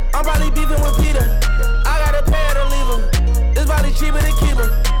I'm probably beefing with Peter. I gotta pay her to leave her. This probably cheaper to keep her.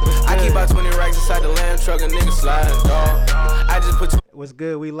 I keep about 20 racks inside the lamb truck, a nigga sliding, dog. I just put. What's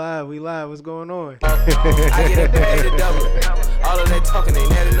good? We live. What's going on? I get a bag to double. All of that talking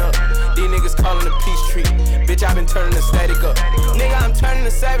ain't adding up. These niggas calling a peace treat. Bitch, I been turning the static up. Nigga, I'm turning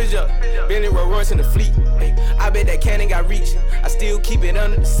the savage up. Bentley Rolls Royce in the fleet. I bet that cannon got reach. I still keep it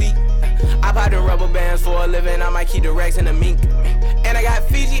under the seat. I buy the rubber bands for a living. I might keep the racks in the mink. And I got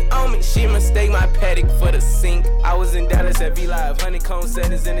Fiji on me. She mistake my paddock for the sink. I was in Dallas at V-Live. Honeycomb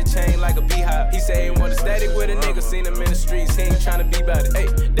settings in the chain like a beehive. He say he want a static with a nigga. Seen him in the streets. He ain't tryna be about it. Hey,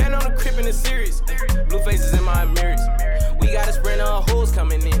 down on the crib in the series. Blue faces in my mirrors. We got a sprint of hoes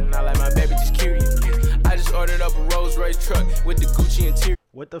coming in. I like my baby just curious. I just ordered up a Rolls Royce truck with the Gucci interior.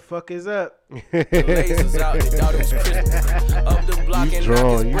 What the fuck is up? The lasers out, they thought it was Christmas. Up the block and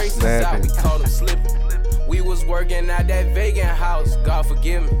knock his braces out, we called him slipping. We was working at that vegan house, God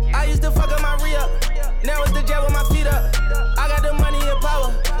forgive me. I used to fuck up my re-up, now it's the jet with my feet up. I got the money and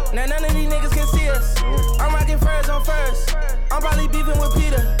power, now none of these niggas can see us. I'm rocking furs on first, I'm probably beefing with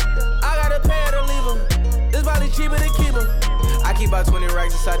Peter. I gotta pay her to leave her, this probably cheaper to keep her. I keep about 20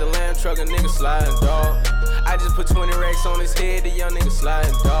 racks inside the lamb truck, a nigga sliding, dog. I just put 20 racks on his head, the young nigga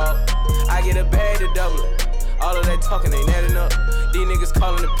sliding, dog. I get a bag to double it. All of that talking ain't adding up. These niggas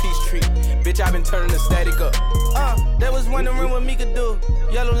calling a peace treat. Bitch, I been turning the static up. That was wondering what me could do.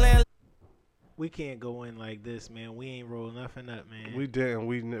 Yellow land. We can't go in like this, man. We ain't roll nothing up, man. We didn't.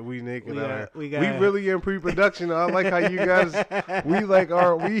 We naked. We really in pre-production. I like how you guys.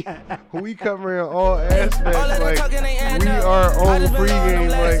 We covering all aspects. Like we our own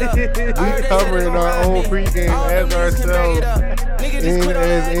pregame. Like we covering our own pregame as ourselves and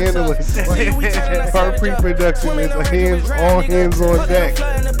as analysts. Like, our pre-production is all hands on deck.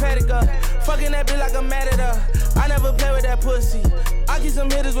 Fucking that bitch like a matador. I never play with that pussy. I keep some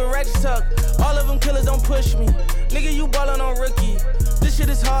hitters with ratchet tuck. All of them killers don't push me. Nigga, you ballin' on rookie. This shit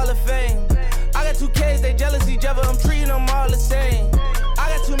is Hall of Fame. I got 2 Ks, they jealous each other. I'm treating them all the same.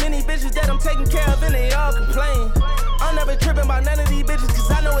 I got too many bitches that I'm taking care of and they all complain. I'm never tripping about none of these bitches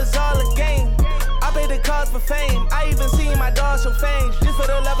cause I know it's all a game. I pay the cost for fame. I even seen my dog show fangs just for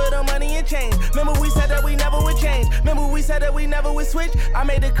the love of the money and change. Remember we said that we never would change. Remember we said that we never would switch. I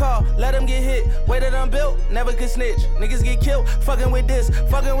made the call, let them get hit. Way that I'm built, never could snitch. Niggas get killed, fucking with this,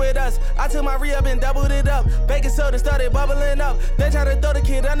 fucking with us. I took my re-up and doubled it up. Baking soda started bubbling up. They tried to throw the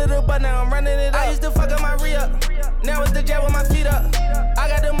kid under the bus, now I'm running it up. I used to fuck up my re-up, now it's the jet with my feet up. I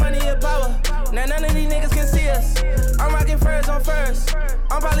got the money and power, now none of these niggas can see us. I'm rocking furs on first,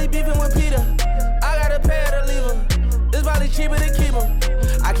 I'm probably beefing with Peter. I gotta pay her to leave her, this probably cheaper to keep her.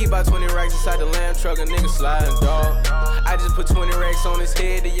 I keep about 20 racks inside the lamb truck, a nigga sliding, dog. I just put 20 racks on his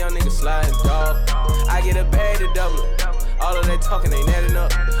head, the young nigga sliding, dog. I get a bag to double it. All of that talking ain't adding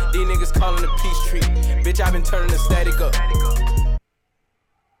up. These niggas calling a peace treat. Bitch, I been turning the static up.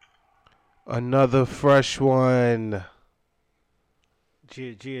 Another fresh one.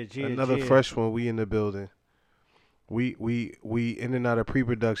 Another Cheer. fresh one. We in the building. We in and out of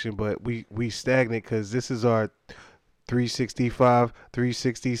pre-production, but we stagnant because this is our 365,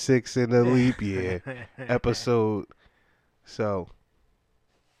 366 in the leap year episode. So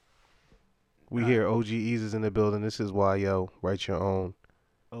we hear OG Ease is in the building. This is why, yo, write your own.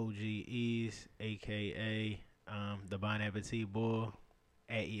 OG Ease, a.k.a. the Bon Appetit Bull,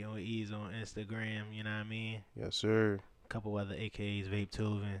 at Eon Ease on Instagram, you know what I mean? Yes, sir. A couple other AKAs, Vape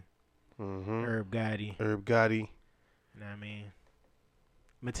Tuvin, Herb Gotti. You know what I mean?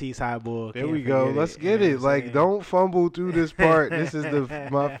 Matisse Highball. There we go. Let's get it. Like, don't fumble through this part. This is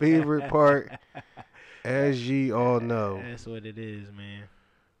my favorite part, as ye all know. That's what it is, man.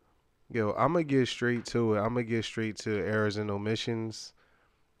 Yo, I'm going to get straight to it. I'm going to get straight to errors and omissions.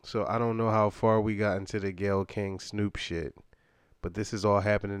 So I don't know how far we got into the Gayle King Snoop shit. But this is all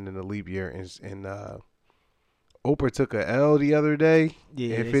happening in the leap year. And Oprah took a L the other day.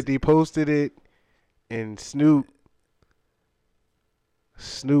 Yeah, and 50 posted it. And Snoop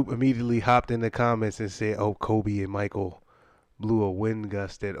immediately hopped in the comments and said, oh, Kobe and Michael blew a wind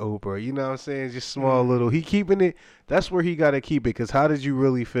gust at Oprah. You know what I'm saying? Just small little. He keeping it. That's where he got to keep it. Because how did you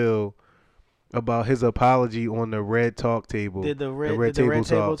really feel about his apology on the Red Talk table? Did the Red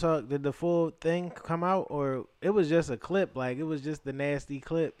Table Talk, did the full thing come out? Or it was just a clip? Like, it was just the nasty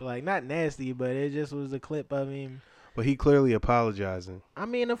clip. Like, not nasty, but it just was a clip of him. But he clearly apologizing. I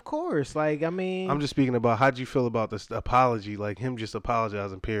mean, of course. Like, I mean, I'm just speaking about how'd you feel about this apology? Like him just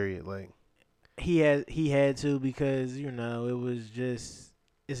apologizing, period. Like he had to, because, you know, it was just,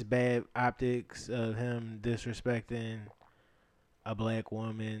 it's bad optics of him disrespecting a black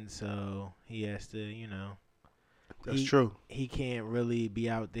woman, so he has to, you know. That's true. He can't really be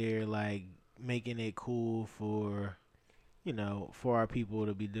out there like making it cool for, for our people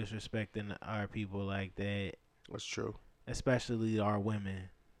to be disrespecting our people like that. That's true. Especially our women,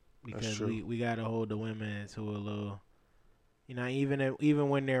 because we gotta hold the women to a little. Even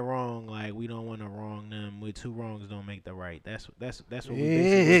when they're wrong, like we don't want to wrong them. With two wrongs don't make the right. That's what we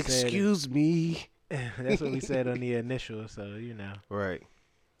basically said. Excuse me. That's what we said on the initial. So Right.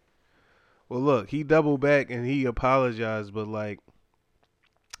 Well, look, he doubled back and he apologized, but like,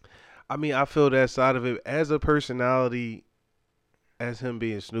 I mean, I feel that side of it as a personality, as him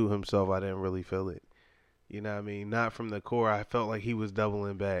being Snoop himself. I didn't really feel it. You know what I mean? Not from the core. I felt like he was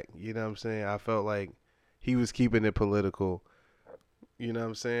doubling back. You know what I'm saying? I felt like he was keeping it political. You know what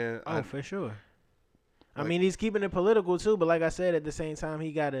I'm saying? Oh, for sure. I mean, he's keeping it political too, but like I said, at the same time,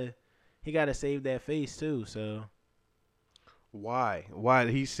 he gotta save that face too. So why?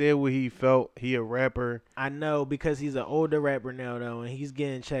 He said what he felt. He a rapper. I know, because he's an older rapper now though, and he's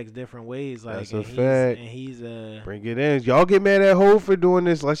getting checks different ways. Like, that's a fact. And he's bring it in. Y'all get mad at Hov for doing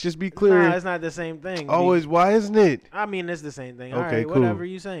this. Let's just be clear. Nah, it's not the same thing. Always. Why isn't it? I mean, it's the same thing. Okay, all right, cool. Whatever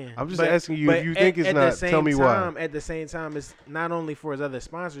you saying. I'm just asking you if you think it's not. Tell me why. At the same time, it's not only for his other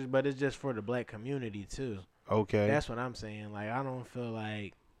sponsors, but it's just for the black community too. Okay. That's what I'm saying. Like, I don't feel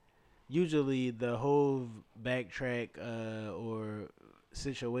like usually the whole backtrack or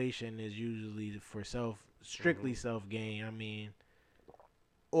situation is usually for strictly self gain. I mean,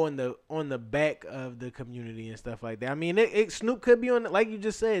 on the back of the community and stuff like that. I mean, Snoop could be on, like you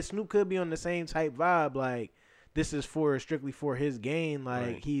just said, Snoop could be on the same type vibe. Like, this is strictly for his gain. Like,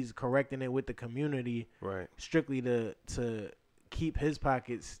 right. He's correcting it with the community, right? Strictly to keep his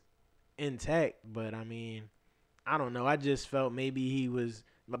pockets intact. But I mean, I don't know. I just felt maybe he was.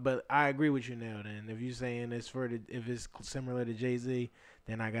 But I agree with you now. Then, if you're saying it's if it's similar to Jay-Z,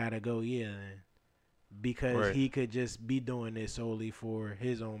 then I gotta go. Yeah, then. Because right. He could just be doing this solely for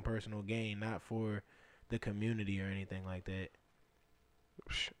his own personal gain, not for the community or anything like that.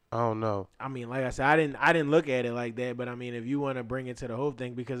 I don't know. I mean, like I said, I didn't look at it like that. But I mean, if you want to bring it to the Hov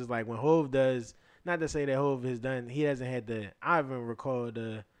thing, because it's like when Hov does, not to say that Hov has done, he hasn't had the. I haven't recalled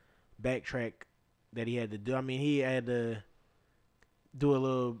the backtrack that he had to do. I mean, he had to do a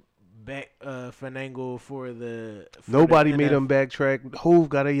little back finagle for the. Nobody made him backtrack. Hov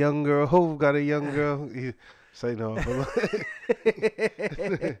got a young girl. Hov got a young girl. Say no.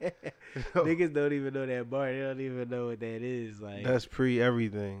 Niggas don't even know that bar. They don't even know what that is. Like, that's pre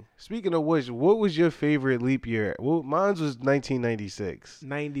everything. Speaking of which, what was your favorite leap year? Well, mine was 1996.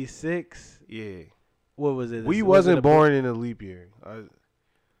 96. Yeah. What was it? We wasn't born in a leap year.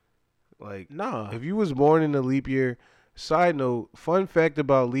 No. If you was born in a leap year. Side note, fun fact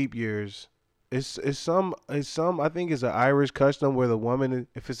about leap years, it's some I think it's an Irish custom where the woman,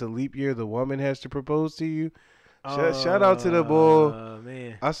 if it's a leap year, the woman has to propose to you. Shout out to the boy.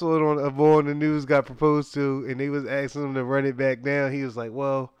 Man. I saw it on a boy on the news got proposed to, and they was asking him to run it back down. He was like,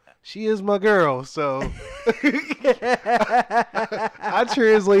 "Well, she is my girl," so I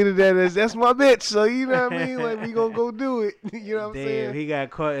translated that as "that's my bitch." So you know what I mean? Like, we gonna go do it. You know what I'm saying? He got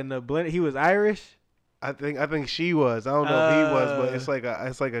caught in the blend. He was Irish. I think she was. I don't know if he was, but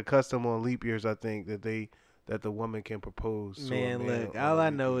it's like a custom on leap years. I think that the woman can propose. Man, look, all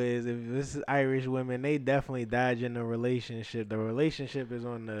I know is if this is Irish women, they definitely dodge in the relationship. The relationship is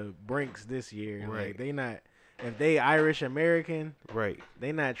on the brinks this year. Right. Like, they not. If they Irish American, right?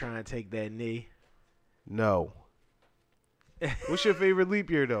 They not trying to take that knee. No. What's your favorite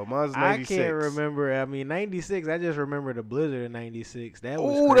leap year though? Mine's 96. I can't remember. I mean, 96. I just remember the blizzard in 96. That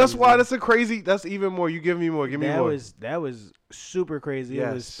was. Oh, that's why. That's a crazy. That's even more. You give me more. Give me more. That was super crazy.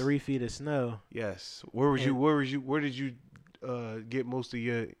 Yes. It was 3 feet of snow. Yes. Where did you get most of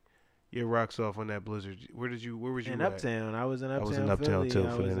your rocks off on that blizzard? Where was you? In at? Uptown. I was in Uptown. I was in Uptown Philly.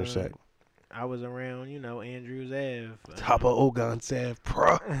 too for the intersect. I was around, Andrews Ave. Top of Ogon Ave,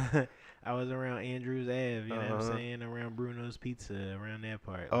 pro. I was around Andrews Ave, you know what I'm saying? Around Bruno's Pizza, around that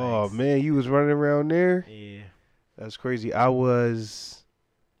part. Oh, man, you was running around there? Yeah. That's crazy. I was...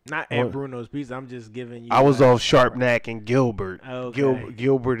 Not at Bruno's Pizza, I'm just giving you... I was off Sharpnack and Gilbert. Okay.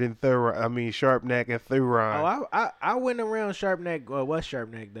 Gilbert and Sharpnack and Thuron. Oh, I went around Sharpnack, West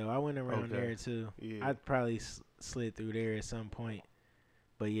Sharpnack, though. I went around there, too. Yeah. I probably slid through there at some point.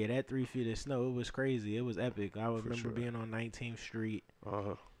 But, yeah, that 3 feet of snow, it was crazy. It was epic. I remember being on 19th Street.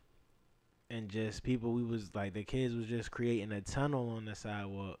 Uh-huh. And just people, the kids was just creating a tunnel on the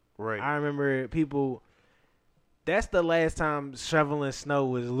sidewalk. Right. I remember people, that's the last time shoveling snow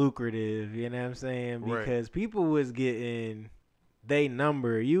was lucrative, you know what I'm saying? Because people was getting they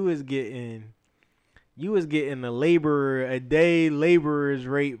number. You was getting you was getting a day laborer's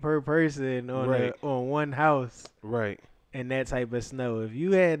rate per person on one house. Right. And that type of snow. If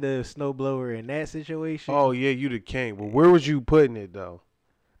you had the snow blower in that situation, Oh yeah, you the king. But where was you putting it though?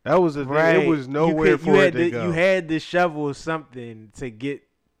 That was the right. thing. It was nowhere for it to go. You had to shovel something to get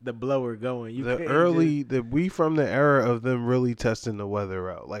the blower going. We from the era of them really testing the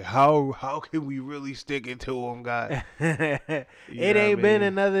weather out. Like how can we really stick it to them, guys? It ain't been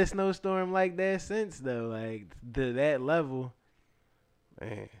another snowstorm like that since though. Like to that level.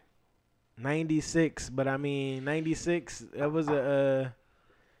 Man. 96, but I mean 96. That was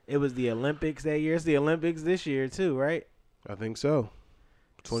it was the Olympics that year. It's the Olympics this year too, right? I think so.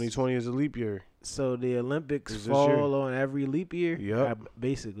 2020 is a leap year. So the Olympics fall on every leap year. Yep.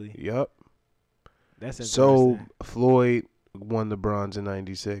 Basically. Yep. That's interesting. So Floyd won the bronze in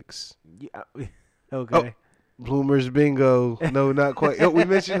 96. Yeah. Okay. Bloomers bingo. No, not quite. Oh, we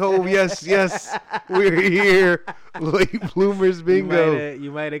mentioned Hove. Yes. We're here. Late Bloomers bingo.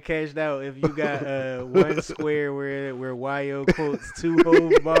 You might have cashed out if you got one square where Yo quotes 2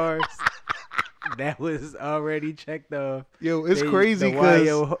 Hove bars. That was already checked off. Yo, it's crazy because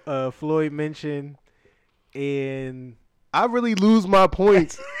Yo Floyd mentioned, and I really lose my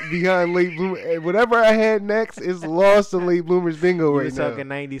points behind late bloomer. Whatever I had next is lost in late bloomers bingo right now. You were talking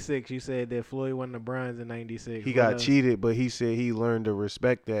 96. You said that Floyd won the bronze in 96. He got cheated, but he said he learned to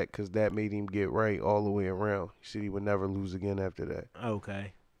respect that because that made him get right all the way around. He said he would never lose again after that.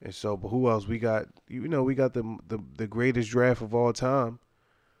 Okay. And so, but who else? We got, we got the greatest draft of all time.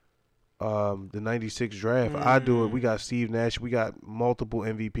 The 96 draft. I do it. We got Steve Nash. We got multiple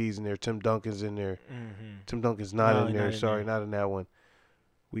MVPs in there. Tim Duncan's in there. Mm-hmm. Tim Duncan's not in there. Sorry, not in that one.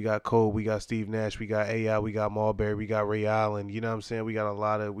 We got Cole. We got Steve Nash. We got AI. We got Marbury. We got Ray Allen. You know what I'm saying? We got a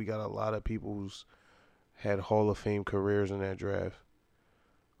lot of people who's had Hall of Fame careers in that draft.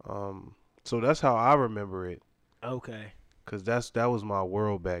 So that's how I remember it. Okay. Cause that was my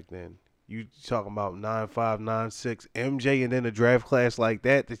world back then. You talking about 9'5", 9'6", MJ, and then a draft class like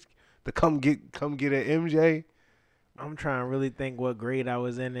that. To come get an MJ. I'm trying to really think what grade I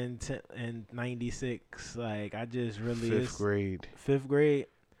was in 96. Like I just really fifth grade. 5th grade.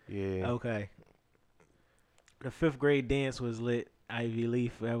 Yeah. Okay. The 5th grade dance was lit. Ivy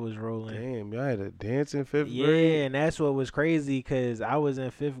Leaf, that was rolling. Damn, y'all had a dance in 5th grade. Yeah, and that's what was crazy because I was in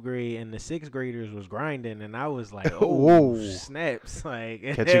 5th grade and the 6th graders was grinding, and I was like, oh, whoa, snaps! Like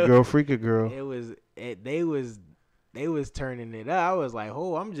catch a girl, freak a girl. They was turning it up. I was like,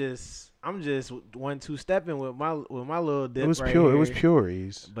 oh, I'm just 1-2 stepping with my little dip. It was right pure. here. It was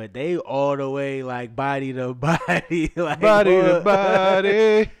puries. But they all the way like body to body, like body to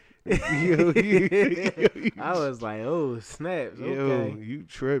body. I was like, oh, snaps. Okay. Yo, you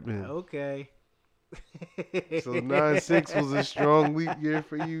tripping. Okay. So 96 was a strong leap year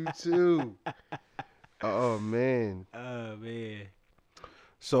for you too. Oh man. Oh man.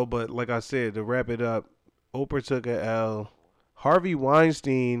 So, but like I said, to wrap it up, Oprah took a L. Harvey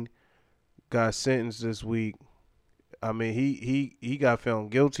Weinstein got sentenced this week. I mean, he got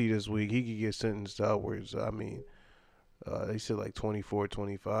found guilty this week. He could get sentenced to upwards. I mean, they said like 24,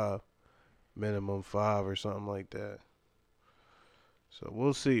 25, minimum 5 or something like that. So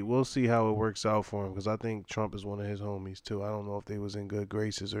we'll see. We'll see how it works out for him because I think Trump is one of his homies too. I don't know if they was in good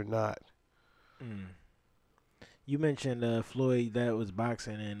graces or not. You mentioned Floyd, that was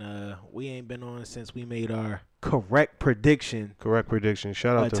boxing, and we ain't been on since we made our correct prediction.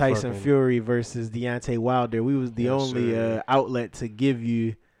 Shout out to Tyson Fury versus Deontay Wilder. We was the only outlet to give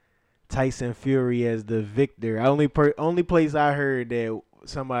you Tyson Fury as the victor. Only place I heard that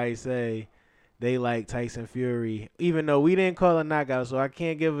somebody say they like Tyson Fury, even though we didn't call a knockout, so I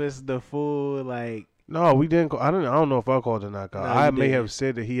can't give us the full like. No, we didn't. I don't know if I called a knockout. No, I may have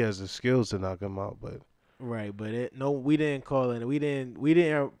said that he has the skills to knock him out, but. Right, but we didn't call it. We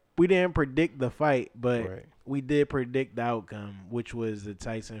didn't predict the fight, but we did predict the outcome, which was the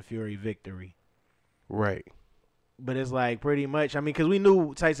Tyson Fury victory. Right. But it's like pretty much. I mean, because we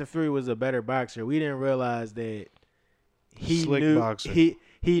knew Tyson Fury was a better boxer. We didn't realize that he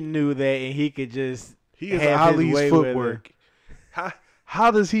knew that, and he could just. He has Ali's footwork.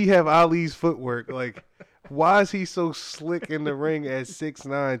 How does he have Ali's footwork? Like. Why is he so slick in the ring at 6'9",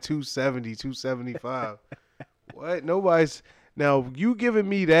 270, 275? What? Nobody's now. You giving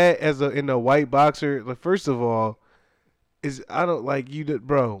me that as in a white boxer? Like, first of all, I don't like you,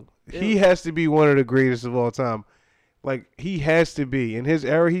 bro. He has to be one of the greatest of all time. Like he has to be in his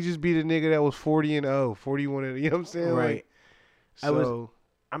era. He just beat a nigga that was 40-0, 41. You know what I'm saying? Right. Like,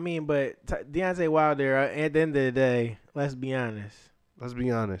 but Deontay Wilder. At the end of the day, let's be honest. Let's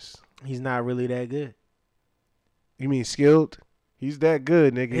be honest. He's not really that good. You mean skilled? He's that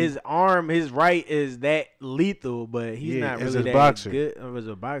good, nigga. His arm, his right is that lethal, but he's not as really a that boxer. good. As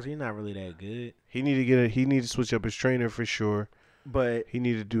a boxer, he's not really that good. He need to switch up his trainer for sure. But he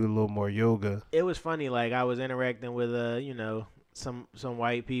need to do a little more yoga. It was funny, like I was interacting with some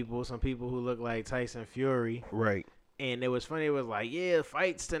white people, some people who look like Tyson Fury. Right. And it was funny. It was like, yeah,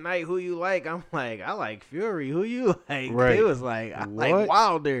 fights tonight. Who you like? I'm like, I like Fury. Who you like? Right. It was like, I like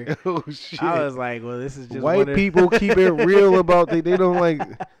Wilder. Oh shit! I was like, well, this is just white people keep it real about they don't like.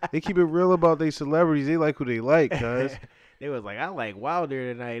 They keep it real about their celebrities. They like who they like, cuz. It was like, I like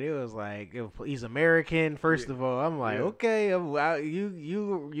Wilder tonight. It was like, he's American. First of all, I'm like, okay,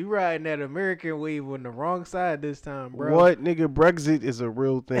 you riding that American wave on the wrong side this time, bro. What, nigga? Brexit is a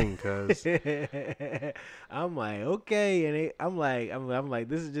real thing, cuz. I'm like, okay, and I'm like,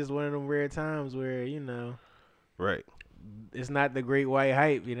 this is just one of them rare times where right. It's not the great white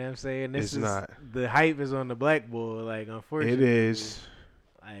hype. You know what I'm saying? It's not. The hype is on the black bull. Like, unfortunately, it is.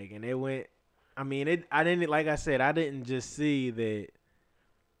 Like, and it went. I mean, I didn't, like I said, I didn't just see that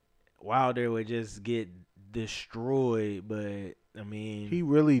Wilder would just get destroyed, but I mean, he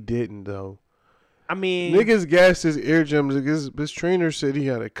really didn't though. I mean, niggas gassed his eardrums. His trainer said he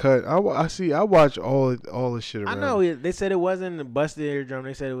had a cut. I watch all the shit around. I know they said it wasn't a busted eardrum.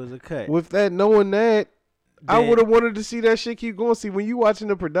 They said it was a cut. With that, knowing that, I would have wanted to see that shit keep going. See, when you watching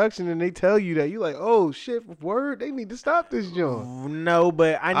the production and they tell you that, you like, oh shit, word, they need to stop this joint. No,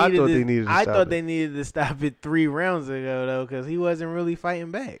 but I thought they needed to stop it 3 rounds ago though, because he wasn't really fighting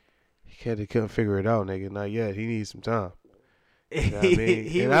back. He couldn't figure it out, nigga. Not yet. He needs some time. You know what I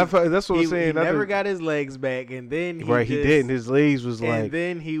mean? That's what I'm saying. He never got his legs back, and then he didn't. His legs was like. And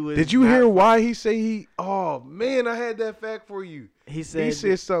then he was. Did you hear why he say he? Oh man, I had that fact for you. He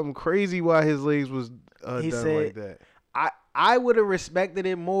said something crazy why his legs was. He done said like that. I would have respected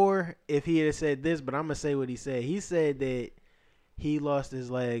it more if he had said this, but I'm gonna say what he said. He said that he lost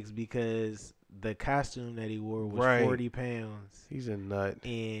his legs because the costume that he wore was 40 pounds. He's a nut,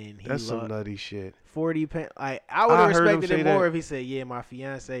 and that's some nutty shit. 40 pounds. Like, I would have respected it more if he said, "Yeah, my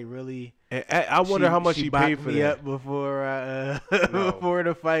fiance really." And I wonder how much he paid for me that. Up before before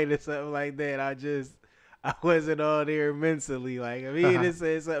the fight or something like that. I wasn't all there mentally. Like, if he had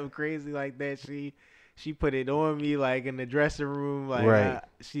said something crazy like that, she put it on me, like, in the dressing room. Like, right.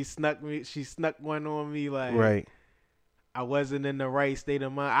 She snuck one on me. Like, right. I wasn't in the right state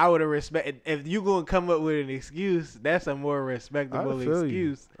of mind. I would have respected. If you gonna come up with an excuse, that's a more respectable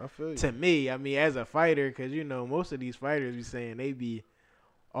excuse. I feel you. To me. I mean, as a fighter, because most of these fighters be saying they be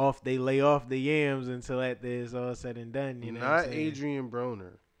off. They lay off the yams until after it's all said and done. You know, not Adrian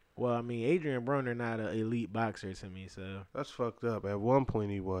Broner. Well, I mean, Adrian Broner not an elite boxer to me, so that's fucked up. At one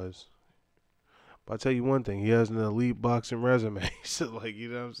point, he was. But I'll tell you one thing: he has an elite boxing resume. So, like, you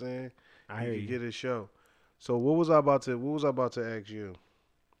know what I'm saying? I hear you. Get his show. So what was I about to ask you?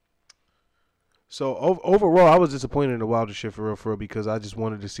 So overall, I was disappointed in the Wilder shit for real, because I just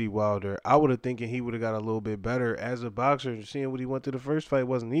wanted to see Wilder. I would have thinking he would have got a little bit better as a boxer. Seeing what he went through the first fight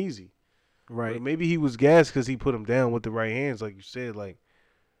wasn't easy. Right. But maybe he was gassed because he put him down with the right hands, like you said. Like,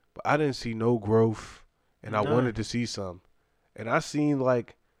 but I didn't see no growth, and I wanted to see some. And I seen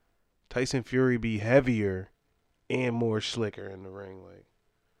like Tyson Fury be heavier and more slicker in the ring, like.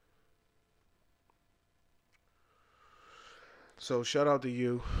 So shout out to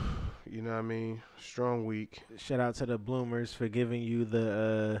you. You know what I mean? Strong week. Shout out to the Bloomers for giving you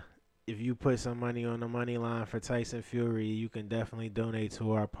the if you put some money on the money line for Tyson Fury, you can definitely donate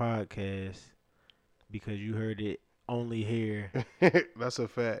to our podcast because you heard it only here. That's a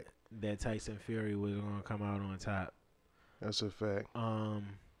fact. That Tyson Fury was gonna come out on top. That's a fact.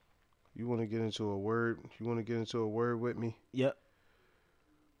 You want to get into a word? You want to get into a word with me? Yep.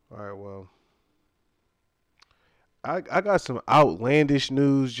 All right, well. I got some outlandish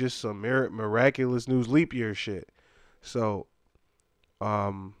news, just some miraculous news, leap year shit. So,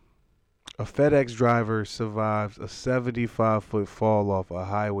 a FedEx driver survived a 75-foot fall off a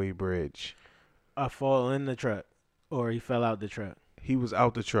highway bridge. A fall in the truck, or he fell out the truck? He was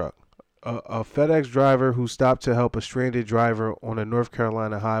out the truck. A FedEx driver who stopped to help a stranded driver on a North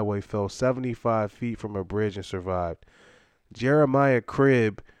Carolina highway fell 75 feet from a bridge and survived. Jeremiah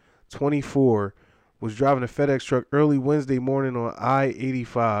Cribb, 24, was driving a FedEx truck early Wednesday morning on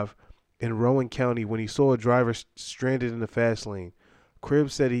I-85 in Rowan County when he saw a driver stranded in the fast lane. Cribb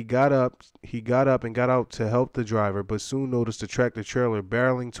said he got up and got out to help the driver, but soon noticed a tractor trailer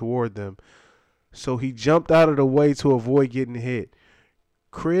barreling toward them, so he jumped out of the way to avoid getting hit.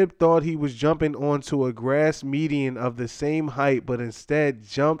 Cribb thought he was jumping onto a grass median of the same height, but instead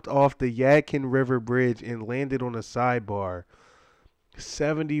jumped off the Yadkin River Bridge and landed on a sidebar.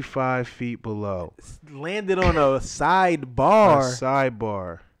 75 feet below. Landed on a sidebar. A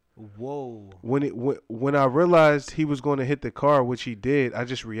sidebar. Whoa. When I realized he was going to hit the car, which he did, I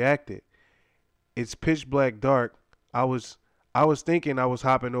just reacted. It's pitch black dark. I was thinking I was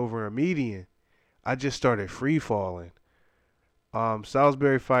hopping over a median. I just started free falling.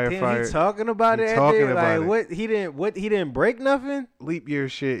 Salisbury firefighter. Damn, he talking about it. Talking Like about it. What he didn't break nothing. Leap year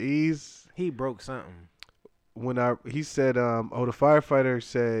shit. He broke something. He said, the firefighter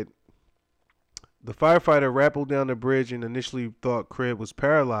said, the firefighter rappelled down the bridge and initially thought Cribb was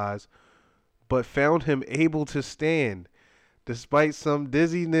paralyzed, but found him able to stand. Despite some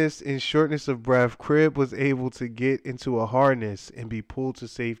dizziness and shortness of breath, Cribb was able to get into a harness and be pulled to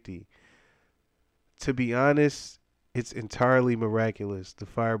safety. To be honest, it's entirely miraculous, the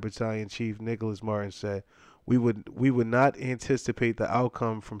fire battalion chief Nicholas Martin said. We would not anticipate the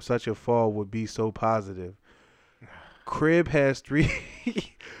outcome from such a fall would be so positive. Cribb has 3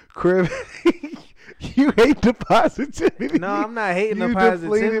 Cribb you hate the positivity. No, I'm not hating the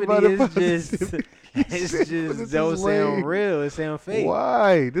positivity. It's just don't sound real. It sound fake.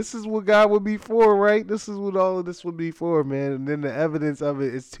 Why? This is what God would be for, right? This is what all of this would be for, man. And then the evidence of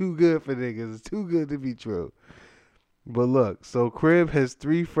it is too good for niggas. It's too good to be true. But look, so Cribb has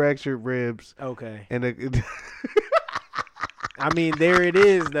 3 fractured ribs. Okay. And I mean, there it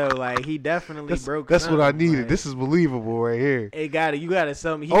is though. Like he definitely broke. That's what I needed. Like, this is believable right here. You got to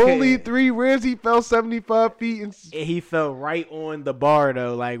something. Only 3 ribs. He fell 75 feet. And he fell right on the bar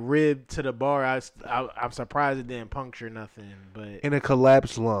though, like rib to the bar. I'm surprised it didn't puncture nothing. But in a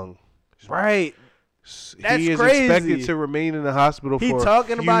collapsed lung. Right. That's he is crazy. expected to remain in the hospital for a few days. He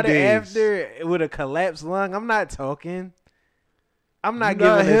talking about it after with a collapsed lung. I'm not talking. I'm not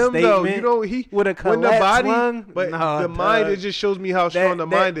giving a statement. Though. You know, with a collapsed lung. But the mind, it just shows me how strong the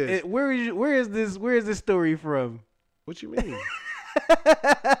mind is. Where is this story from? What you mean?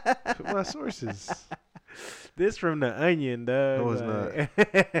 My sources. This from the Onion, dog. No, it's not.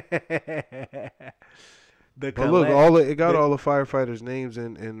 But look, all the firefighters' names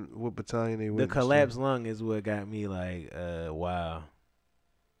and what battalion they were. The collapsed lung is what got me like, wow.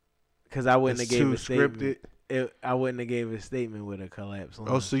 Because I wouldn't have gave a statement. I wouldn't have gave a statement with a collapsed lung.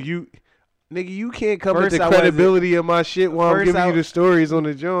 Oh, so you can't come with the credibility of my shit while I'm giving you the stories on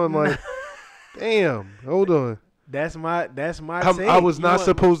the John. Like, damn, hold on. That's my take. I was not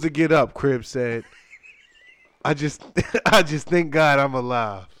supposed to get up, Cribb said. I just thank God I'm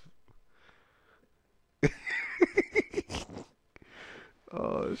alive.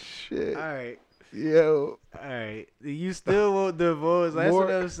 Oh shit! All right, yo. All right, you still want the voice? That's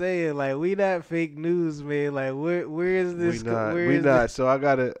what I'm saying. Like we not fake news, man. Like where is this? We not. So I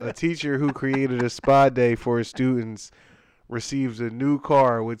got a teacher who created a spa day for his students. Receives a new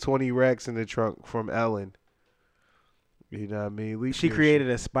car with 20 racks in the trunk from Ellen. You know what I mean? She created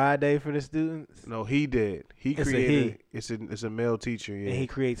a spa day for the students? No, he did. It's a male teacher, yeah. And he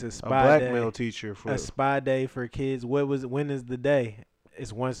creates a spa day. A black day, male teacher for a spa day for kids. When is the day?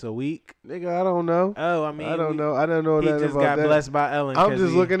 It's once a week? Nigga, I don't know. Oh, I mean, I don't know. I don't know that about that. He just got blessed by Ellen. I'm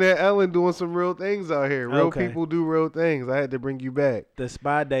just looking at Ellen doing some real things out here. Real people do real things. I had to bring you back. The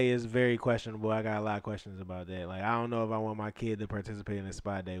spa day is very questionable. I got a lot of questions about that. Like, I don't know if I want my kid to participate in a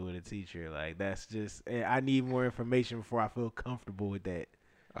spa day with a teacher. Like, that's just, I need more information before I feel comfortable with that.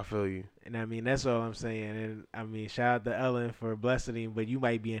 I feel you. And I mean, that's all I'm saying. And I mean, shout out to Ellen for blessing him, but you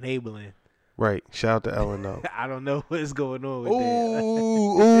might be enabling. Right. Shout out to Ellen, though. I don't know what's going on with that.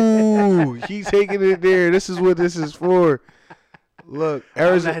 Ooh, he's taking it there. This is what this is for. Look,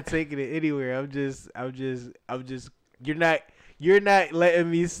 Arizona. I'm not taking it anywhere. I'm just. You're not letting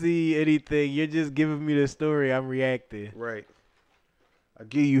me see anything. You're just giving me the story. I'm reacting. Right. I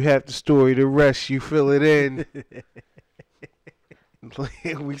give you half the story. The rest, you fill it in.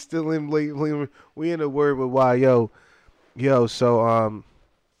 We still in late. We in a word with why, yo. So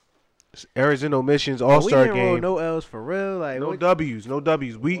Arizona Missions All-Star Game. Roll no L's for real. Like no W's.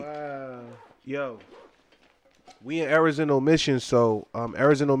 We in Arizona Missions. So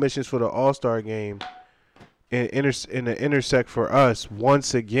Arizona Missions for the All-Star Game in the intersect for us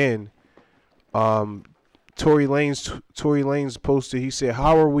once again. Tory Lanez posted. He said,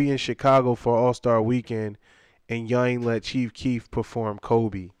 "How are we in Chicago for All-Star Weekend, and y'all ain't let Chief Keef perform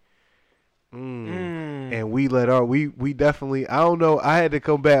Kobe?" And we definitely, I don't know, I had to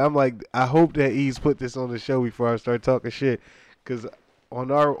come back. I'm like, I hope that Ease put this on the show before I start talking shit, because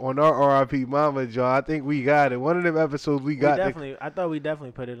on our RIP Mama, Joe, I think we got it. One of them episodes I thought we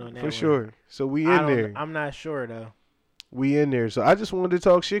definitely put it on there for sure. So we in there. I'm not sure though. We in there. So I just wanted to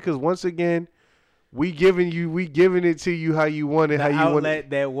talk shit because once again, we giving it to you how you want it, The how you outlet, want it.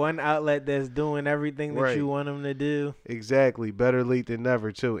 that one outlet that's doing everything that Right. you want them to do. Exactly. Better late than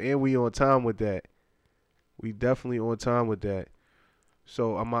never too. And we on time with that. We definitely on time with that.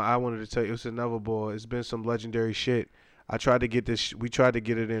 So I wanted to tell you, it's another ball. It's been some legendary shit. I tried to get this. We tried to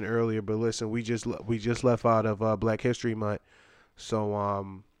get it in earlier, but listen, we just left out of Black History Month. So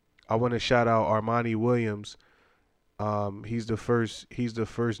I want to shout out Armani Williams. He's the first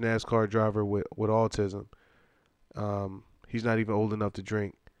NASCAR driver with autism. He's not even old enough to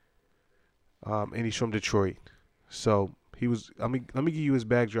drink. And he's from Detroit. So he was. Let me give you his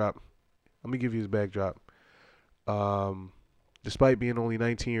backdrop. Despite being only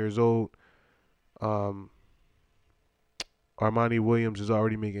 19 years old, Armani Williams is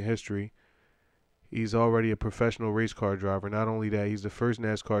already making history. He's already a professional race car driver. Not only that, he's the first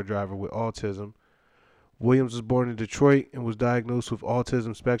NASCAR driver with autism. Williams was born in Detroit and was diagnosed with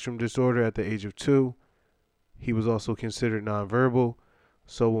autism spectrum disorder at the age of 2. He was also considered nonverbal.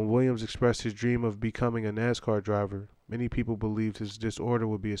 So when Williams expressed his dream of becoming a NASCAR driver, many people believed his disorder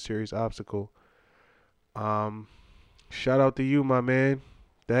would be a serious obstacle. Shout out to you, my man.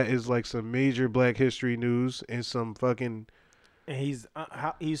 That is like some major Black history news and some fucking. And he's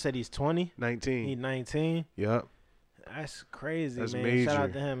you said he's 20? 19. He's 19? Yep. That's crazy, That's man. major. Shout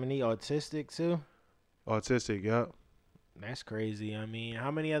out to him. And he autistic too? Autistic, yep. That's crazy. I mean, how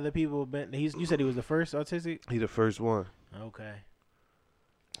many other people been? You said he was the first autistic? He the first one. Okay.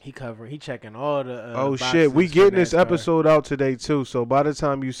 He checking all the. Oh boxes shit, we for getting this NASCAR. episode out today too. So by the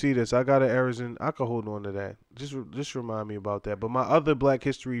time you see this, I got an Arizona. I can hold on to that. Just remind me about that. But my other Black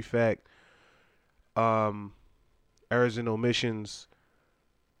history fact, Arizona Missions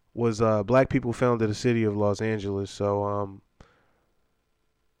was Black people founded the city of Los Angeles. So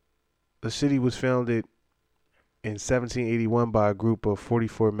the city was founded in 1781 by a group of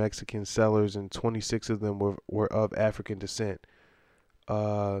 44 Mexican settlers, and 26 of them were of African descent.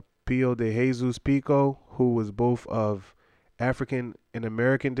 Pio de Jesus Pico, who was both of African and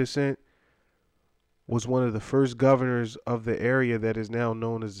American descent, was one of the first governors of the area that is now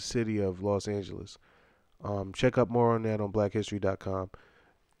known as the city of Los Angeles. Check up more on that on blackhistory.com.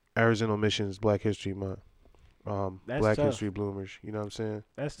 Arizona Missions Black History Month. Black tough. History Bloomers. You know what I'm saying?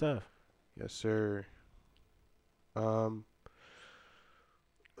 That's tough. Yes, sir.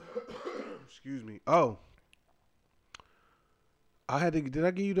 Excuse me. Oh. Did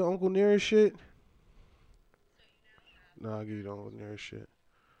I give you the Uncle Nearest shit? No, I'll give you the Uncle Nearest shit.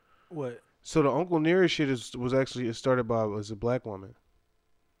 What? So the Uncle Nearest shit it started by a black woman.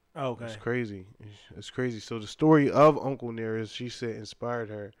 Oh, okay. It's crazy. It's crazy. So the story of Uncle Nearest, she said, inspired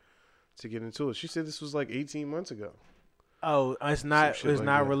her to get into it. She said this was like 18 months ago. Oh, it's not. shit It's like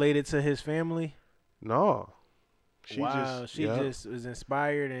not that. related to his family. No. She Yep. just was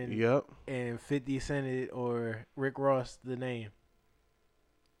inspired and Yep. and 50 Cent or Rick Ross the name,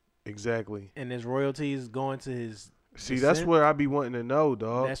 Exactly. and his royalties going to his. See, descent? that's where I be wanting to know,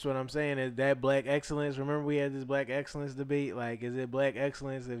 dog. That's what I'm saying. Is that black excellence? Remember we had this black excellence debate. Like, is it black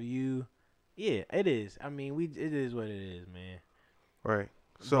excellence if you? Yeah, it is. I mean, it is what it is, man. Right.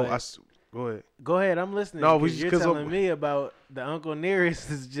 So But- go ahead. Go ahead, I'm listening. No, You're telling me about the Uncle Nearest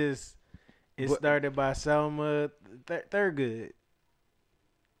is just. It But- started by Selma Thurgood.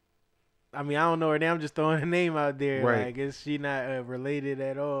 I mean, I don't know her name. I'm just throwing her name out there. Right. Like, is she not related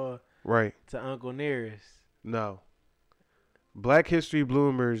at all Right. to Uncle Nearest? No. Black History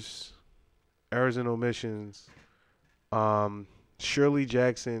Bloomers, Arizona Missions, Shirley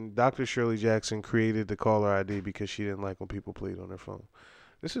Jackson, Dr. Shirley Jackson created the caller ID because she didn't like when people played on their phone.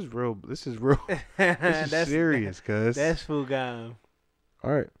 This is real. This is serious, cuz. That's Fugam.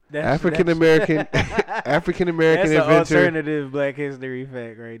 All right. That's African American African American That's an inventor. alternative Black History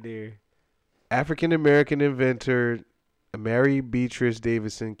fact right there. African American inventor Mary Beatrice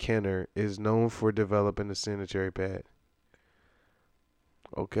Davidson Kenner is known for developing the sanitary pad.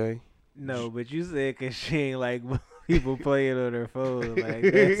 Okay. No, but you said because she ain't like people playing on her phone. Like,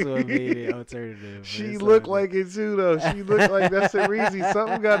 that's what made it alternative. She It's looked all like it too, though. She looked like that's a reason.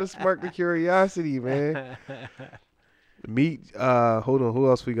 Something got to spark the curiosity, man. Hold on. Who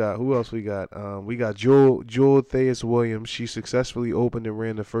else we got? We got Jewel Thais Williams. She successfully opened and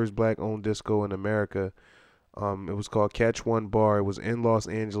ran the first black-owned disco in America. It was called Catch One Bar. It was in Los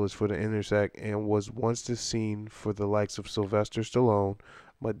Angeles for the Intersect and was once the scene for the likes of Sylvester Stallone,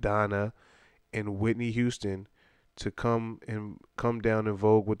 Madonna, and Whitney Houston to come down in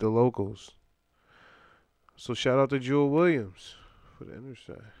vogue with the locals. So shout out to Jewel Williams for the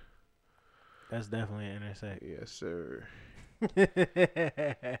Intersect. That's definitely an intersect. Yes, sir. All right,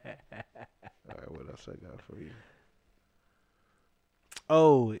 what else I got for you?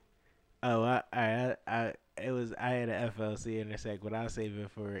 Oh, I FLC intersect, but I'll save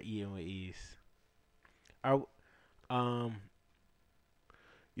it for Eating with Ease. Are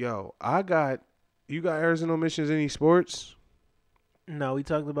Yo, you got Arizona Missions any sports? No, we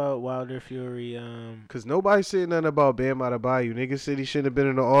talked about Wilder Fury. Cause nobody said nothing about Bam Adebayo. Nigga said he shouldn't have been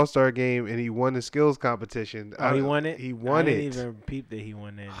in the All-Star game and he won the skills competition. Oh, he won it. He won I it. didn't even peep that he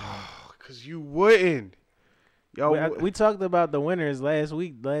won that. Cause you wouldn't. Yo, We talked about the winners last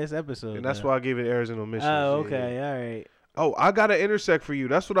episode, and that's why I gave it Arizona Missions. Oh, okay, all right. Oh, I got an intersect for you.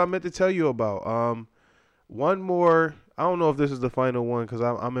 That's what I meant to tell you about. One more. I don't know if this is the final one because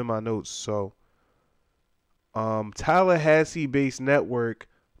I'm in my notes. So, Tallahassee-based network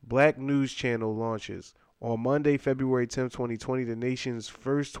Black News Channel launches on Monday, February 10th, 2020. The nation's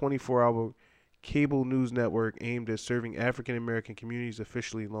first 24-hour cable news network aimed at serving African American communities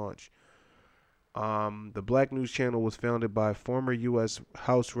officially launched. The Black News Channel was founded by former U.S.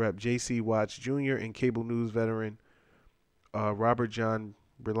 House Rep J.C. Watts Jr. and cable news veteran Robert John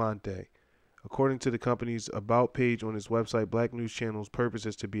Brillante. According to the company's About page on its website, Black News Channel's purpose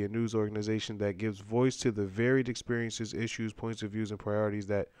is to be a news organization that gives voice to the varied experiences, issues, points of views, and priorities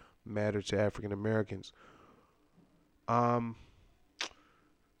that matter to African Americans. The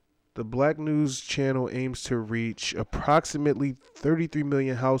Black News Channel aims to reach approximately 33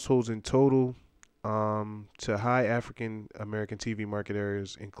 million households in total, to high African American TV market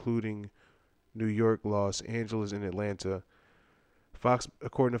areas, including New York, Los Angeles, and Atlanta.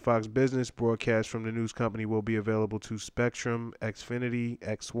 According to Fox Business, broadcasts from the news company will be available to Spectrum, Xfinity,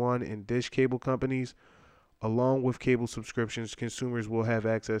 X1, and Dish cable companies. Along with cable subscriptions, consumers will have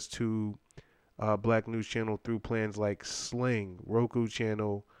access to Black News Channel through plans like Sling, Roku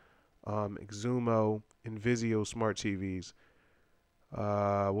Channel, Xumo, and Vizio smart TVs.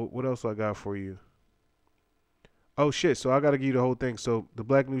 What else I got for you? Oh, shit. So I got to give you the whole thing. So the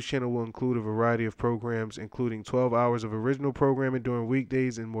Black News Channel will include a variety of programs, including 12 hours of original programming during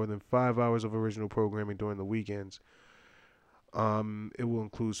weekdays and more than 5 hours of original programming during the weekends. It will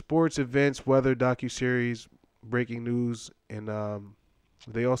include sports, events, weather, docuseries, breaking news, and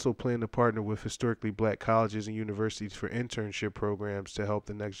they also plan to partner with historically black colleges and universities for internship programs to help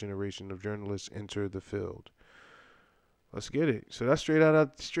the next generation of journalists enter the field. Let's get it. So that's straight out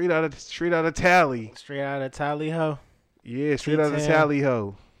of Tally. Straight out of Tally Ho. Yeah, straight out of Tally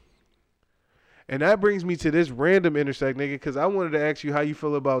Ho. And that brings me to this random intersect, nigga, because I wanted to ask you how you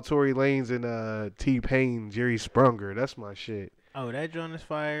feel about Tory Lanez and T-Pain, Jerry Sprunger. That's my shit. Oh, that joint is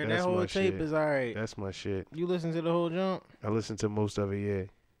fire. That's that whole my tape shit. is all right. That's my shit. You listen to the whole jump? I listened to most of it,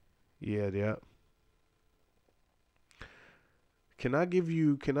 yeah. Yeah. I'm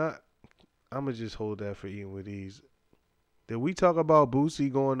going to just hold that for Eating with Ease. Did we talk about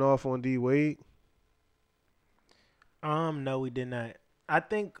Boosie going off on D Wade? No, we did not. I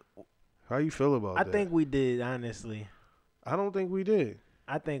think. How you feel about that? I think we did, honestly. I don't think we did.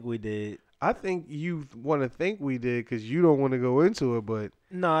 I think we did. I think you want to think we did because you don't want to go into it, but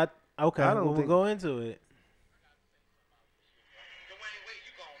no. Okay, I don't we'll think go into it. Dwayne Wade,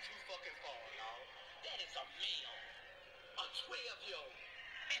 you gone too fucking far, y'all. That is a male, a 12-year-old.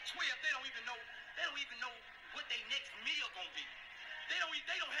 At 12, they don't even know what their next meal gonna be. They don't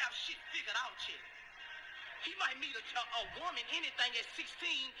have shit figured out yet. He might meet a woman, anything at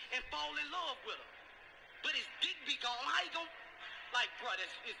 16, and fall in love with her. But his dick be gone. How you gonna? Like, bro,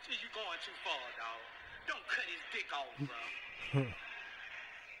 you going too far, dog. Don't cut his dick off, bro.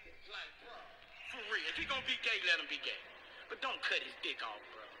 Like, bro, for real. If he gonna be gay, let him be gay. But don't cut his dick off,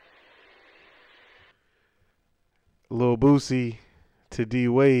 bro. Lil Boosie to D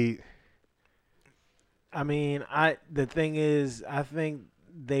Wade. I mean, the thing is, I think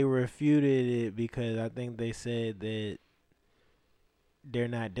they refuted it because I think they said that they're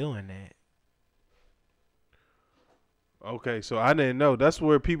not doing that. Okay, so I didn't know. That's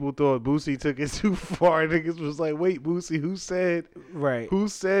where people thought Boosie took it too far. Niggas was like, wait, Boosie, who said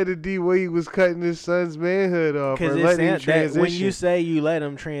that D Wade was cutting his son's manhood off or letting him transition? When you say you let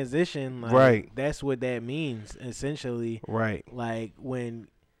him transition, like, right, that's what that means, essentially. Right. Like, when,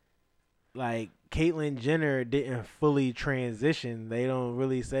 like, Caitlyn Jenner didn't fully transition, they don't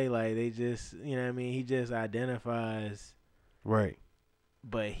really say, like, they just, you know what I mean? He just identifies. Right.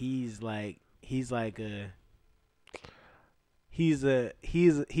 But he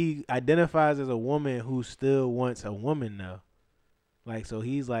identifies as a woman who still wants a woman though. Like, so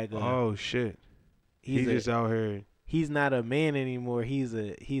he's like oh shit. He's just out here. He's not a man anymore. He's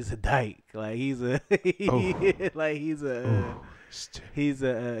a dyke. Like he's a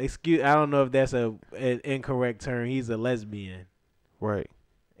excuse. I don't know if that's an incorrect term. He's a lesbian. Right.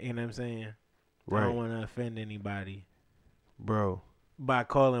 You know what I'm saying? Right. I don't want to offend anybody. Bro. by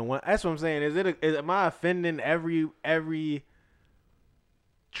calling one. That's what I'm saying. Am I offending every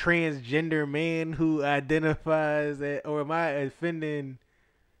transgender man who identifies that, or am I offending?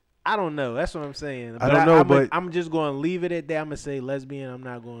 I don't know. That's what I'm saying. I don't know, but I'm just going to leave it at that. I'm gonna say lesbian. I'm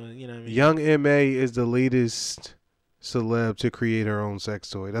not going. You know what I mean? Young M.A. is the latest celeb to create her own sex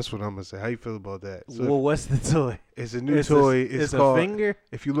toy. That's what I'm gonna say. How you feel about that? So well, what's the toy? it's a new toy. It's called, a finger.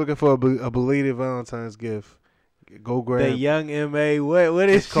 If you're looking for a belated Valentine's gift, go grab. The Young M.A. What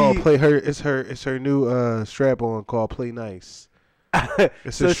is It's called she? Play Her. It's her new strap on called Play Nice.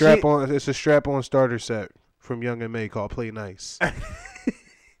 It's So a strap on. It's a strap on starter set from Young M.A. called Play Nice.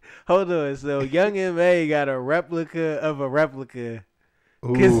 Hold on. So Young M.A. got a replica of a replica.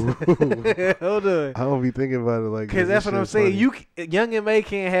 Ooh. Hold on. I don't be thinking about it like that. Because that's what I'm saying. Young M.A.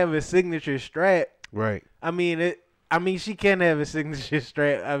 can't have a signature strap. Right. I mean, she can have a signature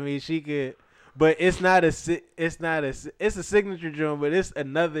strap. I mean, she could, but it's a signature joint, but it's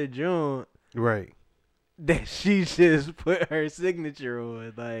another joint Right. that she just put her signature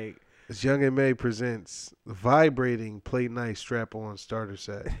on. Like, It's Young M.A. presents the vibrating Play Nice strap on starter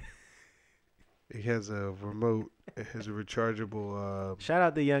set. It has a remote. It has a rechargeable. shout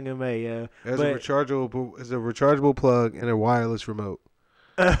out to Young M.A. Yo. It has a rechargeable. It's a rechargeable plug and a wireless remote.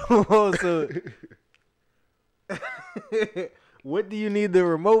 So, what do you need the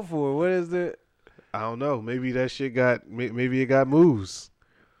remote for? What is it? I don't know. Maybe that shit got. Maybe it got moves.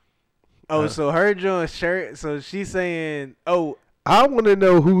 Oh, so her joint shirt. So she's saying, "Oh, I want to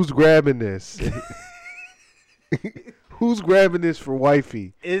know who's grabbing this. Who's grabbing this for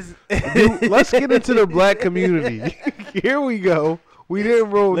wifey? is Let's get into the black community. Here we go. We didn't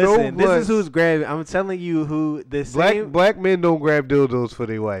roll Listen, no blunts. this is who's grabbing. I'm telling you who the same. Black men don't grab dildos for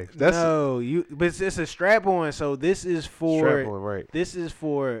their wife. That's but it's a strap on. So this is for strap on, right? This is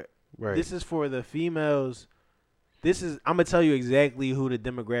for Right. This is for the females. I'm gonna tell you exactly who the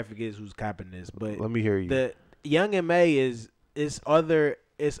demographic is who's copping this. But Let me hear you. the Young M.A. is other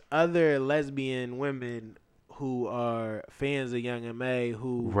lesbian women who are fans of Young M.A.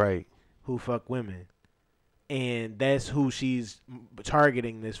 who fuck women, and that's who she's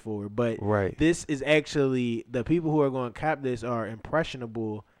targeting this for. But Right. this is actually the people who are going to cop this are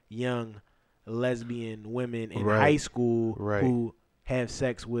impressionable young lesbian women in high school who have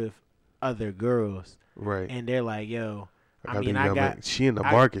sex with other girls. Right. And they're like, yo, she in the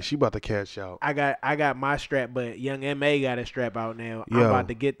market. She about to cash out. I got my strap, but Young M.A. got a strap out now. Yo, I'm about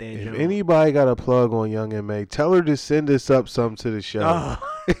to get that. If anybody got a plug on Young M.A., tell her to send us up something to the show. Oh,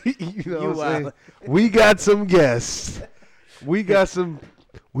 you know what I'm saying? We got some guests. We got some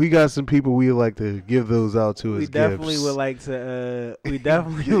people we like to give those out to as we definitely gifts. would like to. We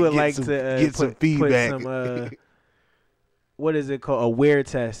definitely would like to get some feedback. Put some, what is it called? A wear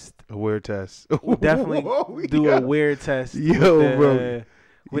test. A wear test. We definitely do a wear test. Yo, bro.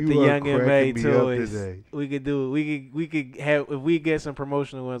 With the Young M.A. toys, we could do. We could have, if we get some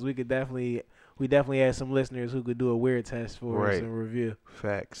promotional ones. We definitely have some listeners who could do a wear test for us and review.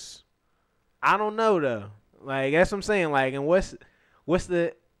 Facts. I don't know though. Like that's what I'm saying. Like, and what's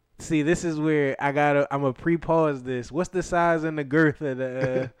the? See, this is where I'm gonna pre-pause this. What's the size and the girth of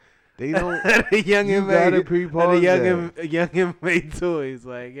the? They don't. The Young You M.A. gotta pre-pause the Young M.A. toys.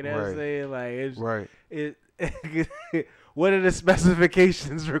 Like, you know what I'm saying? Like, it's Right. it. What are the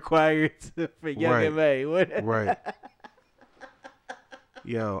specifications required for Young M.A.? What? Right.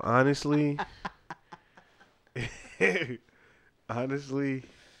 Yo, honestly,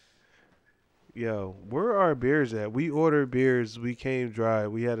 yo, where are our beers at? We ordered beers. We came dry.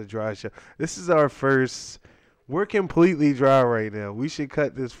 We had a dry show. This is our first. We're completely dry right now. We should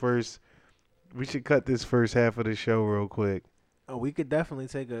cut this first half of the show real quick. Oh, we could definitely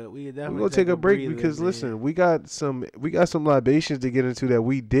take a. We're gonna take a break because listen, we got some libations to get into that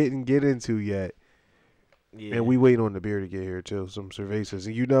we didn't get into yet. Yeah. And we wait on the beer to get here too, some cervezas.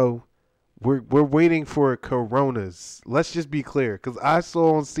 And we're waiting for Coronas. Let's just be clear, because I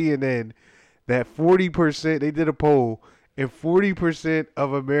saw on CNN that 40%, they did a poll, and 40%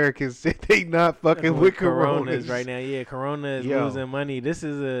 of Americans said they not fucking with Coronas right now. Yeah, Corona is losing money. This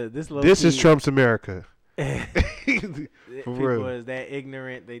is Trump's America. People real. is that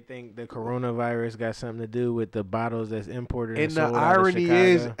ignorant. They think the coronavirus got something to do with the bottles that's imported. And the sold out of irony Chicago.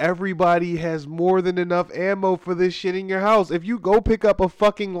 is, everybody has more than enough ammo for this shit in your house. If you go pick up a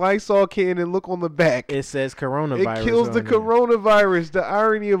fucking Lysol can and look on the back, it says coronavirus. It kills the on it. coronavirus. The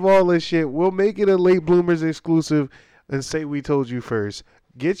irony of all this shit. We'll make it a late bloomers exclusive and say we told you first.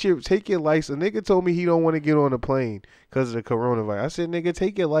 Take your Lysol. A nigga told me he don't want to get on a plane because of the coronavirus. I said, nigga,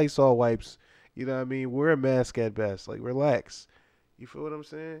 take your Lysol wipes. You know what I mean? Wear a mask at best. Like, relax. You feel what I'm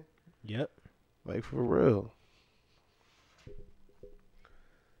saying? Yep. Like, for real.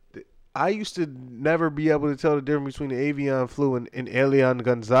 I used to never be able to tell the difference between the Avian flu and Elian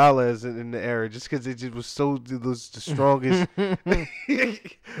Gonzalez in the era, just because it just was the strongest,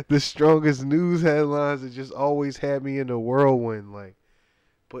 the strongest news headlines. It just always had me in a whirlwind, like.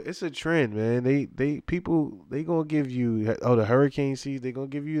 But it's a trend, man. They gonna give you the hurricane season. They gonna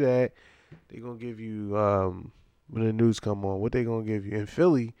give you that. They gonna give you when the news come on. What they gonna give you in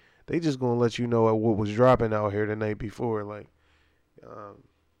Philly? They just gonna let you know what was dropping out here the night before, like.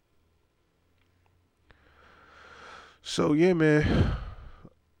 So yeah, man.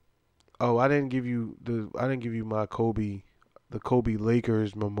 Oh, I didn't give you my the Kobe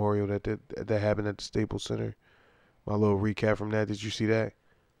Lakers memorial that happened at the Staples Center. My little recap from that. Did you see that?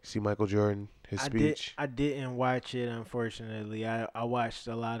 See Michael Jordan, his speech? I didn't watch it, unfortunately. I watched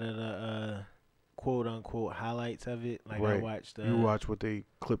a lot of the quote unquote highlights of it. Like right. I watched you watched what they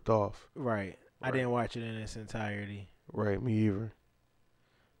clipped off. Right. I didn't watch it in its entirety. Right, me either.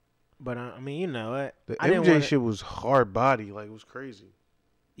 But I mean, you know what? The MJ shit was hard body, like it was crazy.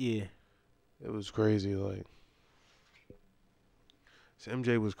 Yeah. It was crazy, like. So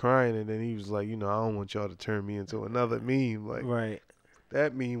MJ was crying, and then he was like, I don't want y'all to turn me into another meme. Like, right.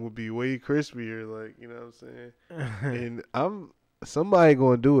 That meme would be way crispier, like, you know what I'm saying? And somebody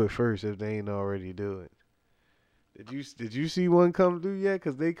gonna do it first if they ain't already do it. Did you see one come through yet?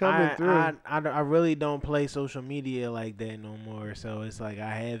 Cause they coming through. I really don't play social media like that no more, so it's like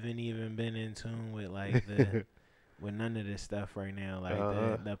I haven't even been in tune with like with none of this stuff right now. Like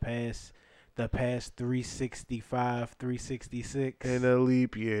the past 365, 366. In a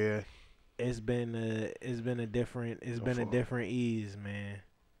leap year. It's been a different ease, man.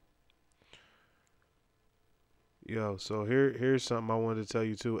 Yo, so here's something I wanted to tell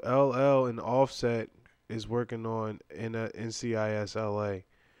you too. LL and Offset is working on in NCIS LA.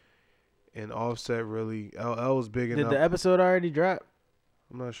 And Offset really LL was big enough. Did the episode already drop?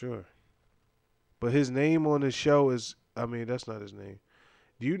 I'm not sure. But his name on the show is that's not his name.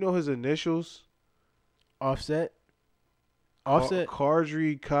 Do you know his initials? Offset? Offset?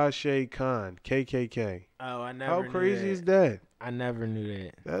 Kadri Kashay Khan, KKK. Oh, I never knew that. How crazy is that? I never knew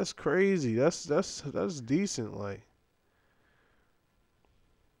that. That's crazy. That's decent, like.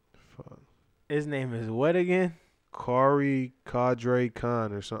 Fuck. His name is what again? Kadri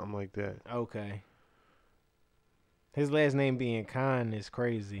Khan or something like that. Okay. His last name being Khan is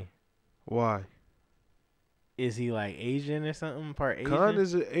crazy. Why? Is he like Asian or something? Part Asian? Khan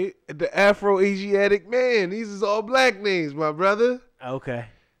is the Afro-Asiatic man. These is all black names, my brother. Okay.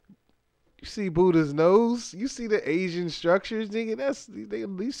 You see Buddha's nose? You see the Asian structures,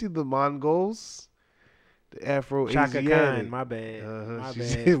 nigga? You see the Mongols? The Afro-Asiatic. Chaka Khan, my bad. My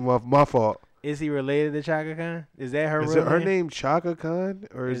bad. my fault. Is he related to Chaka Khan? Is that her real name? Is her name Chaka Khan?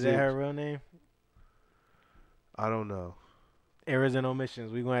 Or is that her real name? I don't know. Errors and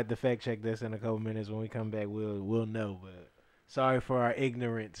omissions. We're going to have to fact check this in a couple minutes. When we come back, we'll know. But sorry for our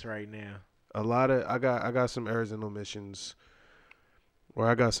ignorance right now. I got some errors and omissions. Or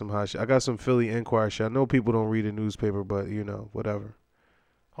I got some hot shit. I got some Philly Inquirer shit. I know people don't read the newspaper, but whatever.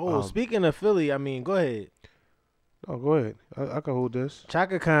 Speaking of Philly, go ahead. Oh, go ahead. I can hold this.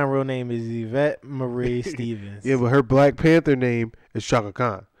 Chaka Khan real name is Yvette Marie Stevens. Yeah, but her Black Panther name is Chaka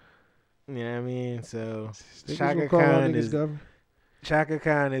Khan. You know what I mean? So Chaka Khan is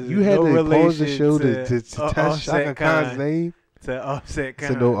you had to pause the show to test Chaka Khan's name. To Offset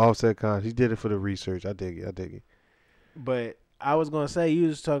Khan. To know Offset Khan. He did it for the research. I dig it. But I was gonna say, you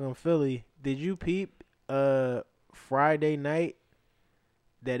was talking Philly. Did you peep Friday night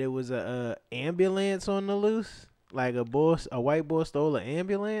that it was a ambulance on the loose? Like a white boy stole an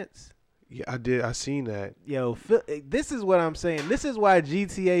ambulance? Yeah, I did. I seen that. Yo, this is what I'm saying. This is why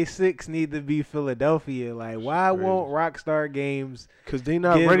GTA 6 need to be Philadelphia. Like, why won't Rockstar Games? Because they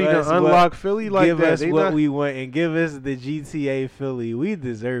not ready to unlock Philly like that. Give us what we want and give us the GTA Philly. We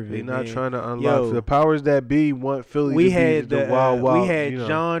deserve it. They not trying to unlock. The powers that be want Philly to be the wild. We had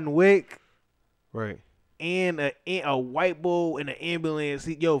John Wick. Right. And a white boy in an ambulance.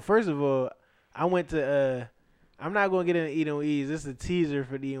 Yo, first of all, I went to I'm not going to get into Eat on Ease. This is a teaser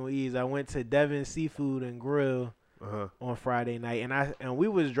for Eat on Ease. I went to Devin Seafood and Grill on Friday night, and we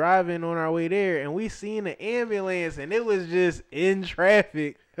was driving on our way there, and we seen an ambulance, and it was just in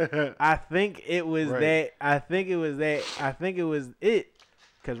traffic. I think it was that. I think it was it.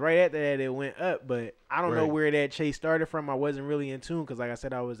 Because right after that, it went up, but I don't know where that chase started from. I wasn't really in tune because, like I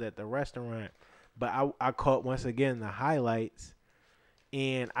said, I was at the restaurant. But I caught, once again, the highlights.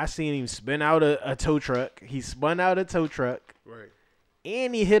 And I seen him spin out a tow truck. He spun out a tow truck. Right.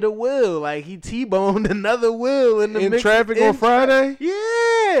 And he hit a wheel. Like, he T-boned another wheel in the traffic on Friday?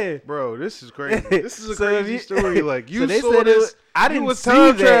 Yeah. Yeah. Bro, this is crazy. This is a So if crazy you- story. Like you So they saw said this. I you didn't was see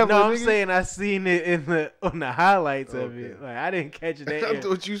time that. traveling, No, I'm nigga. saying I seen it on the highlights of Okay. it. Like I didn't catch that. I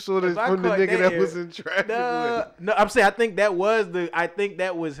thought you saw this If I from the caught nigga that that was in traffic. No, with. no, I'm saying I think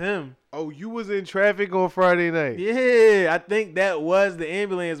that was him. Oh, you was in traffic on Friday night. Yeah, I think that was the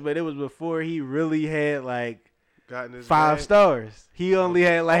ambulance, but it was before he really had like Gotten his 5 bag. stars. He only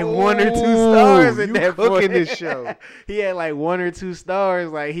had like 1 or 2 Oh, stars at you that cooking point. this show. He had like 1 or 2 stars.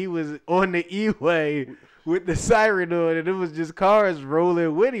 Like he was on the E-way with the siren on, and it was just cars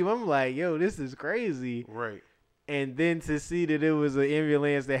rolling with him. I'm like, yo, this is crazy. Right. And then to see that it was an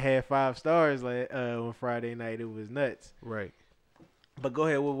ambulance that had 5 stars like on Friday night, it was nuts. Right. But go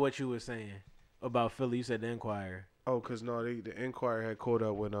ahead with what you were saying about Philly. You said the Enquirer. Oh, cause no, the Enquirer had caught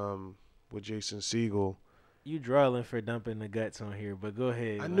up with Jason Segel. You drawing for dumping the guts on here, but go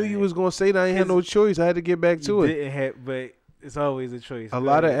ahead. I knew you was gonna say that. I ain't had no choice. I had to get back to You it. didn't have, but it's always a choice. A Go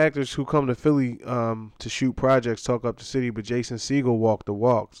lot of ahead. actors who come to Philly to shoot projects talk up the city, but Jason Segel walked the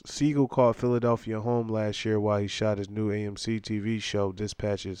walks. Segel called Philadelphia home last year while he shot his new AMC TV show,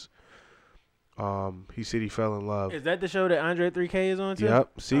 Dispatches. He said he fell in love. Is that the show that Andre 3K is on too?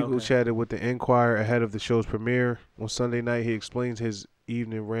 Yep. Segel Okay. chatted with the Enquirer ahead of the show's premiere. On Sunday night, he explains his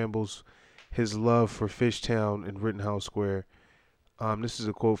evening rambles, his love for Fishtown and Rittenhouse Square. This is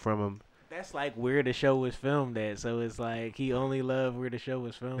a quote from him. That's like where the show was filmed at. So it's like he only loved where the show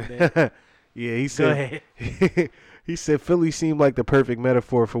was filmed at. Yeah, he Go said. ahead. He said Philly seemed like the perfect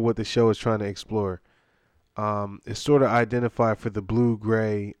metaphor for what the show is trying to explore. It's sort of identified for the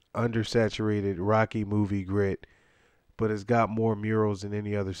blue-gray, undersaturated, rocky movie grit, but it's got more murals than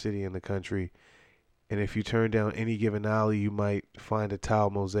any other city in the country. And if you turn down any given alley, you might find a tile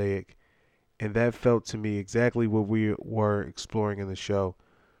mosaic. And that felt to me exactly what we were exploring in the show.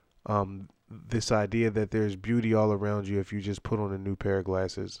 This idea that there's beauty all around you if you just put on a new pair of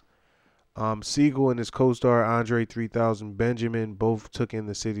glasses. Segel and his co-star Andre 3000 Benjamin both took in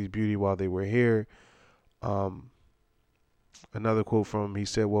the city's beauty while they were here. Another quote from him, he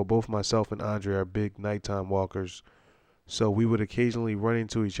said, well, both myself and Andre are big nighttime walkers, so we would occasionally run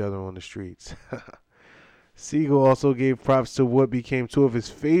into each other on the streets. Segel also gave props to what became 2 of his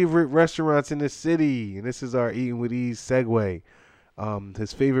favorite restaurants in the city, and this is our Eating with Ease segue.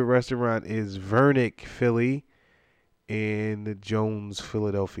 His favorite restaurant is Vernick, Philly, and Jones,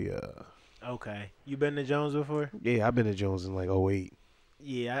 Philadelphia. Okay. You been to Jones before? Yeah, I've been to Jones in like 08.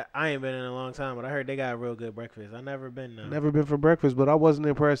 Yeah, I ain't been in a long time, but I heard they got real good breakfast. I never been though. Never been for breakfast, but I wasn't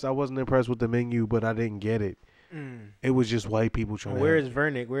impressed. I wasn't impressed with the menu, but I didn't get it. It was just white people trying Where to is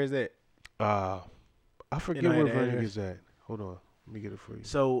Vernick? Where is that? I forget You know where the Vernick address? is at. Hold on. Let me get it for you.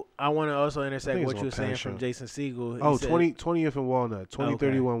 So I want to also I intersect think what it's you on were saying Passion. from Jason Segel. He Oh, said- 20th and Walnut.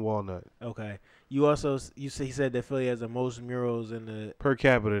 2031 Walnut. Okay. You also he said that Philly has the most murals in the. Per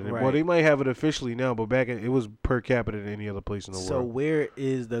capita. Well, Right. they might have it officially now, but back in, it was per capita than any other place in the So world. where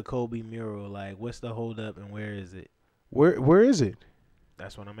is the Kobe mural? Like, what's the holdup and where is it? Where is it?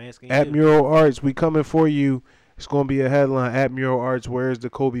 That's what I'm asking At you. Mural Arts. We coming for you. It's going to be a headline. At Mural Arts, where is the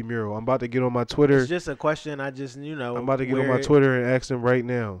Kobe mural? I'm about to get on my Twitter. It's just a question. I just I'm about to get on my Twitter and ask them right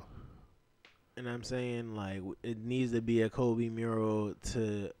now. And I'm saying like it needs to be a Kobe mural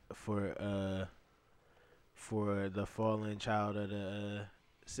for the fallen child of the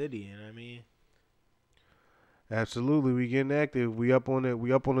city. You know what I mean? Absolutely, we getting active. We up on it.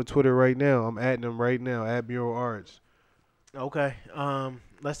 We up on the Twitter right now. I'm adding them right now. At Mural Arts. Okay.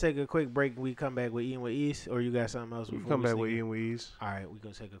 Let's take a quick break. We come back with Eating with Ease, or you got something else? We before come back sing with it? Ian with Ease. All right, we're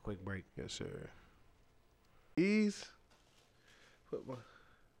gonna take a quick break. Yes, sir. Ease. Put my.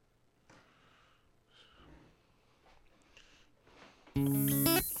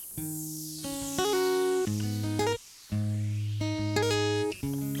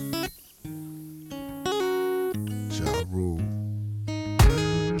 Ja Rule.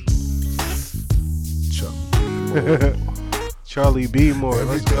 Chuck B. Charlie B. Moore.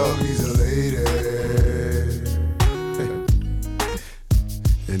 Every Let's go. dog needs a lady.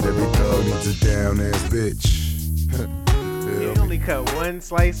 And every dog needs a down ass bitch. You only cut one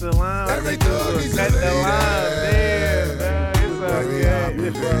slice of lime. I Every think you dog gonna needs cut a the lady. lime. Damn, dog. It's all Baby, I'll be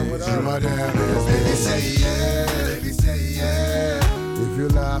good. bitch. You my down ass baby, say yeah. Baby, say yeah. If you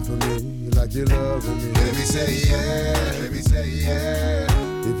lie for me, like you're loving me. Baby, say yeah. Baby, say yeah.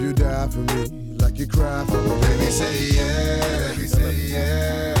 If you die for me, like you cry for me. Baby, say yeah. Baby, say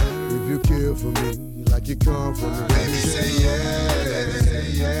yeah. If you kill for me, like you come for me. Baby, say yeah. Baby, say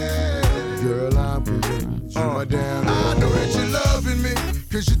yeah. Girl, I'm convinced you my down. I know that you're loving me,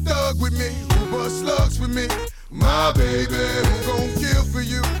 cause you thug with me, who bust slugs with me. My baby, who gon' kill for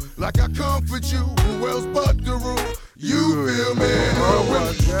you, like I comfort you, who else but the rule? You feel me? When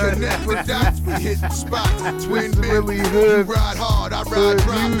we connect with dots, we hit the spots. Twin big, really you hood. ride hard, I ride Hood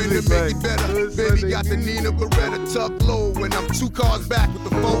driving music, to make like it better. hood Baby Sunday got the music. Nina Beretta tucked low when I'm 2 cars back with the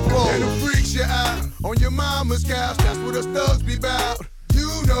 4-4. And the freaks you out on your mama's couch, that's what us thugs be bout. You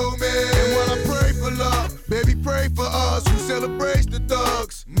know me, and while I pray for love, baby pray for us who celebrates the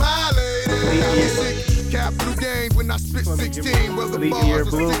thugs. My lady, sick, capital gains when I spit 16. Well, the Leap bars year are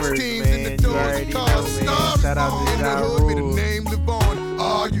bloomers, 16s man. in the You doors already and know, cars, man. stars Shout out to in the Ja hood, may the Rule. name live on.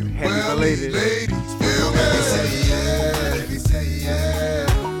 Are you Happy well, belated. ladies? Feel me? Baby say yeah, baby say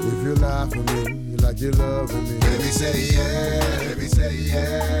yeah. If you lie for me, like you're loving me. Baby say yeah, baby say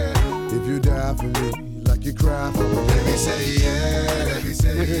yeah. If you die for me, like you cry for me. Baby say yeah, baby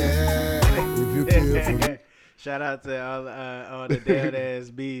say yeah. If you kill for me. Shout out to all the dead ass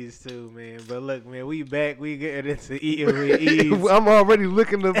bees too, man. But look, man, we back. We getting into eating with ease. I'm already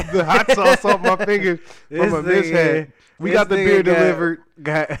looking the hot sauce off my fingers from a mishap. We got the beer delivered.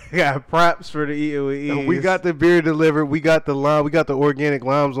 Got props for the eating with ease. We got the beer delivered. We got the lime. We got the organic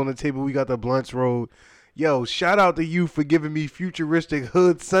limes on the table. We got the blunts rolled. Yo, shout out to you for giving me futuristic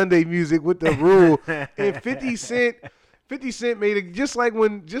hood Sunday music with the rule. And 50 Cent made it just like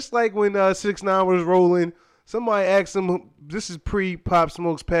when 6ix9ine was rolling. Somebody asked him, this is pre Pop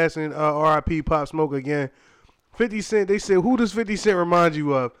Smoke's passing, RIP Pop Smoke again. 50 Cent, they said, who does 50 Cent remind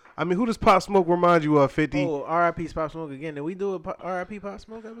you of? I mean, who does Pop Smoke remind you of, 50? Oh, RIP Pop Smoke again. Did we do a RIP Pop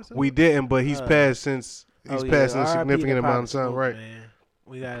Smoke episode? We didn't, but he's passed since he's passed in a RIP significant to amount Pop of time, Smoke, right? Man.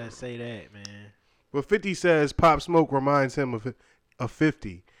 We gotta say that, man. But 50 says Pop Smoke reminds him of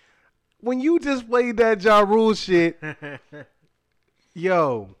 50. When you just played that Ja Rule shit,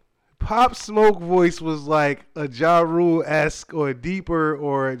 yo, Pop Smoke voice was like a Ja Rule-esque or deeper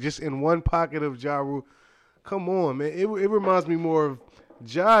or just in one pocket of Ja Rule. Come on, man. It reminds me more of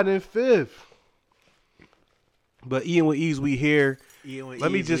Ja than Fifth. But Eating with Ease, we here.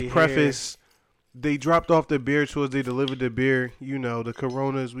 Let me just preface. They dropped off the beer to us. They delivered the beer. You know, the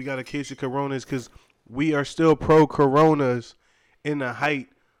Coronas. We got a case of Coronas because we are still pro-Coronas in the height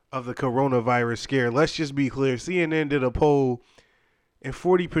of the coronavirus scare. Let's just be clear. CNN did a poll, and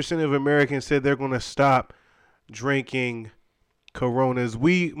 40% of Americans said they're going to stop drinking Coronas.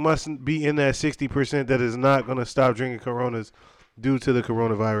 We mustn't be in that 60% that is not going to stop drinking Coronas due to the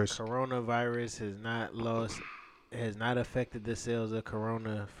coronavirus. Coronavirus has not affected the sales of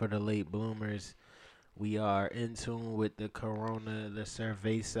Corona for the late bloomers. We are in tune with the Corona. The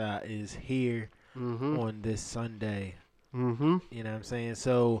Cerveza is here on this Sunday. Mm-hmm. You know what I'm saying?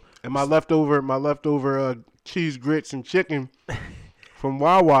 So, and my leftover cheese grits and chicken from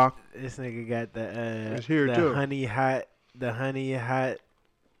Wawa. This nigga got it's here the too. honey hot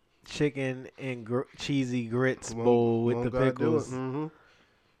chicken and cheesy grits bowl with the pickles. Mm-hmm.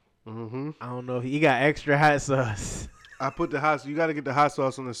 Mm-hmm. I don't know if he got extra hot sauce. I put the hot. You got to get the hot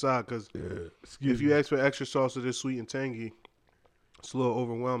sauce on the side because if you ask for extra sauce of this sweet and tangy, it's a little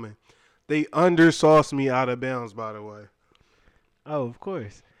overwhelming. They undersauced me out of bounds, by the way. Oh, of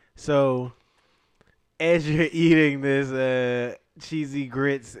course. So, as you're eating this cheesy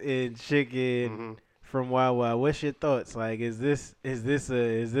grits and chicken from Wawa, what's your thoughts? Like, is this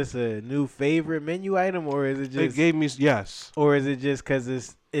a new favorite menu item, or is it just? It gave me yes. Or is it just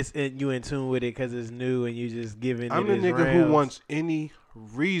because you in tune with it because it's new and you just giving? I'm the nigga who wants any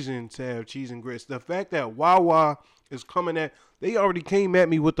reason to have cheese and grits. The fact that Wawa is coming at, they already came at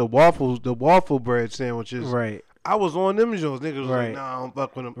me with the waffle bread sandwiches. Right. I was on them shows. Niggas was Right. like, nah, I don't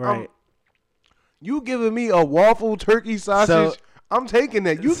fuck with them. Right. You giving me a waffle turkey sausage? I'm taking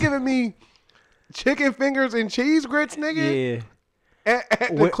that. You giving me chicken fingers and cheese grits, nigga? Yeah.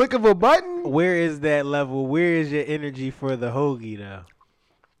 At the click of a button? Where is that level? Where is your energy for the hoagie, though?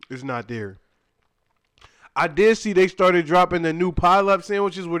 It's not there. I did see they started dropping the new pile-up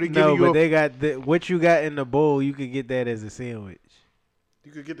sandwiches where they give you. No, but they got what you got in the bowl. You could get that as a sandwich.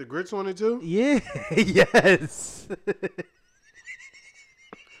 You could get the grits on it too. Yeah. Yes.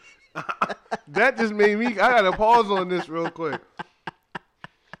 That just made me. I gotta pause on this real quick.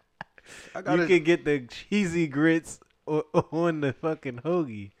 You could get the cheesy grits on the fucking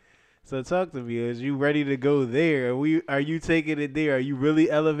hoagie. So talk to me. Is you ready to go there? Are you taking it there? Are you really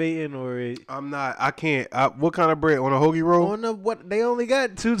elevating or? I'm not. I can't. What kind of bread on a hoagie roll? On what? They only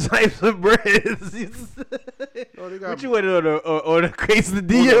got 2 types of breads. Oh, they got What you want on a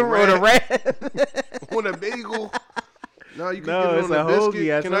quesadilla or a wrap? on a bagel? No, you can No, get it it's on a a biscuit.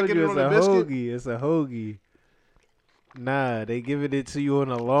 hoagie. Can I get it on a a biscuit? hoagie. It's a hoagie. Nah, they giving it to you on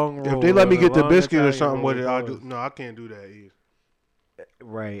a long roll. If they let me get the biscuit or Italian something roll, with it, I'll do. No, I can't do that either.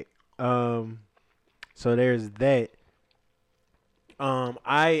 Right. So there's that.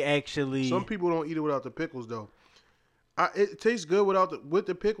 I actually. Some people don't eat it without the pickles though. It tastes good with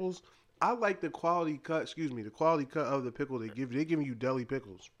the pickles. I like the quality cut. Excuse me, the quality cut of the pickle they give you. They giving you deli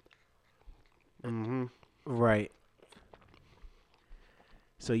pickles. Mm-hmm. Right.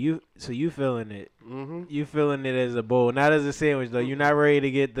 So you feeling it? Mm-hmm. You feeling it as a bowl, not as a sandwich though. You're not ready to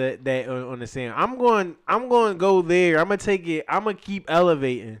get that on the sandwich. I'm going to go there. I'm gonna take it. I'm gonna keep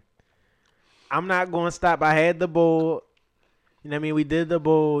elevating. I'm not going to stop. I had the bowl. You know what I mean? We did the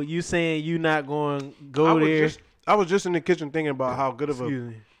bowl. You saying you not going to go there? I was just in the kitchen thinking about how good of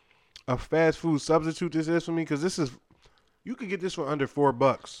Excuse me. a fast food substitute this is for me, because you could get this for under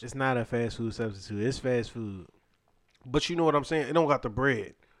 $4. It's not a fast food substitute. It's fast food. But you know what I'm saying? It don't got the bread.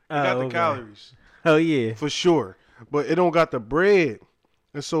 It got the calories. Oh yeah, For sure. But it don't got the bread.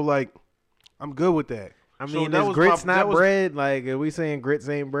 And so like, I'm good with that. I So mean, that is was grits my- not that was- bread? Like, are we saying grits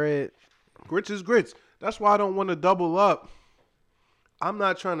ain't bread? Grits is grits. That's why I don't want to double up. I'm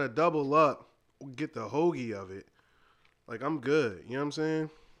not trying to double up, get the hoagie of it. Like, I'm good. You know what I'm saying?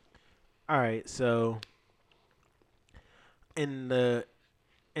 All right, so in the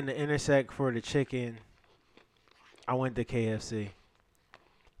intersect for the chicken, I went to KFC.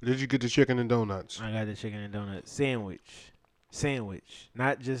 Did you get the chicken and donuts? I got the chicken and donut sandwich,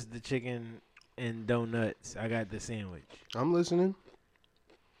 not just the chicken and donuts. I got the sandwich. I'm listening.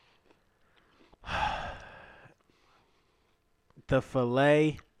 The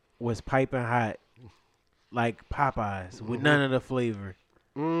filet was piping hot, like Popeyes, with none of the flavor,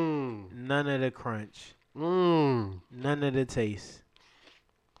 none of the crunch, none of the taste.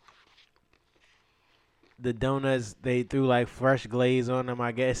 The donuts, they threw like fresh glaze on them.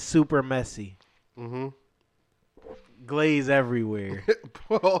 I guess super messy. Mm-hmm. Glaze everywhere.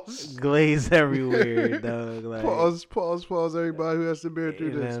 Pause. Glaze everywhere, dog. Like, Pause. Everybody who has to bear through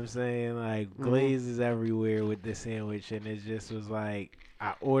you know what this. I'm saying? Like, glaze is everywhere with the sandwich. And it just was like,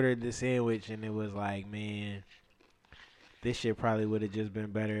 I ordered the sandwich and it was like, man, this shit probably would have just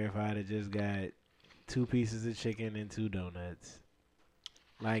been better if I'd have just got 2 pieces of chicken and 2 donuts.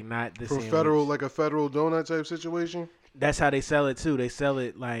 Like, not the sandwich. Like a federal donut type situation? That's how they sell it, too. They sell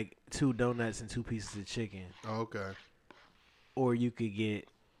it like 2 donuts and 2 pieces of chicken. Oh, okay. Or you could get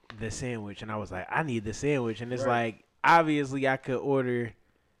the sandwich. And I was like, I need the sandwich. And it's Right. like, obviously I could order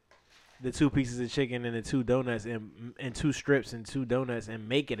the 2 pieces of chicken and the 2 donuts and 2 strips and 2 donuts and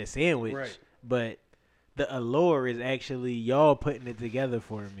make it a sandwich. Right. But the allure is actually y'all putting it together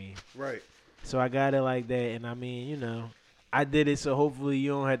for me. Right. So I got it like that. And I mean, you know, I did it so hopefully you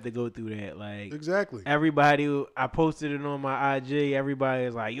don't have to go through that. Like, Exactly. everybody, I posted it on my IG. Everybody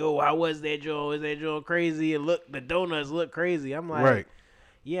is like, yo, how was that, Joe? Is that Joe crazy? And look, the donuts look crazy. I'm like, Right.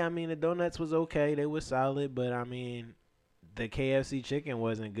 yeah, I mean, the donuts was okay. They were solid. But, I mean, the KFC chicken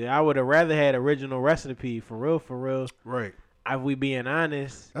wasn't good. I would have rather had original recipe, for real. Right. If we being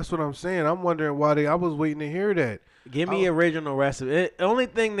honest. That's what I'm saying. I'm wondering why I was waiting to hear that. Give me original recipe. The only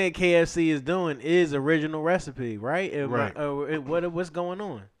thing that KFC is doing is original recipe, right? Right. What's going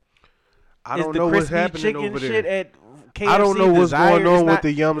on? I Is don't the know what's crispy happening chicken over shit there. at KFC I don't know what's desired? going on It's with not-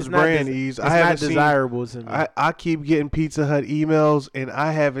 the Yums it's not brand, des- Ease. It's I haven't not seen. desirable to me. I keep getting Pizza Hut emails and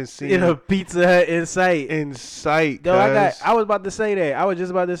I haven't seen In a Pizza Hut in sight. in sight. Yo, cuz. I was about to say that. I was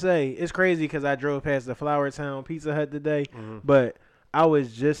just about to say it's crazy because I drove past the Flower Town Pizza Hut today, but I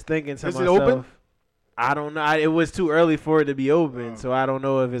was just thinking to Is it myself, open? I don't know. It was too early for it to be open, so I don't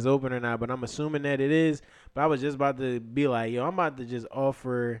know if it's open or not. But I'm assuming that it is. But I was just about to be like, yo, I'm about to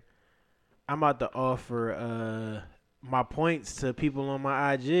offer my points to people on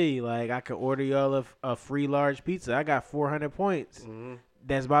my IG. Like, I could order y'all a free large pizza. I got 400 points.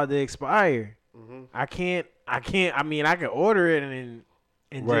 That's about to expire. I can't. I mean, I could order it and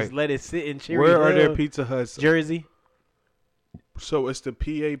Right. just let it sit in Cherry Where are Hill, their Pizza Huts? Jersey. So it's the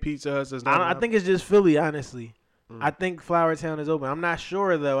PA Pizza Huts. That's I not. think it's just Philly, honestly. I think Flower Town is open. I'm not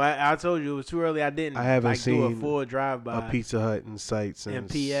sure though. I told you it was too early. I didn't. I haven't do a seen full drive by a Pizza Hut in sight in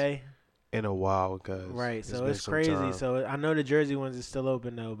since PA. in a while, cause Right, so been it's some crazy. time. So I know the Jersey ones is still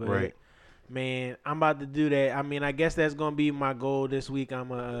open though, but Right. man, I'm about to do that. I mean, I guess that's gonna be my goal this week. I'm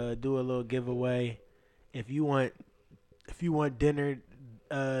gonna do a little giveaway. If you want dinner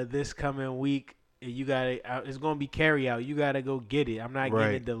this coming week, you gotta. It's gonna be carry out. You gotta go get it. I'm not getting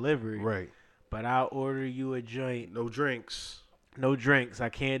Right. it delivered. Right. But I'll order you a joint. No drinks. No drinks. I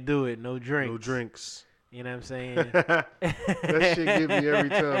can't do it. No drinks. No drinks. You know what I'm saying? That shit get me every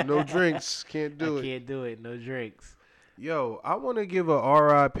time. No drinks. Can't do I it. can't do it. No drinks. Yo, I want to give a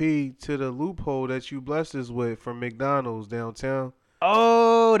RIP to the loophole that you blessed us with from McDonald's downtown.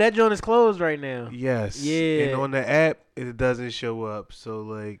 Oh, that joint is closed right now. Yes. Yeah. And on the app, it doesn't show up. So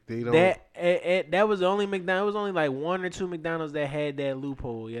like they don't. That was the only McDonald's. It was only like 1 or 2 McDonald's that had that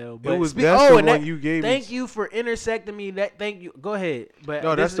loophole, yo. But it was that's the and one you gave us. Thank you for intersecting me. Thank you. Go ahead. But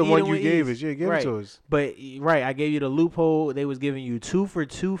No, this that's is the one Eating you with gave Ease. us. Yeah, give right. it to us. But right, I gave you the loophole. They was giving you 2 for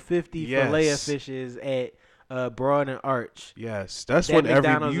 $2.50 filet of fishes at Broad and Arch. Yes, that's That when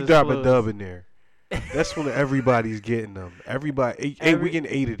McDonald's you is drop a closed. dub in there. That's when everybody's getting them. Everybody, we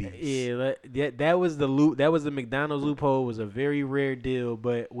getting 8 of these. Yeah, that was the loop. That was the McDonald's loophole. It was a very rare deal.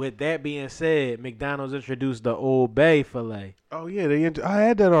 But with that being said, McDonald's introduced the Old Bay filet. Oh yeah, I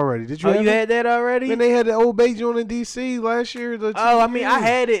had that already. Did you? Oh, have you it? had that already? Man, they had the Old Bay joint in DC last year. I mean, I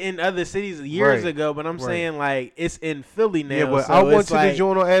had it in other cities years Right. ago, but I'm Right. saying like it's in Philly now. Yeah, but so I went it's to like, the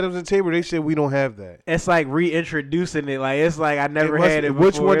joint on Adams and Tabor. They said we don't have that. It's like reintroducing it. Like it's like I never had it.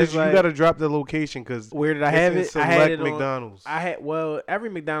 Which before. one did It's you? like, You got to drop the location because where did I have it? I had it on McDonald's. every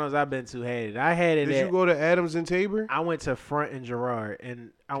McDonald's I've been to had it. I had it. Did at, you go to Adams and Tabor? I went to Front and Girard, and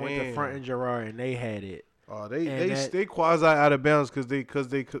I went to Damn. Front and Girard, and they had it. Oh, And they that- stay quasi out of bounds because they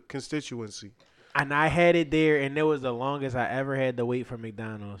constituency. And I had it there, and it was the longest I ever had to wait for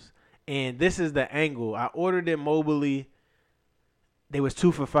McDonald's. And this is the angle. I ordered it mobily. They was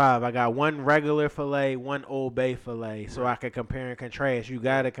 2 for $5. I got 1 regular filet, 1 Old Bay filet, so I could compare and contrast. You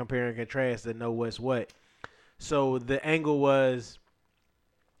got to compare and contrast to know what's what. So the angle was,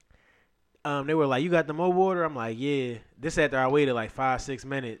 they were like, "You got the mobile order?" I'm like, "Yeah." This after I waited like 5-6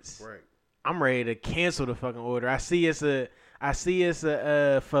 minutes. Right. I'm ready to cancel the fucking order. I see it's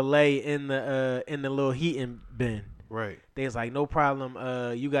a filet in the little heating bin. Right. They was like, "No problem.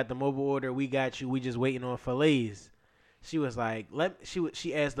 You got the mobile order. We got you. We just waiting on fillets." She was like,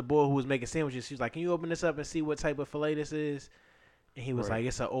 she asked the boy who was making sandwiches. She was like, "Can you open this up and see what type of fillet this is?" And he was Right. like,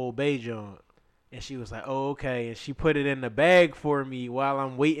 "It's an Old Bay joint." And she was like, "Oh, okay." And she put it in the bag for me while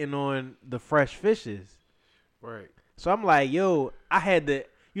I'm waiting on the fresh fishes. Right. So I'm like, "Yo, I had to."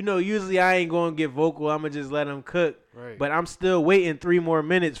 Usually I ain't gonna get vocal. I'm gonna just let them cook. Right. But I'm still waiting 3 more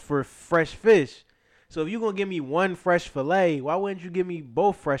minutes for fresh fish. So if you're gonna give me 1 fresh fillet, why wouldn't you give me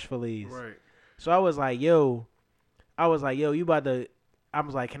both fresh fillets? Right. So I was like, yo, you about to. I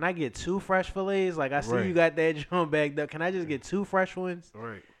was like, can I get 2 fresh fillets? Like I see Right. you got that joint bagged up. Can I just get 2 fresh ones?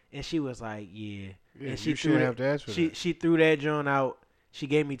 Right. And she was like, yeah. Yeah, And she you shouldn't have to ask for that. She threw that joint out. She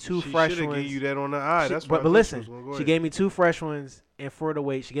gave me 2 fresh She ones. should have gave you that on the eye. That's but what listen, she gave me 2 fresh ones, and for the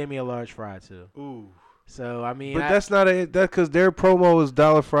weight, she gave me a large fry too. Ooh. So I mean, But that's not that because their promo is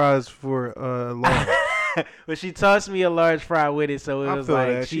dollar fries for large. but she tossed me a large fry with it, so it I was feel like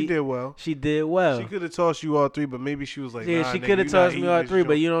that she did well. She did well. She could have tossed you all 3, but maybe she was like, Yeah, nah, she nigga, could have you not tossed me eating all this 3, but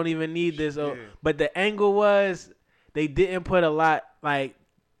joint. you don't even need this. Yeah. But the angle was they didn't put a lot. Like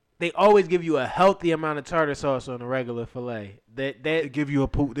they always give you a healthy amount of tartar sauce on a regular fillet. They That give you a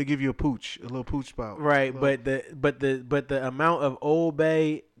pooch. They give you a little pooch spout. right, A but the amount of Old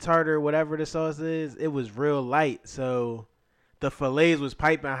Bay tartar, whatever the sauce is, it was real light. So the fillets was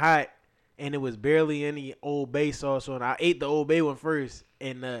piping hot, and it was barely any Old Bay sauce on. I ate the Old Bay one first,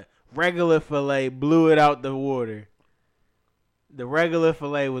 and the regular fillet blew it out the water. The regular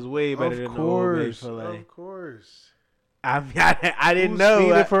fillet was way better than the Old Bay fillet. Of course. I mean, I didn't Who's know.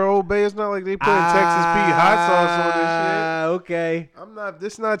 feeding for Old Bay? It's not like they putting Texas Pete hot sauce on this Okay. shit. I'm not.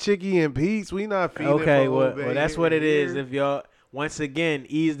 This not Chicky and Pete's. We not feeding Okay. for Well, Old Bay. well, that's what it is. here. If y'all once again,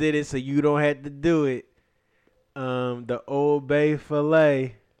 Ease did it, so you don't have to do it. The Old Bay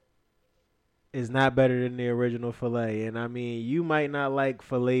filet is not better than the original filet, and I mean, you might not like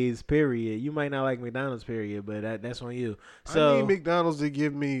fillets, period. You might not like McDonald's, period. But that's on you. So I need McDonald's to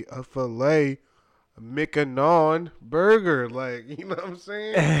give me a filet, a McAnon burger. Like, you know what I'm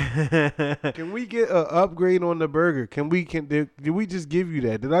saying? Can we get an upgrade on the burger? Did we just give you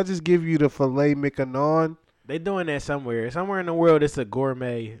that? Did I just give you the filet McAnon? They doing that somewhere. Somewhere in the world, it's a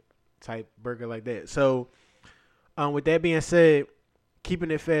gourmet type burger like that. So, with that being said,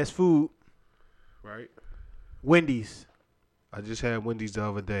 keeping it fast food, Right. Wendy's I just had Wendy's the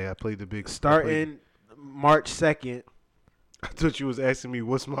other day. I played the big starting March 2nd. I thought you was asking me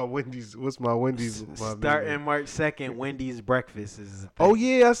what's my Wendy's. Starting March 2nd, Wendy's breakfast is. Oh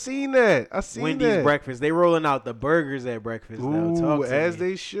yeah, I seen that. Wendy's that. breakfast. They rolling out the burgers at breakfast. Ooh, Talk to as me.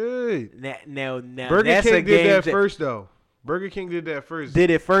 they should. Now, Burger that's a King game did that first though. Burger King did that first. Did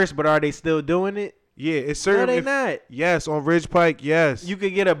it first, but are they still doing it? Yeah, it's No, certain. they not. Yes, on Ridge Pike. Yes, You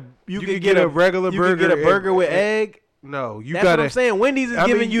could get a could get a regular you burger. could get a burger with and- egg. No, you That's gotta. what I'm saying. Wendy's is I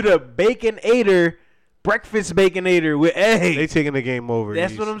giving mean- you the Baconator, breakfast Baconator with egg. They taking the game over.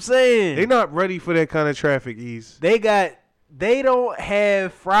 That's Ease. what I'm saying. They not ready for that kind of traffic, Ease. They don't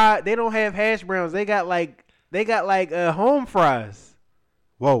have hash browns. They got like home fries.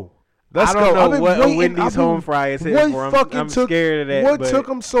 Whoa. Let's I don't go. know I've been what waiting. a Wendy's home fry is hitting for. I'm scared of that. What but took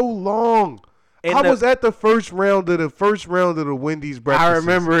them so long? I was at the first round of the Wendy's breakfast. I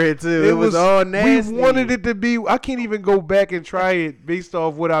remember it too. It was all nasty. We wanted it to be. I can't even go back and try it based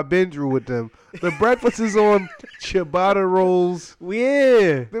off what I've been through with them. The breakfast is on ciabatta rolls.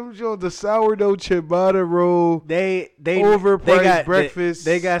 Yeah. Them joints, the sourdough ciabatta roll. They overpriced breakfast.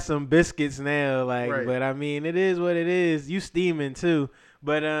 They got some biscuits now, Right. But I mean, it is what it is. You steaming too,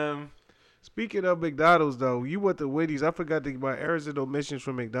 but Speaking of McDonald's, though, you went to Wendy's. I forgot my errors and omissions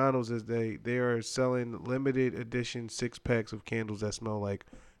from McDonald's is they are selling limited edition 6-packs of candles that smell like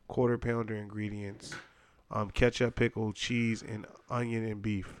quarter pounder ingredients, ketchup, pickle, cheese, and onion and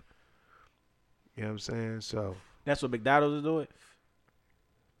beef. You know what I'm saying? So that's what McDonald's is doing.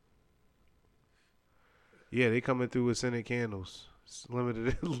 yeah, they coming through with scented candles, it's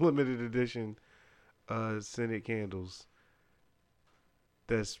limited edition, scented candles.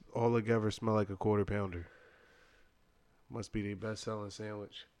 That's all together smell like a quarter pounder. Must be their best selling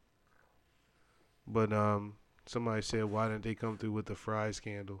sandwich. But somebody said, why didn't they come through with the fries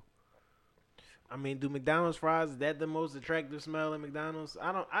candle? I mean, do McDonald's fries, is that the most attractive smell in McDonald's?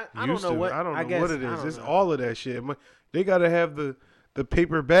 I don't know what. I don't know guess, what it is. It's know. all of that shit. They gotta have the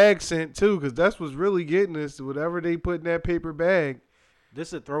paper bag sent too, because that's what's really getting us. Whatever they put in that paper bag. This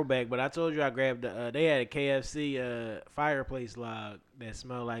is a throwback, but I told you I grabbed they had a KFC fireplace log that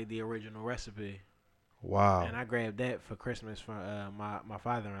smelled like the original recipe. Wow. And I grabbed that for Christmas from my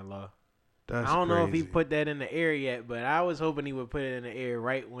father-in-law. That's I don't know if he crazy. put that in the air yet, but I was hoping he would put it in the air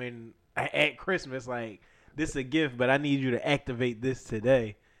right when at Christmas, like, this is a gift, but I need you to activate this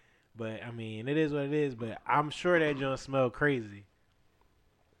today. But I mean, it is what it is, but I'm sure that joint smell crazy.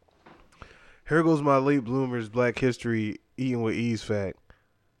 Here goes my late bloomers Black History eating with ease fact.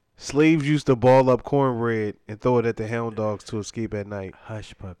 Slaves used to ball up cornbread and throw it at the hound dogs to escape at night.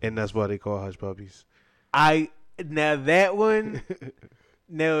 Hush puppy. And that's why they call hush puppies. Now that one,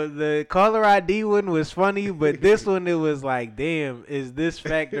 now the caller ID one was funny, but this one it was like, damn, is this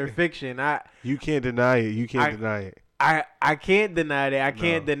fact or fiction? You can't deny it. You can't deny it. I can't deny that. I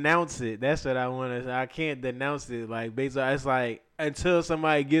can't denounce it. That's what I want to say. I can't denounce it. Like, basically, it's like, until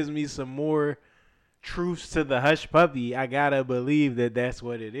somebody gives me some more truths to the hush puppy, I gotta believe that that's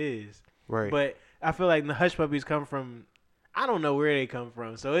what it is. Right. But I feel like the hush puppies come from, I don't know where they come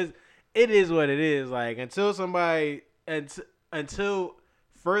from. So it is what it is. Like, until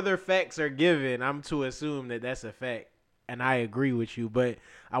further facts are given, I'm to assume that that's a fact, and I agree with you. But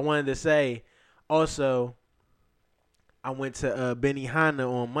I wanted to say also, I went to Benihana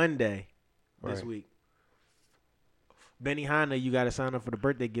on Monday this week. Benihana, you got to sign up for the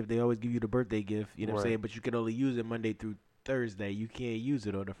birthday gift. They always give you the birthday gift, you know what I'm saying? But you can only use it Monday through Thursday. You can't use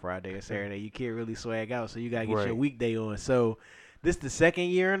it on a Friday or Saturday. You can't really swag out, so you got to get your weekday on. So this the second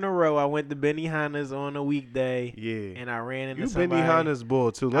year in a row I went to Benihana's on a weekday. Yeah. And I ran into somebody. You Benihana's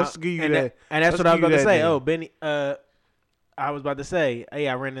bull, too. Let's give you that. And that's what I was about to say. Oh, I was about to say, hey,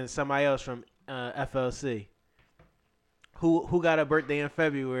 I ran into somebody else from FLC. Who got a birthday in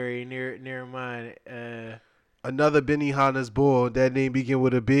February near mine? Another Benihana's bull. That name begin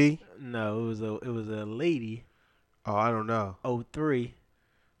with a B? No, it was a lady. Oh, I don't know. 03.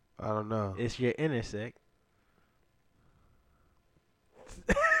 I don't know. It's your intersect.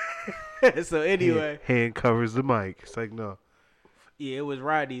 So anyway, hand covers the mic. It's like no. Yeah, it was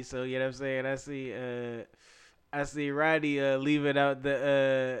Roddy. So you know what I'm saying. I see Roddy leaving out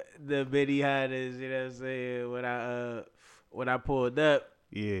the Benihanas. You know what I'm saying. When I pulled up.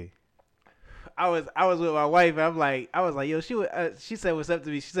 Yeah. I was with my wife, and I was like, yo, she said what's up to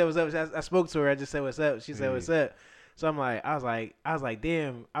me. She said what's up. I spoke to her. I just said what's up. She said what's up. So I was like,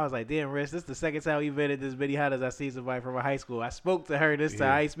 damn, Rich, this is the second time we've been at this Benihana's. I see somebody from my high school. I spoke to her this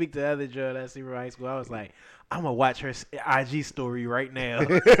time. I speak to the other girl that I see from high school. I was like, I'm gonna watch her IG story right now.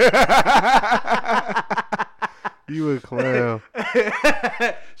 You a clown.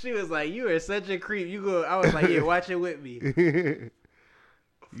 She was like, you are such a creep. You go. I was like, yeah, watch it with me.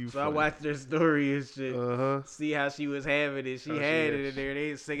 I watched her story and shit. See how she was having it. She had it in there.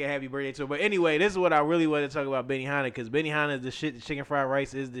 They singing happy birthday to her. But anyway, this is what I really wanted to talk about Benihana, because Benihana is the shit. The chicken fried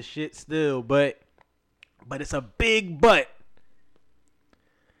rice is the shit still. But it's a big but.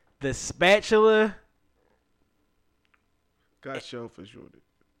 The spatula. Got shellfish on it.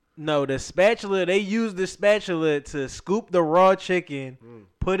 No, the spatula. They use the spatula to scoop the raw chicken,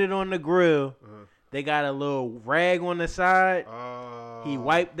 put it on the grill. They got a little rag on the side. He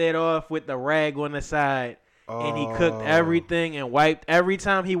wiped that off with the rag on the side. And he cooked everything and wiped. Every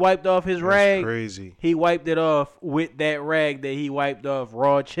time he wiped off his rag, crazy. He wiped it off with that rag that he wiped off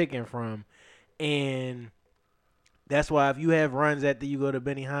raw chicken from. And That's why if you have runs after you go to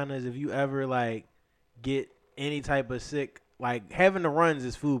Benihana's, if you ever like get any type of sick, like having the runs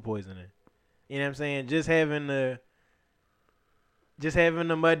is food poisoning. You know what I'm saying? Just having the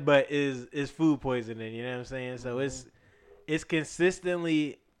mud butt is food poisoning. You know what I'm saying? So it's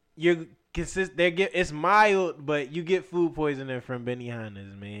consistently it's mild, but you get food poisoning from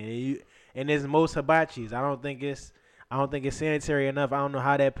Benihana's, man. And there's most hibachis. I don't think it's sanitary enough. I don't know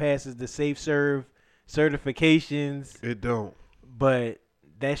how that passes the Safe Serve certifications. It don't. But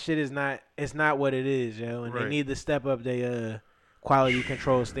that shit is not. It's not what it is, yo. And Right. they need to step up their quality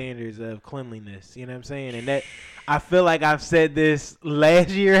control standards of cleanliness. You know what I'm saying? And that I feel like I've said this last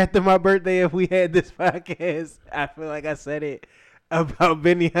year after my birthday. If we had this podcast, I feel like I said it about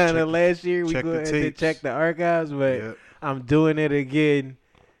Benihana last year. We check go the ahead and tapes. check the archives, but Yep. I'm doing it again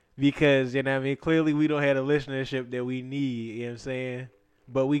because you know what I mean. Clearly, we don't have the listenership that we need. You know what I'm saying?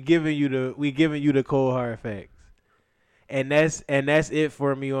 But we giving you the cold hard facts, and that's it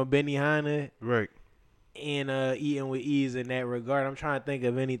for me on Benihana Right. and Eating with Ease in that regard. I'm trying to think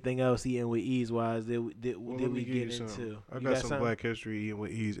of anything else Eating with Ease wise that Well, did let we me give get you some. into. I You got some something? Black History Eating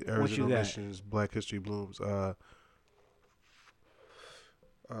with Ease. you Arizona got? Missions Black History Blooms.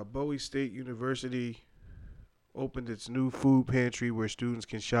 Bowie State University opened its new food pantry where students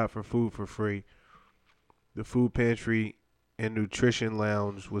can shop for food for free. The food pantry and nutrition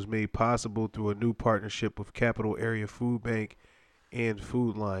lounge was made possible through a new partnership with Capital Area Food Bank and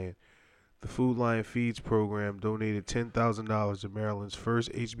Food Lion. The Food Lion Feeds program donated $10,000 to Maryland's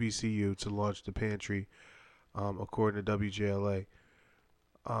first HBCU to launch the pantry, according to WJLA.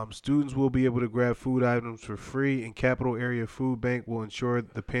 Students will be able to grab food items for free, and Capital Area Food Bank will ensure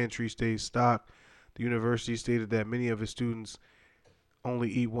the pantry stays stocked. The university stated that many of its students only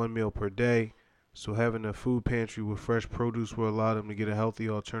eat one meal per day, so having a food pantry with fresh produce will allow them to get a healthy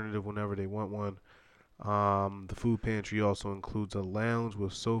alternative whenever they want one. The food pantry also includes a lounge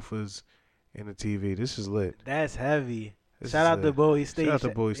with sofas and a TV. This is lit. That's heavy. This Shout is out to lit. Bowie State. Shout out to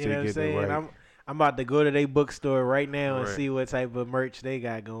Bowie You State know what I'm getting it saying? right. I'm about to go to their bookstore right now and Right. see what type of merch they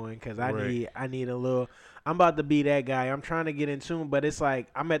got going because Right. I need a little. I'm about to be that guy. I'm trying to get in tune, but it's like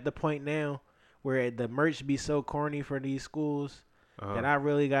I'm at the point now where the merch be so corny for these schools that I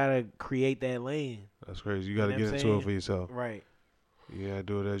really gotta create that lane. That's crazy. You got to know get what I'm into saying? it for yourself. Right. Yeah,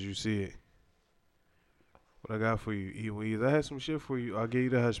 do it as you see it. What I got for you, E-Weeds? I had some shit for you. I gave you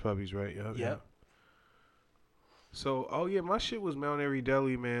the Hush Puppies, right? Yep. So, oh yeah, my shit was Mount Airy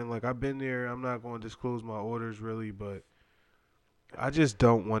Deli, man. Like, I've been there. I'm not going to disclose my orders, really, but I just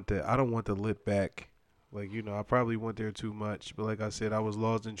don't want the, I don't want the lit back. Like, you know, I probably went there too much. But like I said, I was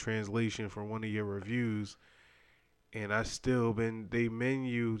lost in translation from one of your reviews. And I still been, they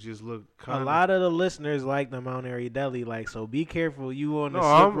menu just look kind A of. lot of the listeners like the Mount Airy Deli, like so. Be careful, you on the No,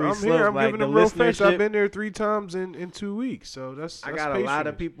 I'm slippery slope. here. I'm like giving the them real facts. listenership. I've been there 3 times in 2 weeks, so that's. I got a lot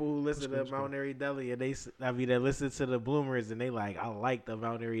of patronage. people who listen That's to good. Mount Airy Deli, and they listen to the Bloomers, and they like, I like the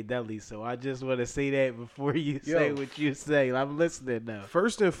Mount Airy Deli. So I just want to say that before you say Yo. what you say. I'm listening now.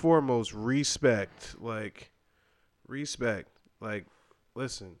 First and foremost, respect. Like,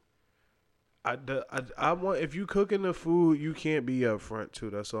 listen. I want, if you cooking the food, you can't be up front too.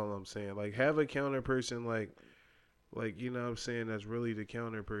 That's all I'm saying. Like, have a counter person, like you know what I'm saying, that's really the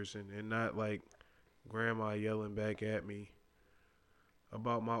counter person, and not like grandma yelling back at me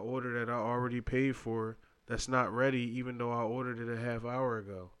about my order that I already paid for that's not ready, even though I ordered it a half hour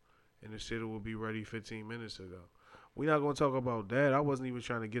ago, and it said it will be ready 15 minutes ago. We're not gonna talk about that. I wasn't even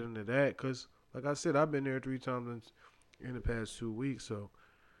trying to get into that because, like I said, I've been there 3 times in the past 2 weeks, so.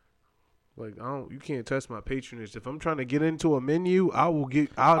 Like, you can't test my patronage. If I'm trying to get into a menu, I'll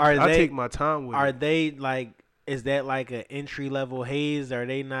take my time with Are it. they like? Is that like an entry level haze? Are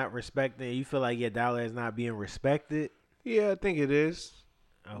they not respecting? You feel like your dollar is not being respected? Yeah, I think it is.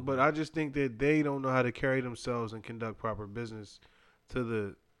 Okay. But I just think that they don't know how to carry themselves and conduct proper business to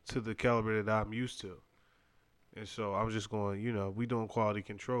the caliber that I'm used to. And so I'm just going, you know, we doing quality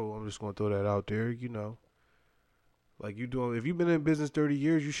control. I'm just going to throw that out there, you know. Like, if you've been in business 30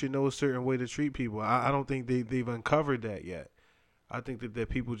 years, you should know a certain way to treat people. I don't think they've uncovered that yet. I think that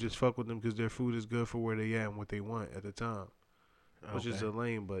people just fuck with them because their food is good for where they at and what they want at the time. Which is a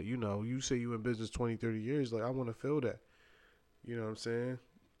lame, but, you know, you say you in business 20, 30 years, like, I want to feel that. You know what I'm saying?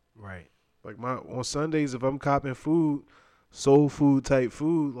 Right. Like, on Sundays, if I'm copping food, soul food type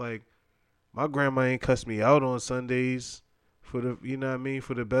food, like, my grandma ain't cussed me out on Sundays for the, you know what I mean,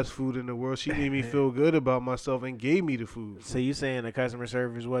 for the best food in the world. She made me feel good about myself and gave me the food. So you saying the customer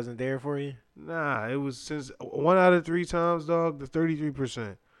service wasn't there for you? Nah, it was since 1 out of 3 times, dog, the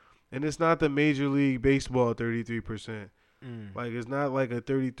 33%. And it's not the Major League Baseball 33%. Like, it's not like a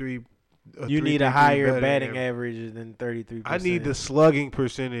 33% You need a 333 higher batting average than 33%. I need the slugging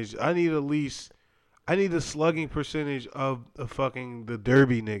percentage. I need the slugging percentage of the fucking the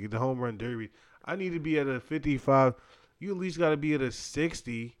derby nigga, the home run derby. I need to be at a 55. You at least got to be at a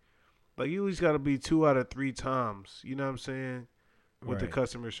 60. Like, you at least got to be 2 out of 3 times. You know what I'm saying? With the Right.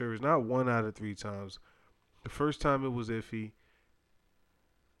 customer service, not 1 out of 3 times. The first time it was iffy.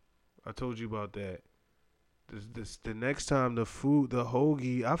 I told you about that. The next time the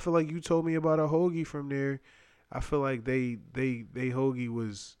hoagie. I feel like you told me about a hoagie from there. I feel like they hoagie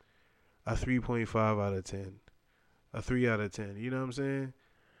was a 3.5 out of 10, a 3 out of 10. You know what I'm saying?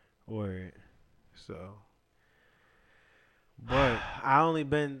 Word. So, but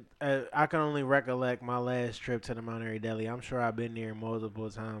I can only recollect my last trip to the Mount Airy Deli. I'm sure I've been there multiple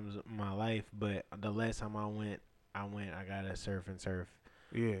times in my life, but the last time I got a surf and turf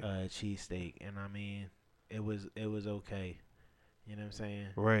yeah, cheesesteak, and I mean, it was okay. You know what I'm saying?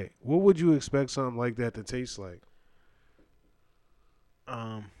 right. What would you expect something like that to taste like?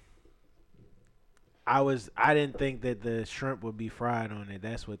 I didn't think that the shrimp would be fried on it.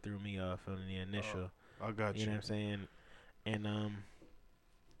 That's what threw me off on the initial. I got you. You know what I'm saying? And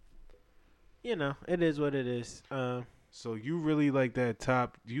it is what it is. So you really like that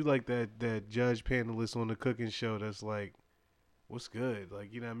top? You like that judge panelist on the cooking show? That's like, what's good?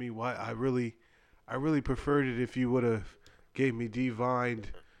 Like, you know what I mean? Why I really preferred it if you would have gave me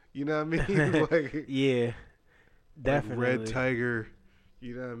divined. You know what I mean? Like, yeah, definitely. Like Red Tiger.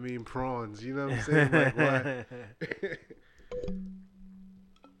 You know what I mean? Prawns. You know what I'm saying? Like, why?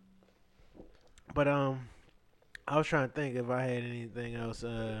 But I was trying to think if I had anything else.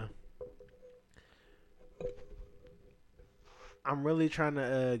 I'm really trying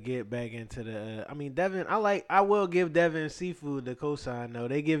to get back into the. I mean, Devin. I will give Devin Seafood the cosign though.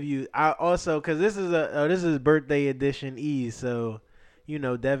 They give you. I also because this is birthday edition E. So,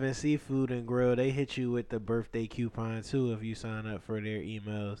 Devin Seafood and Grill. They hit you with the birthday coupon too if you sign up for their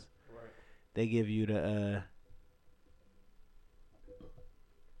emails. Right. They give you the.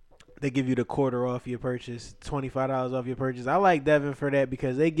 They give you the quarter off your purchase, $25 off your purchase. I like Devin for that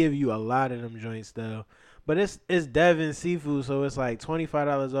because they give you a lot of them joints though. But it's Devin Seafood, so it's like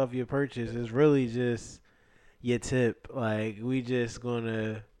 $25 off your purchase. It's really just your tip. Like, we just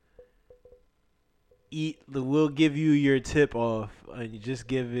gonna eat. We'll give you your tip off, and you just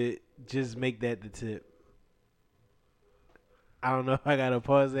make that the tip. I don't know if I gotta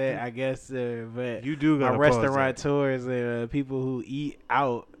pause that. I guess, but you do gotta my pause that. restaurateurs and people who eat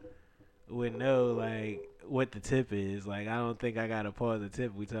out would know like what the tip is. Like, I don't think I gotta pause the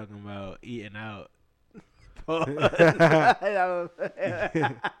tip. We talking about eating out.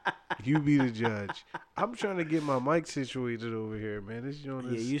 You be the judge. I'm trying to get my mic situated over here, man. This joint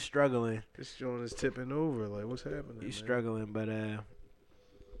is you struggling. This joint is tipping over. Like, what's happening? You man? struggling, but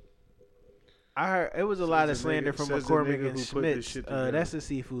I heard it was a lot of slander from McCormick and Schmitz. That's a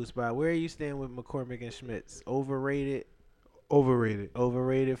seafood spot. Where are you staying with McCormick and Schmitz? Overrated?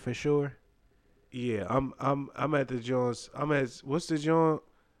 Overrated for sure. Yeah, I'm at the joints. What's the joint?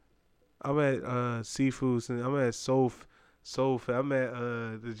 I'm at Seafood. I'm at Soul Fed. I'm at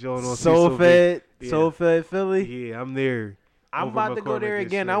the joint on Soul Fed Philly. Yeah, I'm there. I'm about to go there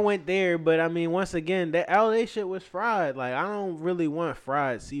again. I went there, but I mean, once again, that LA shit was fried. Like, I don't really want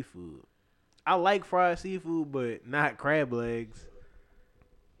fried seafood. I like fried seafood, but not crab legs.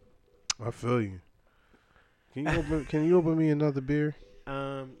 I feel you. Can you open me another beer?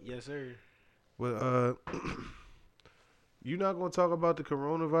 Yes, sir. Well, you not gonna talk about the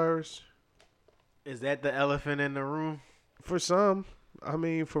coronavirus? Is that the elephant in the room? For some. I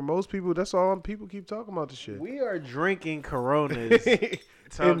mean, for most people, that's all people keep talking about the shit. We are drinking Coronas.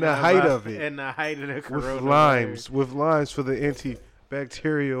 In the height of it. In the height of the coronavirus. With limes for the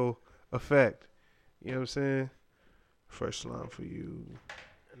antibacterial effect. You know what I'm saying? Fresh lime for you.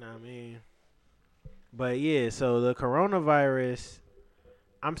 Know what I mean? But yeah, so the coronavirus,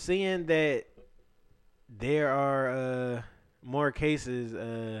 I'm seeing that there are more cases,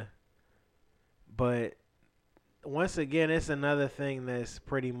 but once again, it's another thing that's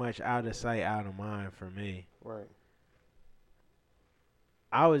pretty much out of sight, out of mind for me. Right.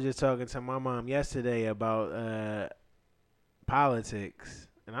 I was just talking to my mom yesterday about politics,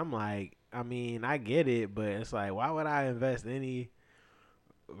 and I'm like, I mean, I get it, but it's like, why would I invest any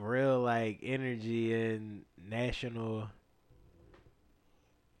real like energy in national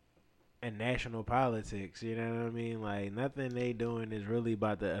politics? You know what I mean? Like, nothing they doing is really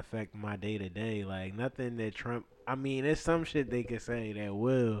about to affect my day to day. Like, nothing that Trump. I mean, it's some shit they could say that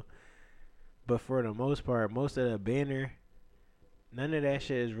will, but for the most part, most of the banner, none of that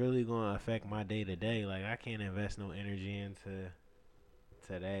shit is really gonna affect my day to day. Like, I can't invest no energy into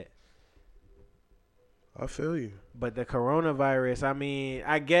that. I feel you. But the coronavirus, I mean,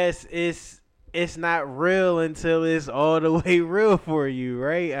 I guess it's not real until it's all the way real for you,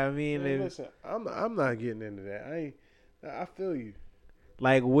 right? I mean, Man, listen, I'm not getting into that. I feel you.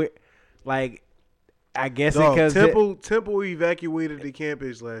 like I guess Dog, because Temple evacuated the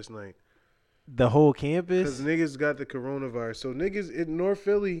campus last night the whole campus, because niggas got the coronavirus. So niggas in North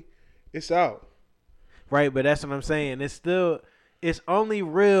Philly, it's out. right? But that's what I'm saying. It's only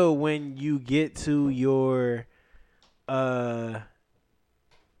real when you get to your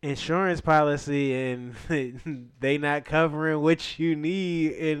insurance policy and they not covering what you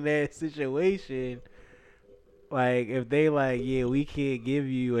need in that situation. Like if they like, yeah, we can't give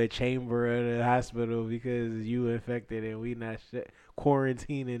you a chamber at the hospital because you infected and we not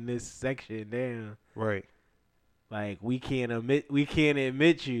quarantining this section down. Right. Like we can't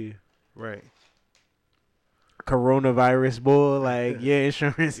admit you. Right. Coronavirus boy, like your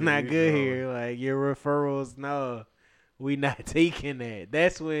insurance Yeah, not you good know. here. Like your referrals, no, we not taking that.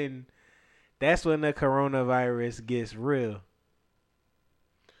 That's when the coronavirus gets real.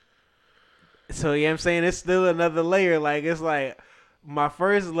 So yeah, I'm saying it's still another layer. Like it's like my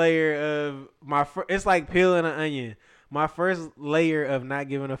first layer of it's like peeling an onion. My first layer of not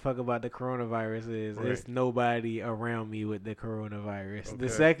giving a fuck about the coronavirus is Right. it's nobody around me with the coronavirus.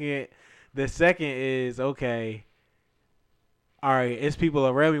 Okay. The second is okay. All right, it's people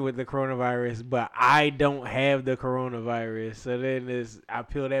around me with the coronavirus, but I don't have the coronavirus. So then I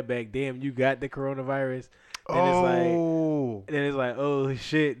peel that back. Damn, you got the coronavirus. Then it's like, oh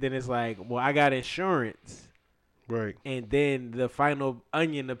shit. Then it's like, well, I got insurance. right. And then the final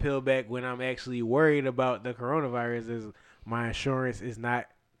onion to peel back when I'm actually worried about the coronavirus is my insurance is not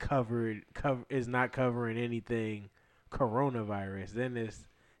is not covering anything coronavirus. Then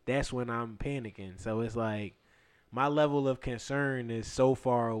that's when I'm panicking. So it's like my level of concern is so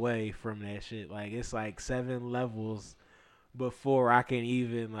far away from that shit. Like it's like 7 levels before I can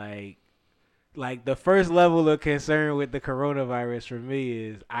even like the first level of concern with the coronavirus for me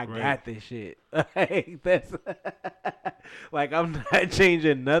is I got this shit. Like that's like I'm not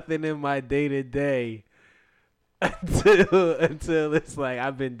changing nothing in my day to day until it's like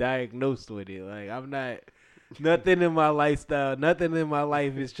I've been diagnosed with it. Like I'm not nothing in my lifestyle, nothing in my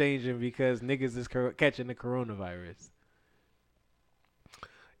life is changing because niggas is catching the coronavirus.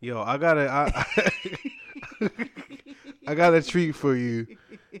 Yo, I got a treat for you.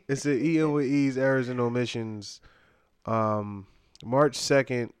 It's the Eating with Ease Errors and Omissions. March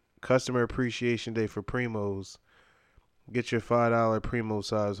 2nd, Customer Appreciation Day for Primos. Get your $5 Primo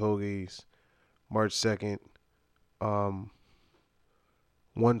size hoagies. March 2nd.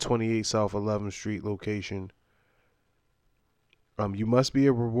 128 South 11th Street location. You must be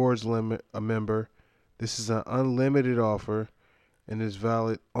a rewards member. This is an unlimited offer and is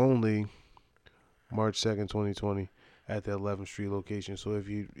valid only March 2nd, 2020 at the 11th Street location. So if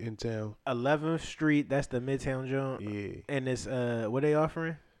you in town, 11th Street, that's the Midtown joint. yeah, And it's what they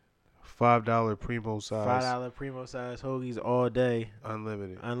offering? $5 Primo size, $5 Primo size hoagies all day,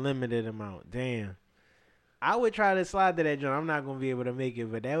 unlimited amount. Damn, I would try to slide to that joint. I'm not gonna be able to make it,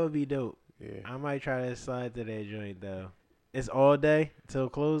 but that would be dope. Yeah, I might try to slide to that joint though. It's all day till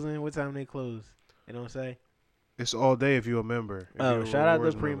closing. What time they close? They don't say. it's all day if you're a member. If you're a Shout out to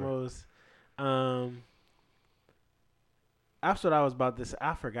rewards member. Primos. That's what I was about to say.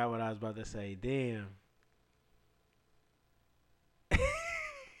 I forgot what I was about to say. Damn.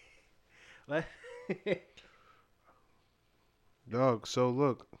 Dog. So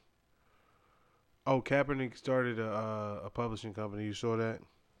look. Oh, Kaepernick started a publishing company. You saw that?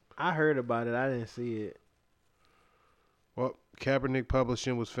 I heard about it. I didn't see it. Well, Kaepernick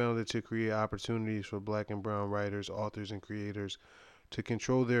Publishing was founded to create opportunities for black and brown writers, authors, and creators to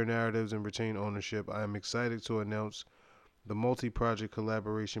control their narratives and retain ownership. I am excited to announce the multi-project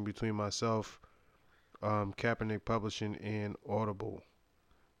collaboration between myself, Kaepernick Publishing, and Audible.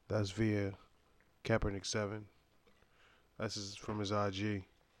 That's via Kaepernick 7. That's from his IG.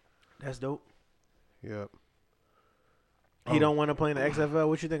 That's dope. Yep. He don't want to play in the XFL.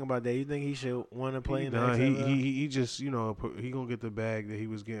 What you think about that? You think he should want to play in the XFL? He just, he gonna get the bag that he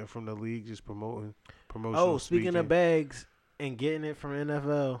was getting from the league, just promotional. Oh, speaking of bags and getting it from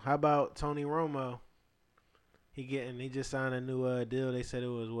NFL, how about Tony Romo? He just signed a new deal. They said it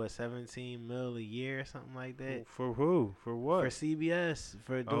was what, $17 million a year or something like that. For who? For what? For CBS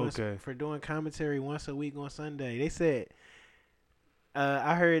for doing commentary once a week on Sunday. They said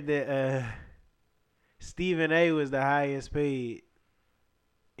I heard that Stephen A was the highest paid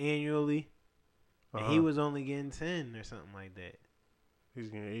annually, and he was only getting 10 or something like that. He's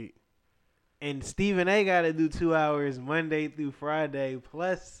getting 8. And Stephen A got to do 2 hours Monday through Friday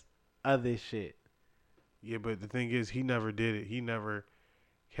plus other shit. Yeah, but the thing is, he never did it. He never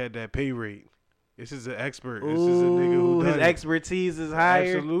had that pay rate. This is an expert. This is a nigga who his done it. expertise is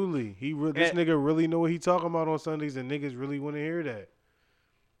higher. Absolutely. This nigga really know what he talking about on Sundays, and niggas really want to hear that.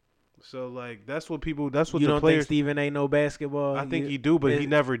 So like that's what You the don't think players. Stephen A. know basketball? I think he do, but he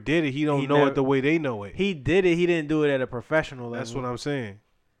never did it. He don't he know never- it the way they know it. He did it. He didn't do it at a professional level. That's what I'm saying.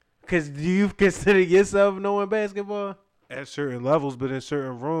 Because do you consider yourself knowing basketball? At certain levels, but in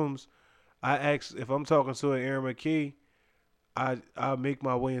certain rooms, I ask if I'm talking to an Aaron McKee, I make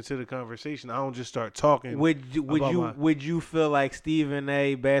my way into the conversation. I don't just start talking. Would you feel like Stephen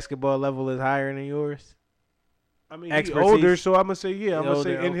A. basketball level is higher than yours? I mean, he's Expertise. older, so I'm gonna say yeah. I'm gonna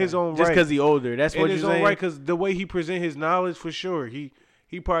say in his own Just right. because he older. That's In what you're his own saying. right, because the way he present his knowledge, for sure, he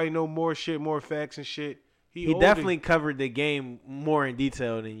probably know more shit, more facts and shit. He older. definitely covered the game more in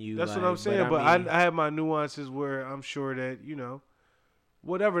detail than you. That's like, what I'm saying. But I mean, I have my nuances where I'm sure that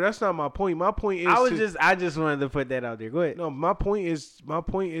whatever. That's not my point. My point is I just wanted to put that out there. Go ahead. no. My point is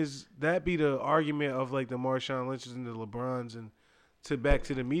that be the argument of like the Marshawn Lynch's and the LeBrons and back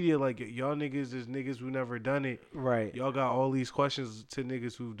to the media, like y'all niggas is niggas who never done it. Right. Y'all got all these questions to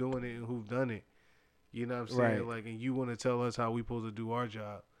niggas who've doing it and who've done it. You know what I'm saying? Right. Like, and you want to tell us how we supposed to do our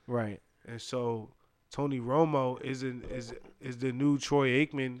job. Right. And so Tony Romo is the new Troy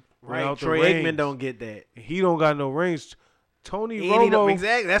Aikman. Right. without the Troy rings. Aikman don't get that. He don't got no rings. Tony And he don't- Romo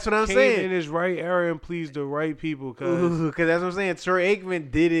exactly. That's what I'm came saying. in his right era and pleased the right people. Because that's what I'm saying. Troy Aikman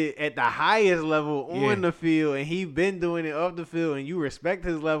did it at the highest level on Yeah. the field, and he been doing it off the field, and you respect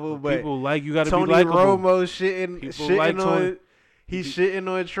his level. But people like you got to be Tony likable. Romo People shitting like on Tony. he's shitting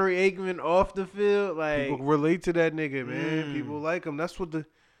on Troy Aikman off the field. Like People relate to that nigga, man. People like him. That's what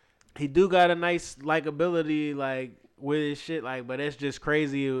he do got a nice likability, like with his shit. Like, but that's just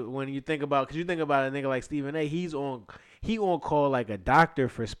crazy when you think about, because you think about a nigga like Stephen A. He on call like a doctor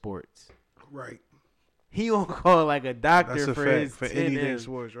for sports. right. He on call like a doctor That's a for fact his for 10 anything M's.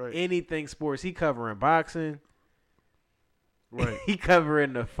 sports, right? Anything sports. He covering boxing. Right. He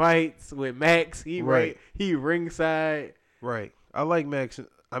covering the fights with Max. Right. He ringside. Right. I like Max.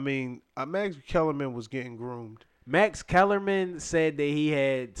 I mean, Max Kellerman was getting groomed. Max Kellerman said that he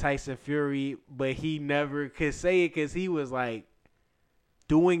had Tyson Fury, but he never could say it because he was like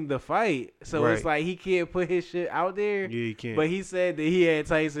doing the fight. So it's Right. like he can't put his shit out there. Yeah, he can't. But he said that he had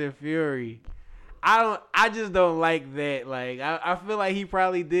Tyson Fury. I just don't like that. Like I feel like he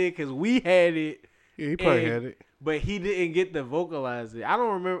probably did because we had it. Yeah, he probably and- had it. But he didn't get to vocalize it. I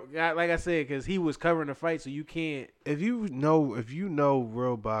don't remember, like I said, because he was covering the fight, so you can't. If you know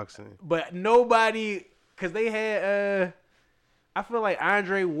real boxing, But nobody, because they had, I feel like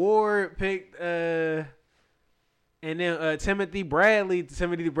Andre Ward picked, and then Timothy Bradley.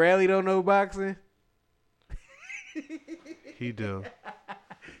 Timothy Bradley don't know boxing. he do.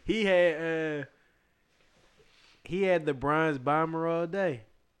 He had the bronze bomber all day.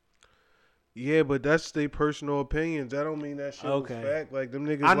 Yeah, but that's their personal opinions. That don't mean that shit Okay. was fact. Like them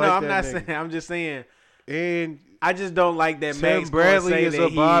niggas. I know. like I'm that not nigga. saying. I'm just saying. And I just don't like that Tim Max Bradley Bradley is say a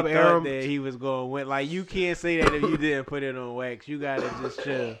that Bob he thought Arum- that he was going to win. Like, you can't say that if you didn't put it on wax. You got to just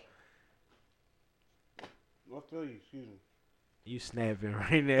chill. I feel you. Excuse me. You snapping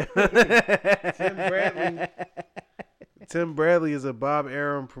right now. Tim Bradley is a Bob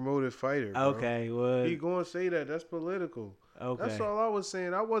Arum promoted fighter. Bro. Okay, well, He gonna say that. That's political. okay. That's all I was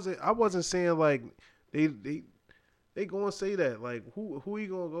saying. I wasn't saying like they gonna say that. Like who he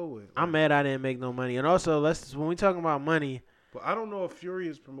gonna go with? Like, I'm mad I didn't make no money. And also, when we talking about money, but I don't know if Fury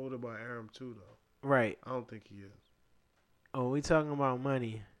is promoted by Arum too though. right. I don't think he is. Oh, we talking about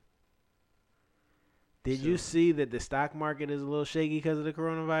money. Did So- you see that the stock market is a little shaky because of the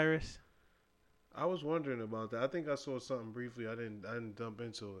coronavirus? I was wondering about that. I think I saw something briefly. I didn't dump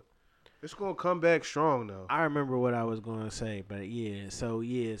into it. It's gonna come back strong though. I remember what I was going to say, but so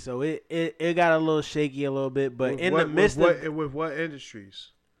it got a little shaky a little bit, but With in what- the midst of with what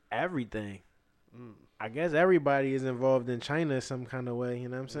industries? everything, Mm. I guess everybody is involved in China some kind of way, you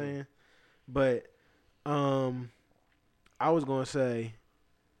know what I'm saying? But I was going to say,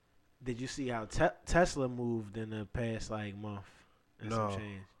 did you see how Tesla moved in the past like month and No. some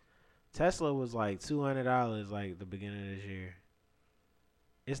change? Tesla was like $200 like the beginning of this year.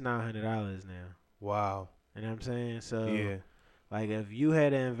 It's $900 now. Wow. You know what I'm saying? So Yeah. like if you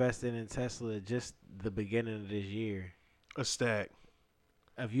had invested in Tesla just the beginning of this year, A stack.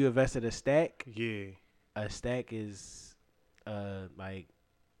 if you invested a stack is like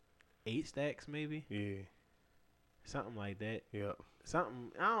 8 stacks maybe, Yeah. something like that. Yeah.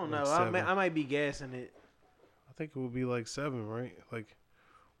 Something I don't Like know. 7. I might be gassing it. I think it would be like 7, right? Like,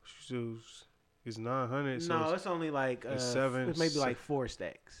 it's 900. So No, it's only like it's 7, It's maybe like 4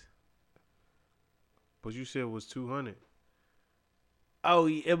 stacks. But you said it was 200. Oh,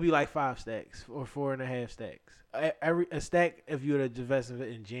 it'll be like 5 stacks or 4.5 stacks. A stack, if you would have invested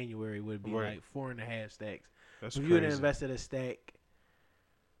in January, would be Right. like 4.5 stacks. That's If crazy. you would have invested a stack,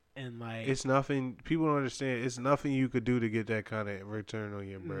 and like It's nothing. People don't understand. It's nothing you could do to get that kind of return on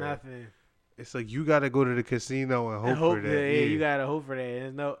your bread. nothing. It's like you got to go to the casino and hope for that. Yeah, you gotta hope for that.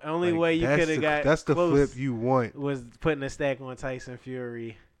 There's no only Like, way you that's could have the- got. That's the close flip you want. was putting a stack on Tyson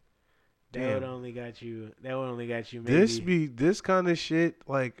Fury. That Damn. would only got you. That would only got you. Maybe This kind of shit.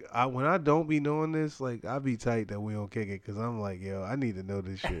 Like when I don't be knowing this, like I be tight that we don't kick it because I'm like, yo, I need to know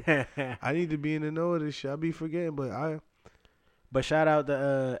this shit. I need to be in the know of this shit. I be forgetting, but But shout out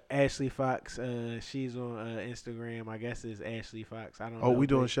to Ashley Fox. She's on Instagram. I guess it's Ashley Fox. I don't know. Oh, we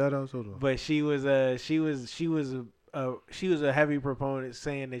doing but, shout outs? Hold on. But she was a heavy proponent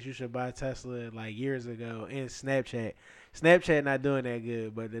saying that you should buy Tesla like years ago in Snapchat. Snapchat not doing that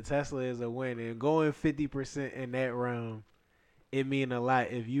good, but the Tesla is a win. And going 50% in that realm, it mean a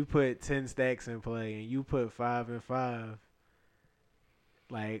lot. If you put 10 stacks in play and you put 5 and 5,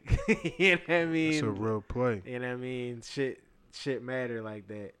 like you know what I mean? It's a real play. You know what I mean? Shit matter like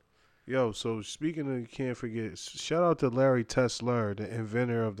that. Yo, so speaking of, you can't forget, shout out to Larry Tesler, the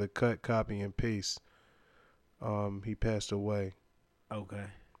inventor of the cut, copy, and paste. He passed away. Okay.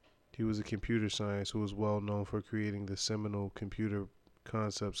 He was a computer scientist who was well known for creating the seminal computer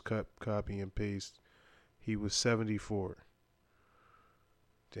concepts cut, copy, and paste. He was 74.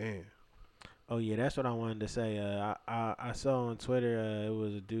 Damn. Oh yeah, that's what I wanted to say. I saw on Twitter it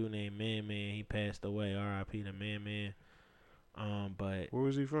was a dude named Man. He passed away. R.I.P. to Man. But Where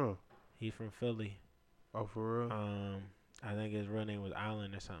was he from? he from Philly. Oh, for real? I think his real name was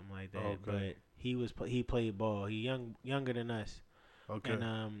Allen or something like that. Okay. But he played ball. He younger than us. Okay.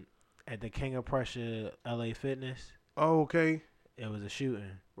 And at the King of Prussia LA Fitness, Oh, okay. it was a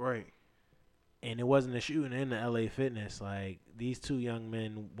shooting. Right. And it wasn't a shooting in the LA Fitness. Like these two young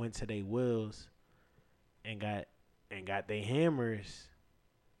men went to their wills and got their hammers.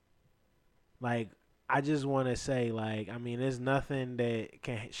 Like I just want to say, like, I mean, there's nothing that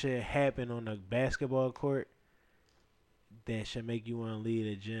should happen on a basketball court that should make you want to leave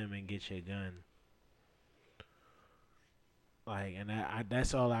the gym and get your gun. Like, and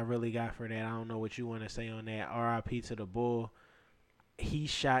that's all I really got for that. I don't know what you want to say on that. R.I.P. to the Bull. He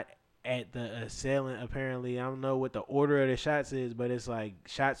shot at the assailant, apparently. I don't know what the order of the shots is, but it's like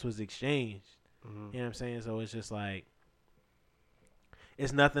shots was exchanged. Mm-hmm. You know what I'm saying? So it's just like,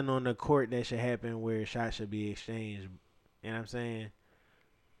 it's nothing on the court that should happen where shots should be exchanged. You know what I'm saying?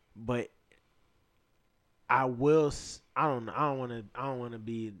 But I don't want to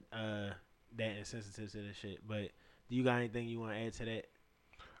be that insensitive to this shit. But do you got anything you want to add to that?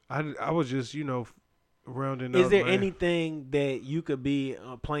 I was just, rounding Is up. there man. anything that you could be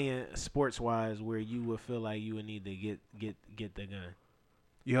playing sports wise where you would feel like you would need to get the gun?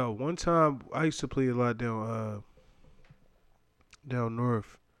 Yo, one time I used to play a lot down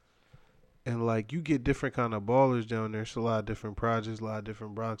north, and like you get different kind of ballers down there. It's a lot of different projects, a lot of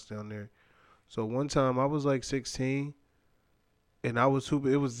different blocks down there. So one time I was like 16, and I was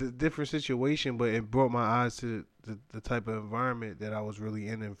hooping. It was a different situation, but it brought my eyes to the type of environment that I was really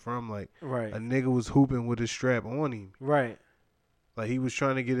in and from. Like Right. a nigga was hooping with his strap on him. Right. Like he was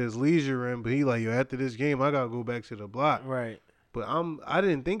trying to get his leisure in, but he like, yo, after this game, I gotta go back to the block. Right. But I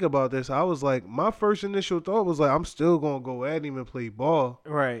didn't think about this. I was like, my first initial thought was like, I'm still gonna go at him and play ball,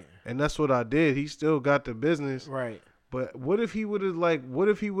 Right. and that's what I did. He still got the business. Right. But what if he would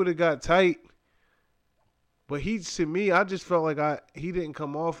have got tight? But to me, I just felt like he didn't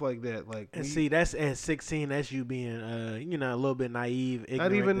come off like that. Like, And see, that's at 16. That's you being, a little bit naive.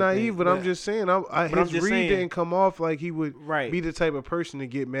 not even ignorant to naive, things, but I'm just saying, his just read saying- didn't come off like he would Right. be the type of person to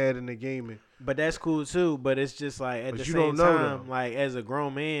get mad in the game. But that's cool too. But it's just like at But the you same don't know, time, though. like as a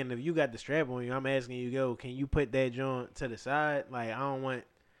grown man, if you got the strap on you, I'm asking you, yo, can you put that joint to the side? Like I don't want,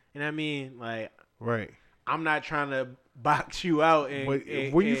 you know what I mean? Like Right. I'm not trying to box you out. But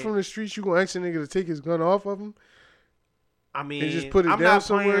when you from the streets, you gonna ask a nigga to take his gun off of him I mean, and just put it I'm down not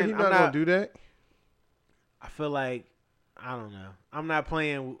somewhere? playing- He I'm not gonna do that. I feel like I don't know. I'm not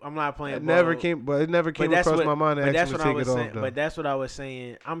playing. It never ball. came, but it never came But that's across what- my mind to but ask that's him what to I take was it saying. off. Though. But that's what I was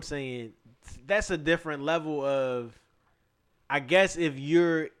saying. I'm saying that's a different level of. I guess if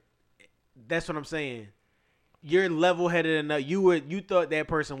you're, that's what I'm saying. you're level-headed enough. You thought that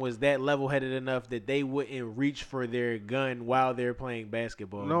person was that level-headed enough that they wouldn't reach for their gun while they're playing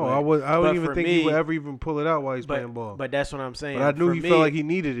basketball. No, but, I wouldn't even for think me, he would ever even pull it out while he's playing ball. But that's what I'm saying. But I knew he felt like he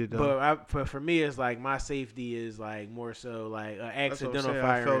needed it though. But for me, it's like my safety is like more so like an accidental That's what I'm saying.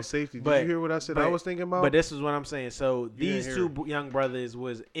 firing. I felt safety. Did you hear what I said? I was thinking about. But this is what I'm saying. So these hear two young brothers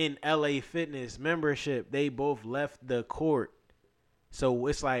was in LA Fitness membership. They both left the court. So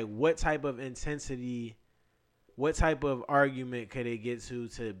it's like, what type of intensity, what type of argument could it get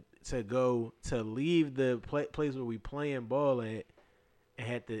to go to leave the place where we playing ball at and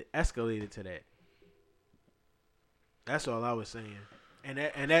had to escalate it to that? That's all I was saying. And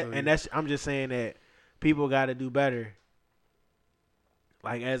that's I'm just saying that people got to do better.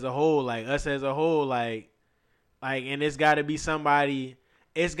 Like as a whole, like us as a whole, like, and it's got to be somebody.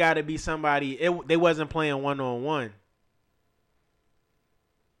 It's got to be somebody. They wasn't playing 1-on-1.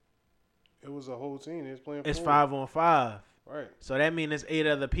 It was a whole team. They was playing. It's 5-on-5. Right. So that means it's 8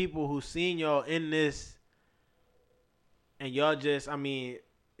 other people who seen y'all in this, and y'all just, I mean,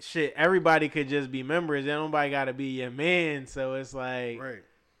 shit. Everybody could just be members. Nobody got to be your man. So it's like, right.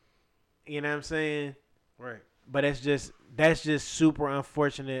 You know what I'm saying? Right. But that's just super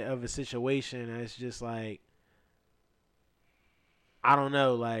unfortunate of a situation. It's just like, I don't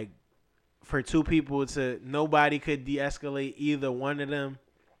know, like for two people to nobody could de-escalate either one of them.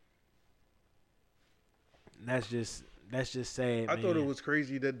 That's just sad. I thought it was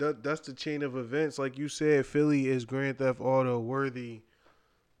crazy that's the chain of events. Like you said, Philly is Grand Theft Auto worthy.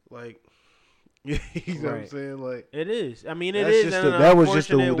 Like, you know what I'm saying? Like it is. I mean, that was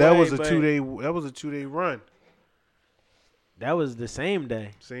a 2-day run. That was the same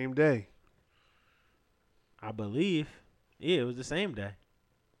day. Same day, I believe. Yeah, it was the same day.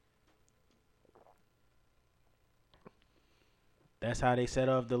 That's how they set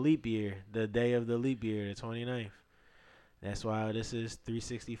off the leap year, the day of the leap year, the 29th. That's why this is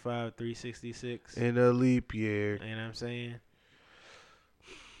 365, 366. In a leap year. You know what I'm saying?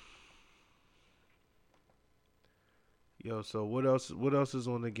 Yo, so what else is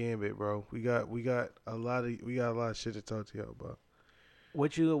on the gambit, bro? We got a lot of shit to talk to y'all about.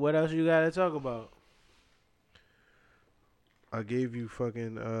 What else you got to talk about? I gave you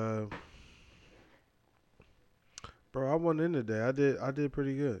fucking bro, I won in today. I did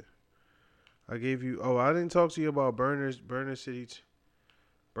pretty good. I gave you I didn't talk to you about Burner City.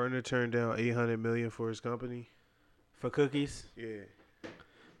 Burner turned down $800 million for his company. For cookies? Yeah.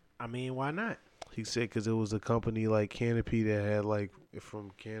 I mean, why not? He said because it was a company like Canopy that had like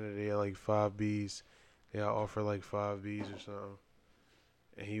from Canada, they had like 5 Bs. They offer like 5 Bs or something.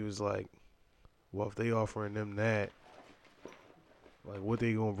 And he was like, well, if they offering them that, like what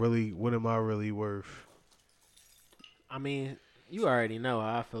am I really worth? I mean, you already know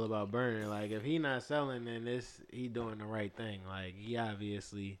how I feel about Burner. Like, if he not selling, then he doing the right thing. Like, he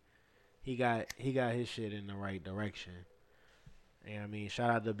obviously, he got his shit in the right direction. And I mean, shout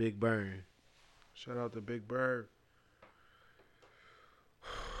out to Big Burn. Shout out to Big Bird.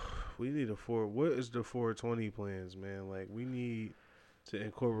 We need what is the 420 plans, man? Like, we need to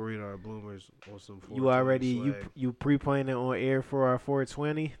incorporate our bloomers on some 420 You already, swag. you pre-planning on air for our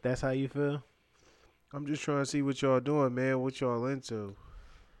 420? That's how you feel? I'm just trying to see what y'all doing, man. What y'all into?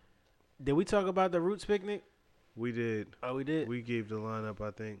 Did we talk about the Roots picnic? We did. Oh, we did? We gave the lineup,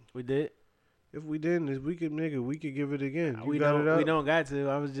 I think. We did? If we didn't, we could give it again. We don't got to.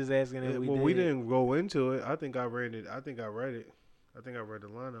 I was just asking if we did. We didn't go into it. I think I read it. I think I read the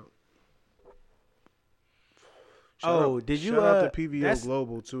lineup. Shout out to PVO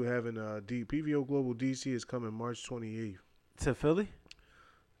Global too, having PVO Global DC is coming March 28th. To Philly?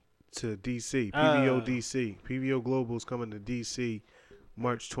 To DC. PVO DC. PVO Global is coming to DC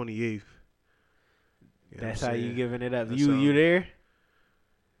March 28th. That's how you giving it up. You there?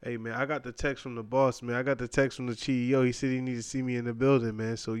 Hey, man, I got the text from the boss, man. I got the text from the CEO. He said he needs to see me in the building,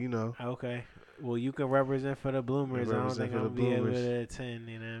 man. So, you know. Okay. Well, you can represent for the Bloomers. I don't think I'll be able to attend,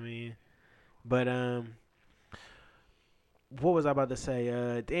 you know what I mean? But, what was I about to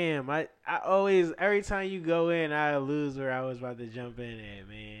say? Damn, I always, every time you go in, I lose where I was about to jump in at,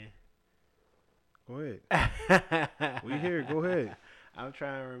 man. Go ahead. We here. Go ahead. I'm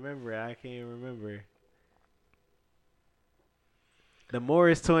trying to remember. I can't remember. The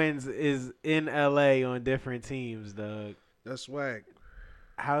Morris twins is in LA on different teams, dog. That's swag.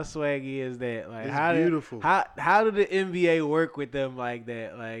 How swaggy is that? Like, it's beautiful. How do the NBA work with them like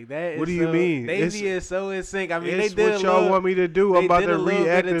that? Like that. What do you mean? They be so in sync. I mean, they did what y'all want me to do. I'm about to reactivate. They did a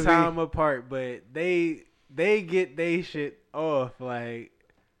little bit of time reactivate. apart, but they get they shit off. Like,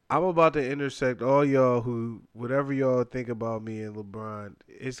 I'm about to intersect all y'all who, whatever y'all think about me and LeBron,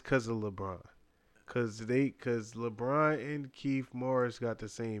 it's because of LeBron. Cause LeBron and Keith Morris got the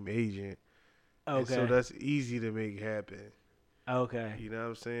same agent. And Okay. so that's easy to make happen. Okay. You know what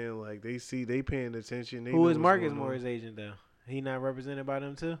I'm saying? Like they paying attention. They Who know is what's Marcus going on. Morris' agent though? He not represented by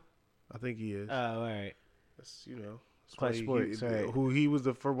them too? I think he is. Oh, all right. That's, that's Clutch why Sports, right. Who he was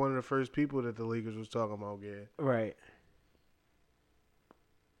one of the first people that the Lakers was talking about. Yeah. Right.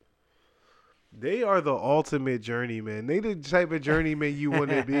 They are the ultimate journeyman. They the type of journeyman you want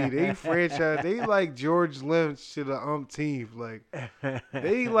to be. They franchise. They like George Lynch to the umpteenth. Like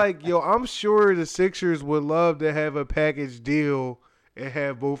they like I'm sure the Sixers would love to have a package deal and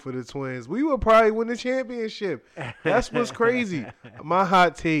have both of the twins. We would probably win the championship. That's what's crazy. My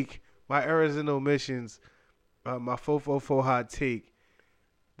hot take, my errors and omissions, my 444 hot take.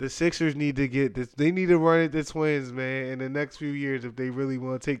 The Sixers need to get this. They need to run at the Twins, man, in the next few years if they really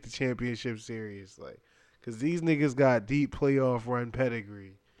want to take the championship serious. Like, because these niggas got deep playoff run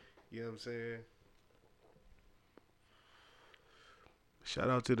pedigree. You know what I'm saying?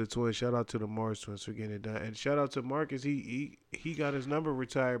 Shout out to the Twins. Shout out to the Mars Twins for getting it done. And shout out to Marcus. He got his number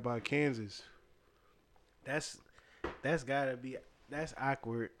retired by Kansas. That's gotta be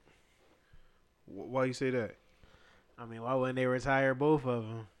awkward. Why you say that? I mean, why wouldn't they retire both of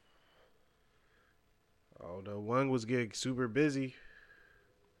them? Oh, the one was getting super busy.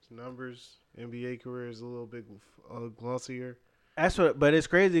 His numbers, NBA career is a little bit glossier. That's what, but it's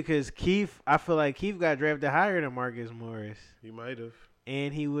crazy because Keith. I feel like Keith got drafted higher than Marcus Morris, He might have.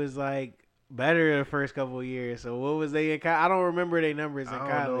 and he was like better the first couple of years. So what was they in? I don't remember their numbers in I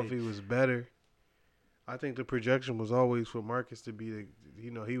college. don't know if he was better. I think the projection was always for Marcus to be the,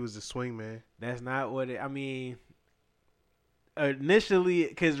 he was the swing man. That's not what it. I mean, initially,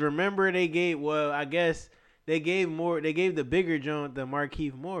 because remember they gave. Well, I guess they gave more. They gave the bigger joint to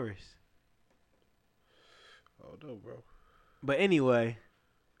Markieff Morris. Oh no, bro. But anyway,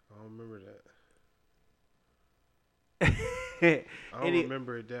 I don't remember that. I don't Any-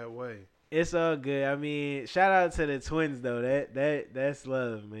 remember it that way. it's all good. I mean, shout out to the Twins though. That's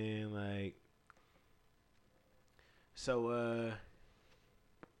love, man. Like, so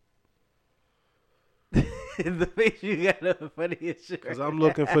the face you got the funniest shit. Cause I'm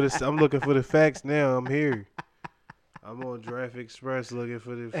looking for the facts now. I'm here. I'm on Draft Express looking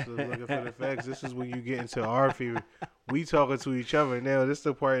for the facts. This is when you get into our fever. We talking to each other now. This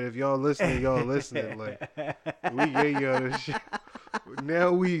the part. If y'all listening, Like we gave y'all this shit.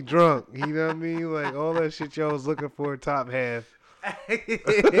 Now we drunk. You know what I mean? Like all that shit y'all was looking for. Top half.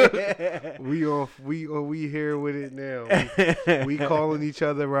 we here with it now. We calling each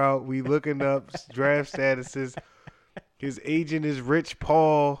other out. We looking up draft statuses. His agent is Rich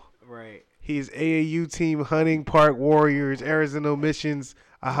Paul. Right. His AAU team, Hunting Park Warriors, Arizona Missions.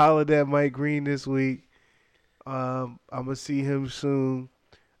 I hollered at Mike Green this week. I'm gonna see him soon.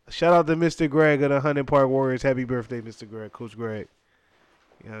 Shout out to Mr. Greg of the Hunting Park Warriors. Happy birthday, Mr. Greg, Coach Greg.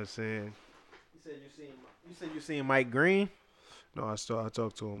 You know what I'm saying? You said you seen Mike Green? No, I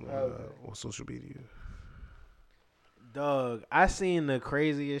talked to him on social media. Dog, I seen the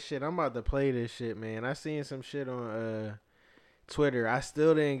craziest shit. I'm about to play this shit, man. I seen some shit on Twitter. I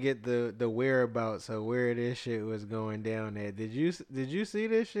still didn't get the whereabouts of where this shit was going down at. Did you see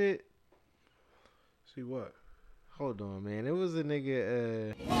this shit? See what? Hold on, man. It was a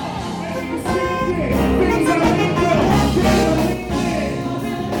nigga.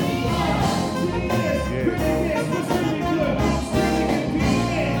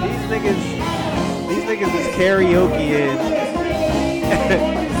 These niggas is karaokeing.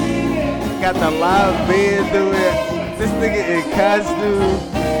 Got the live band doing it. This nigga in costume.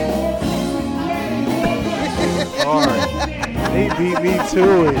 Hard. They beat me to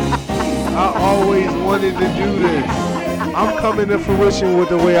it. I always wanted to do this. I'm coming to fruition with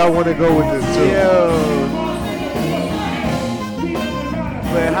the way I want to go with this too. Yo.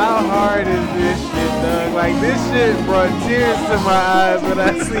 But how hard is this shit, dog? Like, this shit brought tears to my eyes when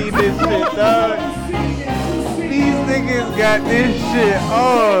I seen this shit, dog. These niggas got this shit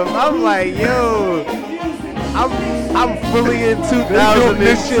off. I'm like, yo, I'm fully in 2002.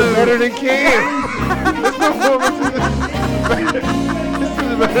 This shit better than Cam. This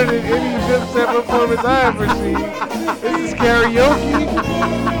is better than any Dipset performance I ever seen. This is karaoke.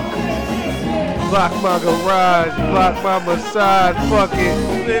 Block my garage, block my massage, fuck it.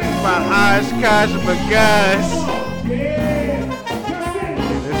 This is my Oshkosh Bagash.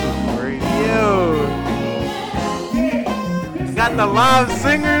 This is crazy. Yo. Got the live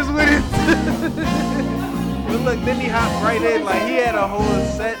singers with it. But look, then he hopped right in like he had a whole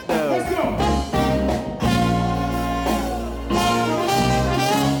set though.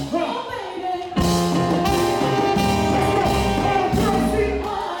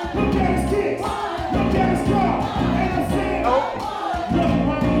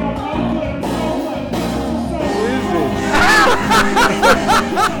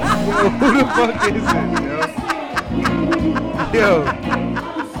 the fuck is it, yo?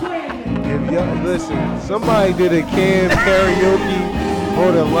 If y'all listen, somebody did a Cam karaoke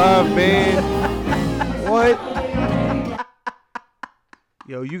for the live band. What?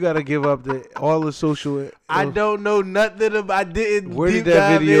 Yo, you gotta give up all the social. I don't know nothing about. I didn't. Where did deep that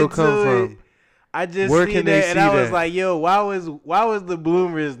dive video into come it. from? I just Where seen can that they and see I was that? like, yo, why was the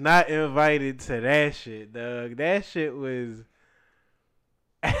Bloomers not invited to that shit, dog? That shit was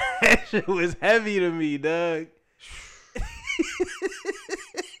heavy to me, dog.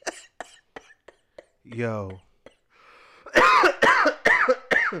 Yo.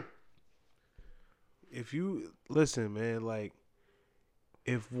 If you listen, man, like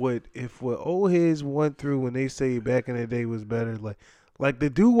if what old heads went through when they say back in the day was better, like the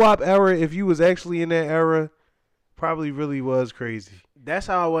doo-wop era, if you was actually in that era, probably really was crazy. That's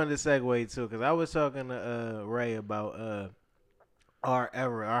how I wanted to segue too, because I was talking to Ray about our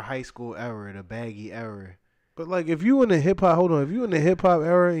era, our high school era, the baggy era. But like if you in the hip hop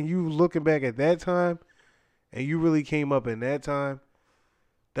era and you looking back at that time and you really came up in that time,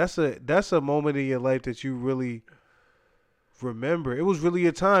 that's a moment in your life that you really remember. It was really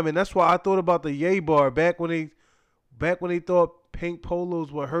a time, and that's why I thought about the Ye bar back when they thought pink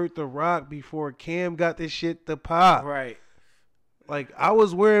polos would hurt the rock before Cam got this shit to pop. Right. Like I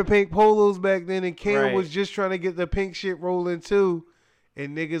was wearing pink polos back then, and Cam Right. was just trying to get the pink shit rolling too,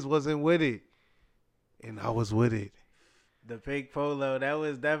 and niggas wasn't with it, and I was with it. The pink polo, that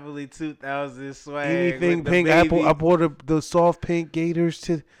was definitely 2000 swag. Anything with the pink. baby. I bought the soft pink Gators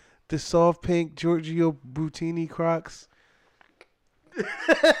to the soft pink Giorgio Brutini Crocs.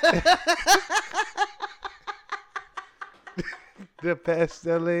 The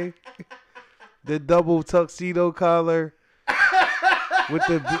Pastelli, the double tuxedo collar with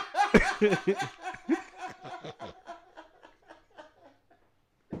the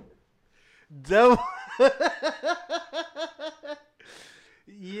Double.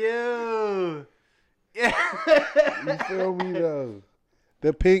 Yo. you feel me though?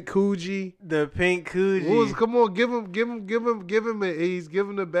 The pink Coogee. The pink Coogee. Come on, give him an A's. Give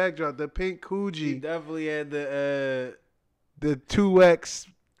him the backdrop. The pink He Coogee. definitely had the 2X.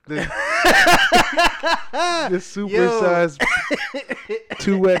 The supersized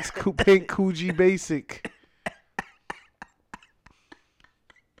 2X pink Coogee basic.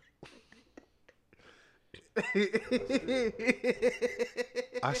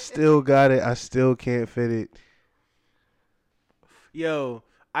 I still got it. I still can't fit it. Yo,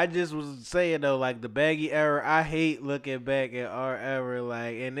 I just was saying though, like the baggy era, I hate looking back at our era,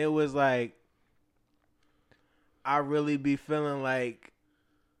 like, and it was like, I really be feeling like,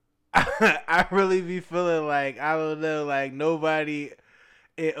 I don't know, like nobody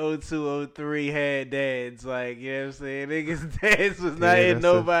in 02, 03 had dads, like, you know what I'm saying? Niggas' dads was not in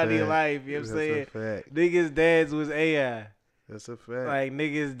nobody's life, you know what I'm saying? Niggas' dads was AI. That's a fact. Like,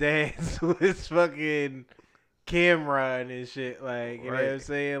 niggas' dads was fucking Cameron and shit. Like, you know what I'm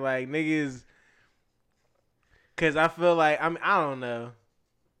saying? Like, niggas. Because I feel like, I don't know.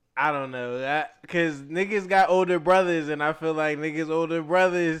 Because niggas got older brothers, and I feel like niggas' older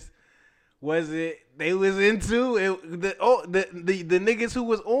brothers they was into it. The niggas who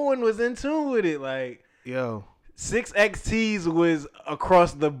was on was in tune with it. Like, yo. 6XTs was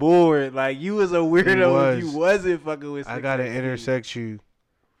across the board. Like, you was a weirdo if you wasn't fucking with 6XTs. I gotta intersect you.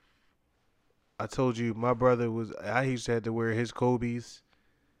 I told you my brother I used to have to wear his Kobe's.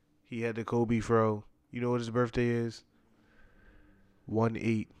 He had the Kobe fro. You know what his birthday is?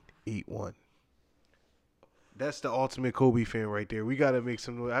 1881. That's the ultimate Kobe fan right there. We gotta make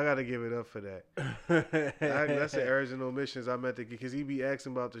some noise. I gotta give it up for that. That's the Arizona Missions I meant to, because he be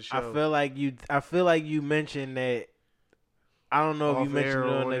asking about the show. I feel like you mentioned that. I don't know if Off you mentioned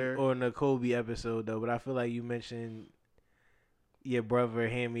air it on the Kobe episode though, but I feel like you mentioned your brother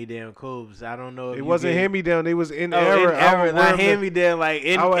hand me down Cobes. I don't know if it wasn't hand me down. They was in error. In error, not hand me down. Like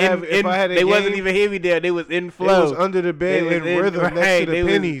they wasn't even hand me down. They was in flow. They was under the bed in rhythm next to the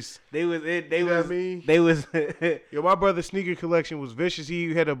pennies. They was in. They you was. Know what I mean? They was. Yo, my brother's sneaker collection was vicious.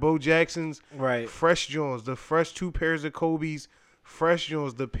 He had a Bo Jackson's, right? Fresh Jones, the fresh 2 pairs of Kobe's, Fresh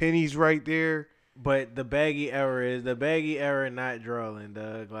Jones, the pennies right there. But the baggy era not drawing,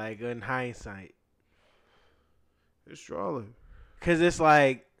 dog. Like in hindsight, it's drawing. Cause it's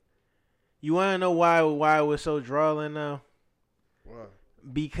like, you wanna know why it was so drawing though? Why?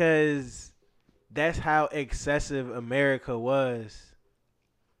 Because that's how excessive America was.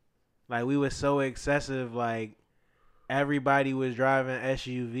 Like, we were so excessive. Like, everybody was driving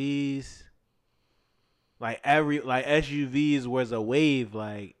SUVs. Like SUVs was a wave.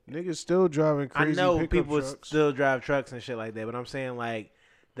 Like, niggas still driving crazy. I know pickup people trucks. still drive trucks and shit like that, but I'm saying like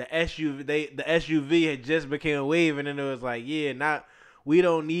the SUV had just became a wave, and then it was like, we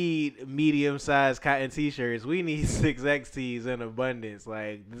don't need medium-sized cotton T-shirts. We need 6XTs in abundance.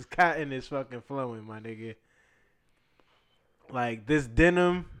 Like, this cotton is fucking flowing, my nigga. Like, this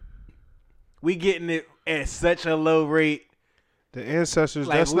denim, we getting it at such a low rate. The ancestors,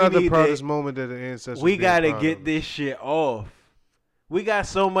 Like, that's we not the need proudest moment that the ancestors. We be gotta proud get of. this shit off. We got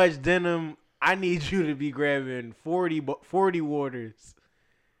so much denim. I need you to be grabbing 40 waters.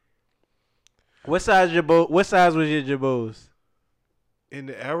 What size was your Jabos? In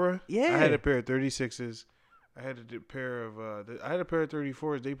the era, Yeah. I had a pair of 36s. I had a pair of I had a pair of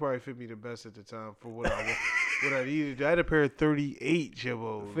 34s. They probably fit me the best at the time for what I needed. I had a pair of 38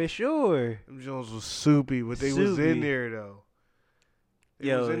 Jabos. For sure. Them Jones was soupy, but they was in Soupy. there though. They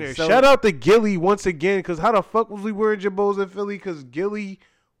Yo, was in there. so- Shout out to Gilly once again, because how the fuck was we wearing Jabos in Philly? Because Gilly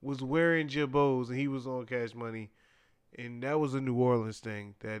was wearing Jabos and he was on Cash Money, and that was a New Orleans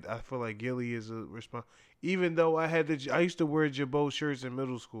thing. That I feel like Gilly is a response. Even though I used to wear Jabot shirts in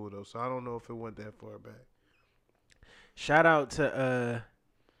middle school though, so I don't know if it went that far back. Shout out to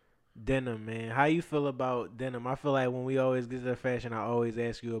denim, man. How you feel about denim? I feel like when we always get to fashion, I always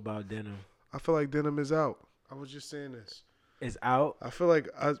ask you about denim. I feel like denim is out. I was just saying this. It's out. I feel like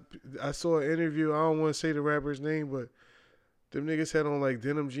I saw an interview. I don't want to say the rapper's name, but them niggas had on like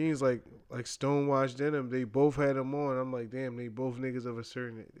denim jeans, like stonewashed denim. They both had them on. I'm like, damn, they both niggas of a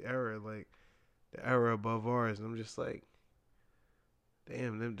certain era, like the era above ours. And I'm just like,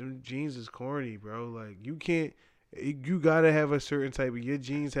 damn, them jeans is corny, bro. Like you can't. You gotta have a certain type of. Your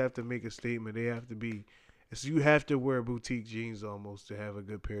jeans have to make a statement. They have to be. So you have to wear boutique jeans almost to have a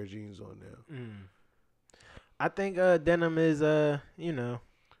good pair of jeans on now. I think denim is I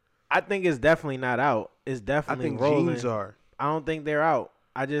think it's definitely not out. It's I definitely think rolling. jeans are. I don't think they're out.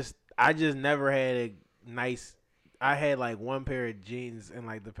 I just never had a nice. I had like one pair of jeans in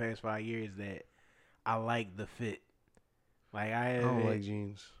like the past 5 years that I like the fit. Like I don't like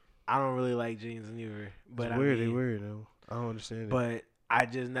jeans. I don't really like jeans neither. But It's I weird. mean, They weird though. I don't understand it. But I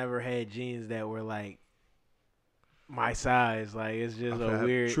just never had jeans that were like my size. Like it's just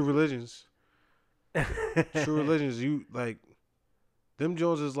weird. True Religions. True Religions. You like them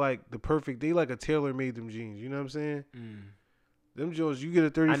Jones is like the perfect. They like a tailor made them jeans. You know what I'm saying? Them Jones. You get a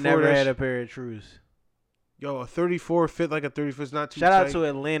 34. I never had a pair of Trues. Yo, a 34 fit like a 34. It's not too Shout tight. out to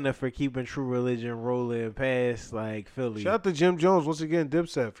Atlanta for keeping True Religion rolling past like Philly. Shout out to Jim Jones once again.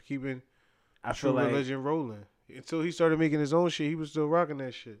 Dipset for keeping I True feel like Religion rolling. Until he started making his own shit, he was still rocking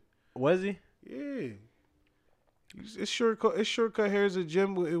that shit. was he? Yeah. It's shortcut hairs at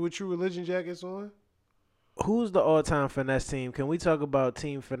Jim with True Religion jackets on. Who's the all-time finesse team? Can we talk about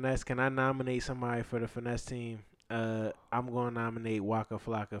Team Finesse? Can I nominate somebody for the finesse team? I'm going to nominate Waka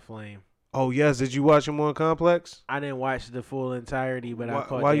Flocka Flame. Oh yes, did you watch him on Complex? I didn't watch the full entirety, but I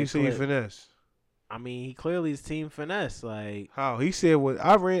caught Why that you say clip. finesse? I mean, he clearly is Team Finesse. Like, How he said what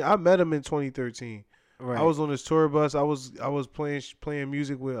I met him in 2013. right. I was on his tour bus. I was playing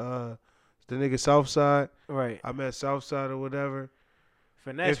music with the nigga Southside. right. I met Southside or whatever.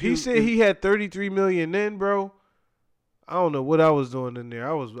 Finesse. If he said he had 33 million then, bro, I don't know what I was doing in there. I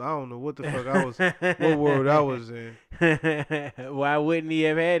don't know what the fuck I was, what world I was in. Why wouldn't he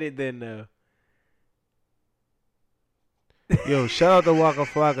have had it then, though? Yo, shout out to Waka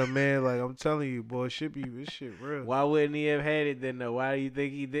Flocka, man. Like I'm telling you, boy, this shit real. Why wouldn't he have had it then, though? Why do you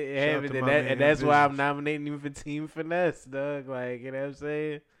think he didn't Shout have out it to then? my man, And that's why I'm Business. nominating him for Team Finesse, dog. Like, you know what I'm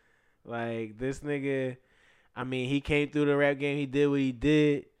saying? Like, this nigga, I mean, he came through the rap game. He did what he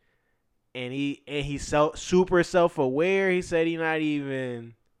did. And he's super self-aware. He said he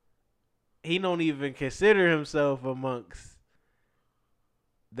don't even consider himself amongst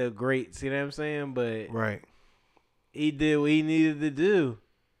the greats. You know what I'm saying? But Right. he did what he needed to do.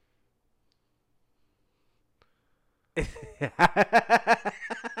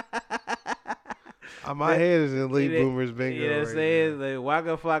 My head is in late bloomers bingo. You know what I'm right saying? now. The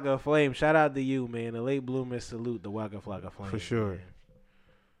Waka Flocka Flame. Shout out to you, man. The late bloomers salute the Waka Flocka Flame. For sure. man.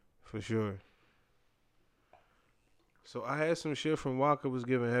 For sure. So I had some shit from Waka was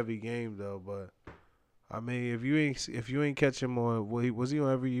giving heavy game though, but I mean if you ain't catch him on he was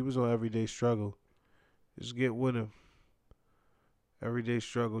on Everyday Struggle. Just get with him. Everyday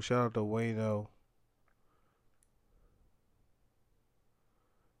Struggle. Shout out to Wayno.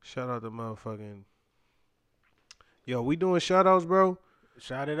 Shout out to motherfucking. Yo, we doing shout outs, bro?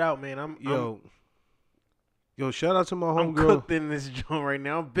 Shout it out, man. Yo, shout out to my I'm homegirl. cooked in this joint right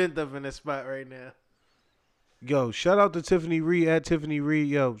now. I'm bent up in this spot right now. Yo, shout out to Tiffany Reed at Tiffany Reed.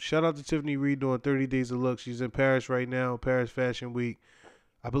 Yo, shout out to Tiffany Reed doing 30 Days of Look. She's in Paris right now, Paris Fashion Week.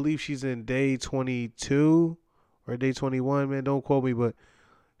 I believe she's in day 22 or day 21, man. Don't quote me, but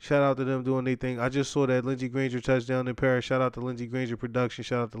Shout out to them doing their thing. I just saw that Lindsey Granger touchdown in Paris. Shout out to Lindsey Granger production.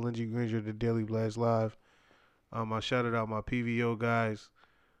 Shout out to Lindsey Granger, the Daily Blast Live. I shouted out my PVO guys.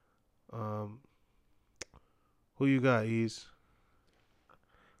 Who you got, Ease?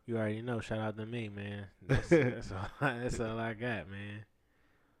 You already know. Shout out to me, man. That's all I got, man.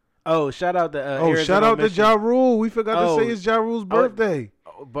 Oh, shout out to Arizona shout out Mission. to Ja Rule. We forgot to say it's Ja Rule's birthday.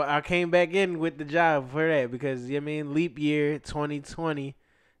 But I came back in with the job for that because, you know what I mean, leap year 2020,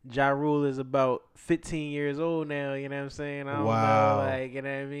 Ja Rule is about 15 years old now, you know what I'm saying? I don't know, like, you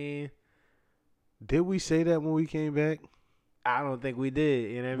know what I mean? Did we say that when we came back? I don't think we did,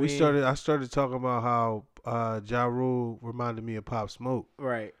 you know what I mean? I started talking about how Ja Rule reminded me of Pop Smoke.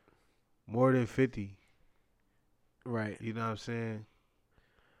 Right. More than 50. Right. You know what I'm saying?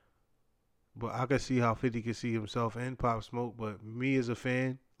 But I could see how 50 could see himself in Pop Smoke. But me as a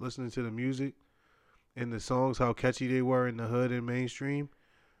fan, listening to the music and the songs, how catchy they were in the hood and mainstream,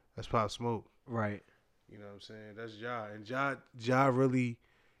 that's Pop Smoke. Right. You know what I'm saying? That's Ja. And Ja really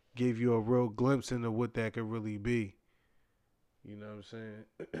gave you a real glimpse into what that could really be. You know what I'm saying?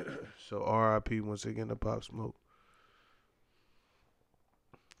 So R.I.P. once again to Pop Smoke.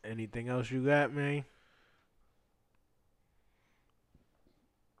 Anything else you got, man?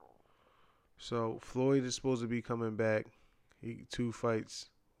 So Floyd is supposed to be coming back. He 2 fights,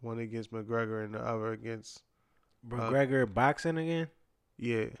 one against McGregor and the other against McGregor boxing again?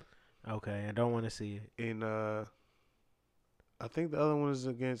 Yeah. Okay, I don't want to see it. And I think the other one is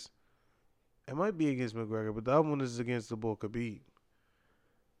against. It might be against McGregor, but the other one is against the bull Khabib.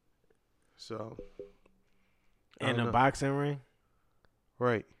 So. In a boxing ring?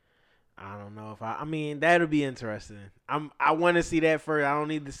 Right. I don't know if I mean, that'll be interesting. I want to see that first. I don't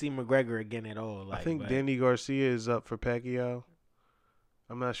need to see McGregor again at all. I think Danny Garcia is up for Pacquiao.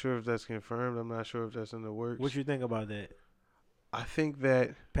 I'm not sure if that's confirmed. I'm not sure if that's in the works. What you think about that? I think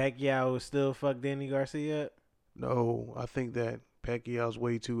that Pacquiao will still fuck Danny Garcia up? No, I think that Pacquiao's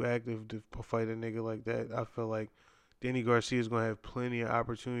way too active to fight a nigga like that. I feel like Danny Garcia is gonna have plenty of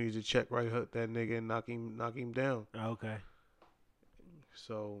opportunities to check right hook that nigga and knock him down. Okay.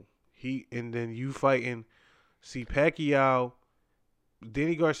 So and then you fighting. See, Pacquiao,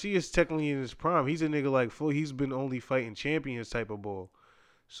 Danny Garcia is technically in his prime. He's a nigga like Floyd. He's been only fighting champions type of ball.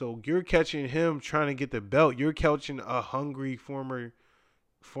 So you're catching him trying to get the belt. You're catching a hungry former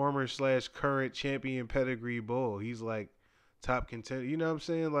 / current champion pedigree bull. He's like top contender. You know what I'm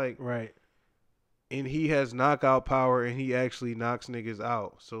saying? Like, right. And he has knockout power, and he actually knocks niggas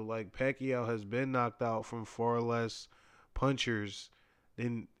out. So like Pacquiao has been knocked out from far less punchers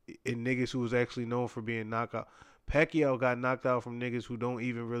than in niggas who was actually known for being knockout. Pacquiao got knocked out from niggas who don't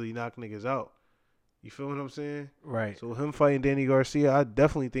even really knock niggas out. You feel what I'm saying? Right. So him fighting Danny Garcia, I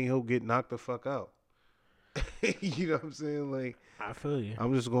definitely think he'll get knocked the fuck out. You know what I'm saying? Like, I feel you.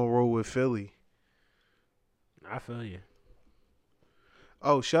 I'm just gonna roll with Philly. I feel you.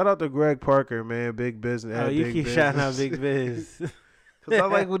 Oh, shout out to Greg Parker, man. Big business. Oh, you keep shouting out Big Biz. Cause I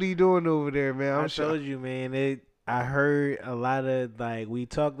like what he doing over there, man. I told you, man. I heard a lot of, like, we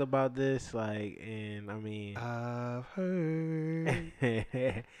talked about this, like, and I mean, I've heard.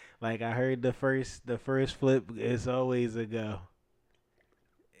 like, I heard the first flip is always a go.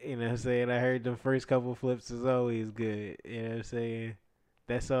 You know what I'm saying? I heard the first couple flips is always good. You know what I'm saying?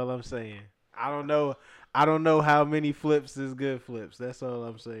 That's all I'm saying. I don't know how many flips is good flips. That's all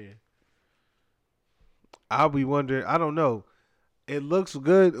I'm saying. I'll be wondering. I don't know. It looks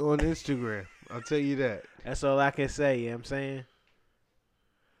good on Instagram. I'll tell you that. That's all I can say. You know what I'm saying?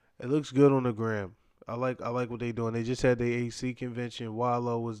 It looks good on the gram. I like what they doing. They just had their AC convention.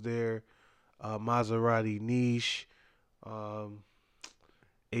 Wallow was there. Maserati Niche.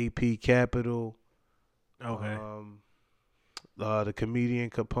 AP Capital. Okay. The comedian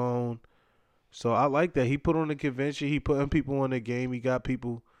Capone. So I like that. He put on the convention. He putting people on the game. He got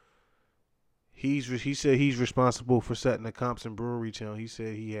people. He said he's responsible for setting the comps in Brewery Town. He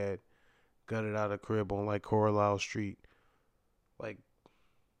said he had gutted out a crib on like Carlisle Street like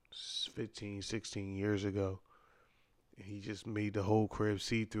 15, 16 years ago. And he just made the whole crib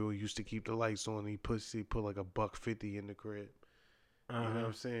see-through. He used to keep the lights on. He put like $150 in the crib. You know what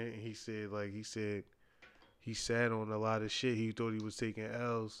I'm saying? He said he sat on a lot of shit. He thought he was taking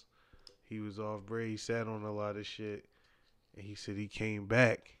L's. He was off break. He sat on a lot of shit. And he said he came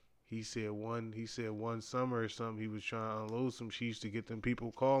back. He said one summer or something he was trying to unload some shit. He used to get them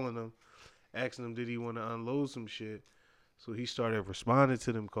people calling him, asking him did he want to unload some shit. So he started responding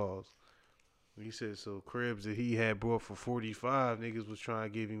to them calls. He said so cribs that he had brought for 45, niggas was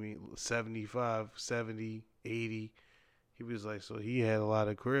trying to give him 75, 70, 80. He was like, so he had a lot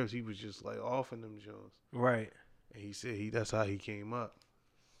of cribs. He was just like offing them joints. Right. And he said that's how he came up.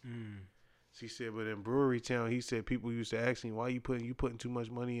 He said, but in Brewery Town, he said people used to ask him, why you putting too much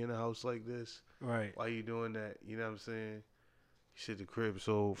money in a house like this? Right. Why you doing that? You know what I'm saying? He said the crib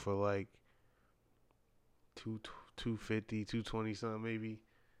sold for like 250, 220 something maybe.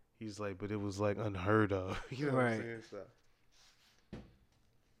 He's like, but it was like unheard of. You know what I'm saying?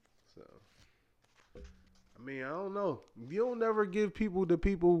 So I mean, I don't know. You don't never give people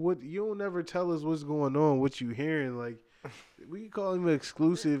what you don't never tell us what's going on, what you hearing. Like, we call him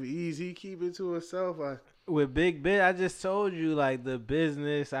exclusive ease. He keep it to himself. With Big Ben, I just told you, like, the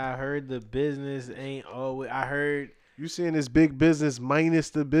business. I heard the business ain't always. I heard. You saying it's big business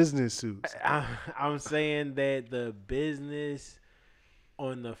minus the business suits. I'm saying that the business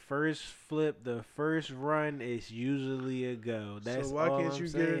on the first flip, the first run is usually a go. That's so why all can't I'm you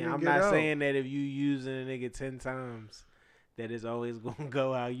saying. get it? I'm not saying that if you using a nigga 10 times, that it's always gonna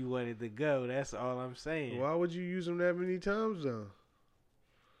go how you want it to go. That's all I'm saying. Why would you use him that many times though?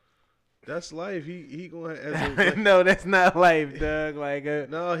 That's life. He gonna like, no, that's not life, Doug. Like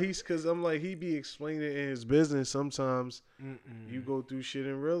no, cause I'm like he be explaining in his business. Sometimes you go through shit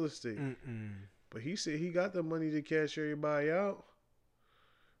in real estate, but he said he got the money to cash everybody out.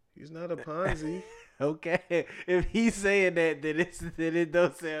 He's not a Ponzi. Okay, if he's saying that, then it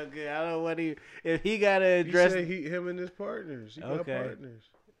don't sound good. I don't want to. If he gotta address, he said him and his partners. He got partners.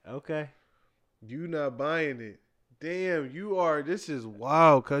 Okay. You not buying it. Damn, you are. This is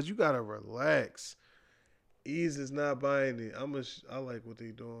wild, cuz you got to relax. Ease is not buying it. I like what they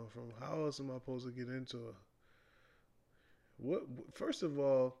doing. From how else am I supposed to get into it? What? First of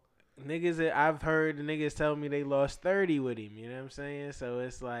all, niggas, I've heard the niggas tell me they lost 30 with him. You know what I'm saying? So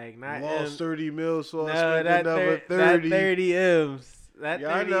it's like not lost 30 mil, so I spent that another 30. That 30 M's. That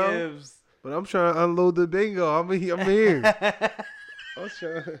yeah, 30 M's. But I'm trying to unload the bingo. I'm here. I'm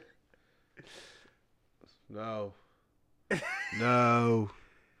trying. No.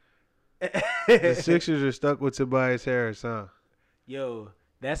 The Sixers are stuck with Tobias Harris, huh? Yo,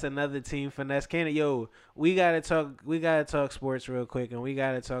 that's another team finesse. Yo, we gotta talk sports real quick, and we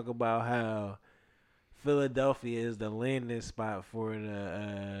gotta talk about how Philadelphia is the landing spot for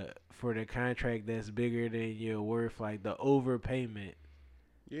the contract that's bigger than your worth, like the overpayment.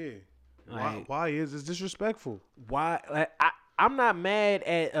 Yeah. Like, why is this disrespectful? Why? Like, I'm not mad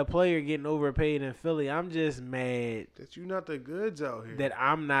at a player getting overpaid in Philly. I'm just mad that you're not the goods out here. That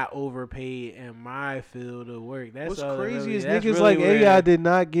I'm not overpaid in my field of work. That's what's all crazy is that's niggas really like AI did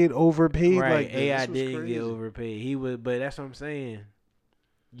not get overpaid right, like this. AI didn't get overpaid. He would, but that's what I'm saying.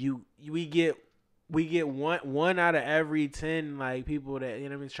 We get one out of every 10 like people that, you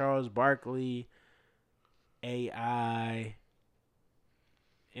know what I mean, Charles Barkley, AI.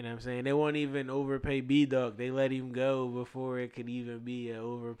 You know what I'm saying? They won't even overpay B-Dog. They let him go before it could even be an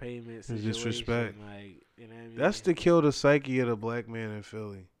overpayment situation. Disrespect. Like, you know what I mean? That's to kill the psyche of the black man in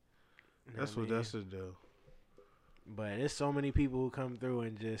Philly. That's what that's to do. But there's so many people who come through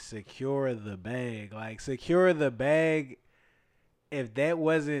and just secure the bag. Like, secure the bag. If that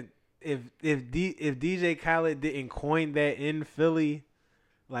wasn't, if DJ Khaled didn't coin that in Philly,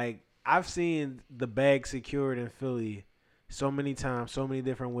 like, I've seen the bag secured in Philly so many times, so many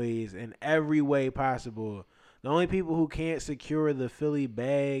different ways, in every way possible. The only people who can't secure the Philly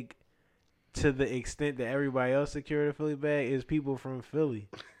bag to the extent that everybody else secure the Philly bag is people from Philly.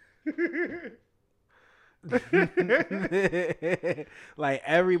 Like,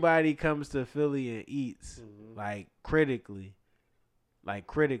 everybody comes to Philly and eats, like, critically.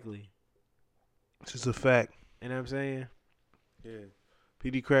 It's just a fact. You know what I'm saying? Yeah.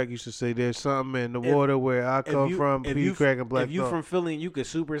 PD Crack used to say there's something in the water where I come from, PD Crack and Black If you from Philly and you could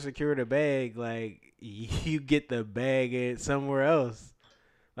super secure the bag, like, you get the bag at somewhere else.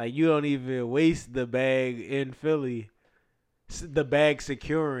 Like, you don't even waste the bag in Philly. The bag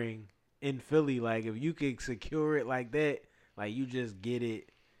securing in Philly, like, if you could secure it like that, like, you just get it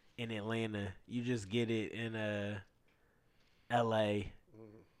in Atlanta. You just get it in LA.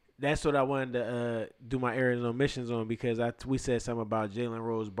 That's what I wanted to do my Arizona missions on, because we said something about Jalen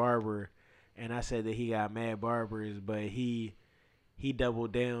Rose Barber, and I said that he got mad barbers, but he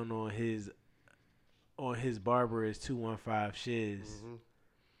doubled down on his barber is 215 Shiz.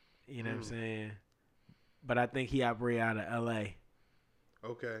 You know what I'm saying? But I think he operated out of LA.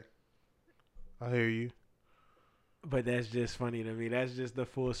 Okay. I hear you. But that's just funny to me. That's just the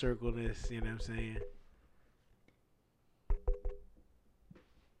full circleness, you know what I'm saying?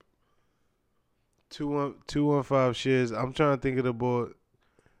 Two 215 Shiz. I'm trying to think of the boy.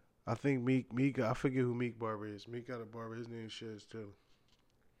 I think Meek. I forget who Meek Barber is. Meek got a barber. His name's Shiz too.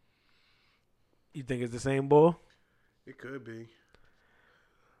 You think it's the same bull? It could be.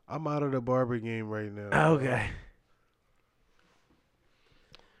 I'm out of the barber game right now. Okay.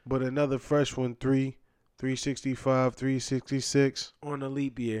 But another fresh one, 365, 366. On a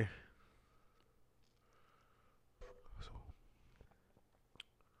leap year.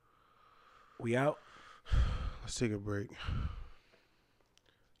 We out? Let's take a break.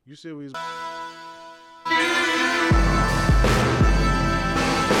 You said we was...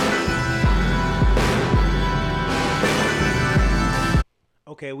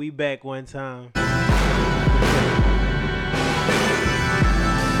 Okay, we back one time.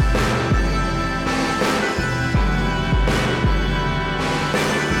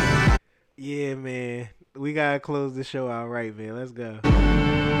 Yeah, man. We gotta close the show out right, man. Let's go.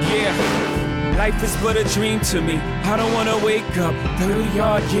 Yeah, life is but a dream to me. I don't wanna wake up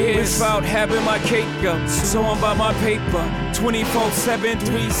 30-odd years without having my cake up. So I'm by my paper 24/7,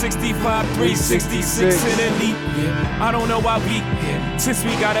 365, 366 in a leap. Yeah, I don't know why we here since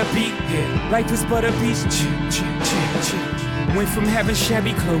we gotta be here. Life is but a beach. Went from having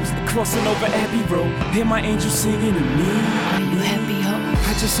shabby clothes to crossing over Abbey Road. Hear my angels singing to me. Are you happy, ho?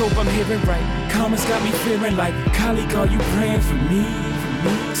 I just hope I'm hearing right. Comments got me feeling like, colleague, are you praying for me?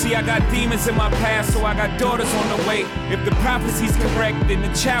 See, I got demons in my past, so I got daughters on the way. If the prophecy's correct, then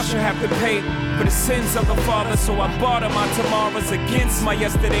the child should have to pay for the sins of the father. So I barter my tomorrows against my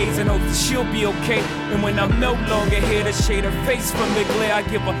yesterdays and hope that she'll be okay. And when I'm no longer here to shade her face from the glare, I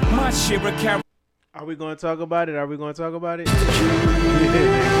give her my share of carry. Are we gonna talk about it? Are we gonna talk about it?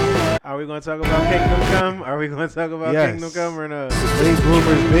 Are we gonna talk about Kingdom Come? Are we gonna talk about Kingdom Come or no? Late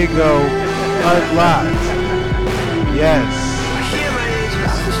Bloomers Bingo unlocked. Yes.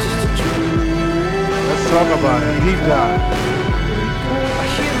 Let's talk about it. Deep dive.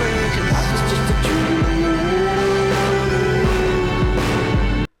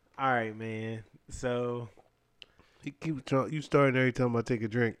 All right, man. So You starting every time I take a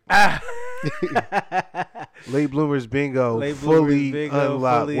drink. Late Bloomers Bingo, fully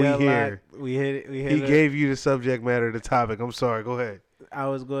unlocked. We here. We hit it. We hit He it. gave you the subject matter, the topic. I'm sorry. Go ahead. I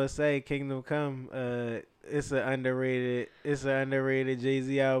was gonna say Kingdom Come. It's an underrated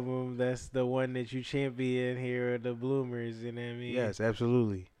Jay-Z album. That's the one that you champion here at the Bloomers. You know what I mean? Yes,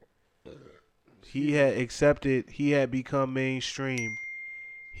 absolutely. He had accepted. He had become mainstream.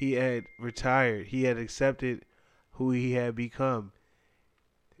 He had retired. He had accepted who he had become.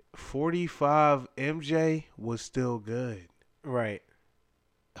 45 MJ was still good. Right.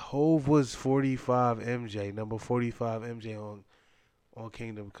 Hove was 45 MJ, number 45 MJ on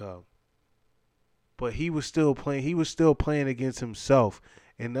Kingdom Come. But he was still playing. He was still playing against himself,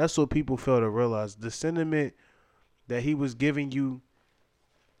 and that's what people fail to realize. The sentiment that he was giving you.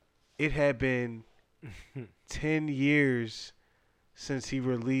 It had been 10 years since he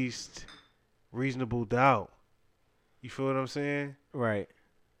released Reasonable Doubt. You feel what I'm saying? Right.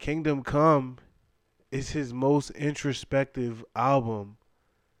 Kingdom Come is his most introspective album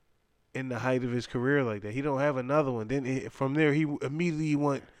in the height of his career like that. He don't have another one. Then from there, he immediately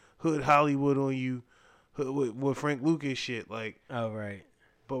went Hood Hollywood on you with Frank Lucas shit. Like, Oh, right.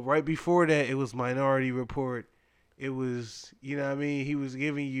 but right before that, it was Minority Report. It was, you know what I mean? He was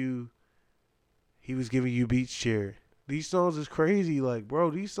giving you Beach Chair. These songs is crazy. Like, bro,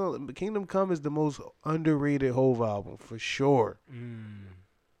 these songs, Kingdom Come is the most underrated Hove album for sure.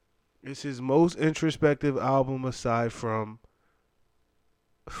 It's his most introspective album aside from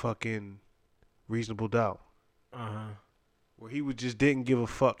fucking Reasonable Doubt. Where he just didn't give a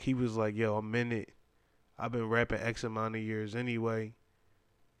fuck. He was like, yo, I'm in it. I've been rapping X amount of years anyway.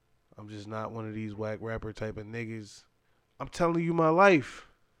 I'm just not one of these whack rapper type of niggas. I'm telling you my life.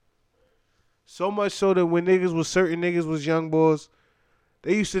 So much so that when certain niggas was young boys,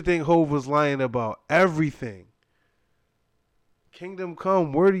 they used to think Hove was lying about everything. Kingdom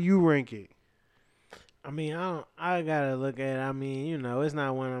Come, where do you rank it? I mean, I gotta look at it. I mean, you know, it's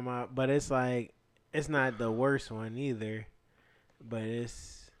not one of my, but it's like, it's not the worst one either. But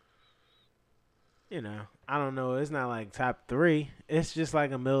it's, you know, I don't know. It's not like top 3. It's just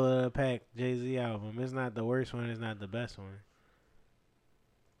like a middle of the pack Jay-Z album. It's not the worst one. It's not the best one.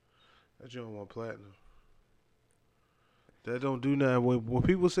 That joint went platinum. That don't do nothing. When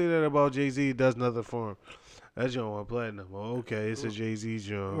people say that about Jay-Z, it does nothing for him. That joint went platinum. Well, okay, it's a Jay-Z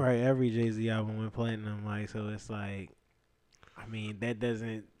joint. Right, every Jay-Z album went platinum. Like, so it's like, I mean, that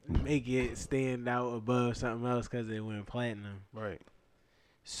doesn't make it stand out above something else because it went platinum. Right.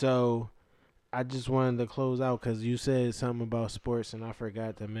 So I just wanted to close out because you said something about sports and I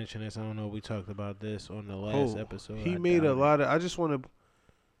forgot to mention this. I don't know if we talked about this on the last episode. He made a lot of, I just want to,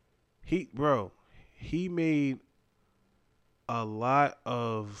 he made a lot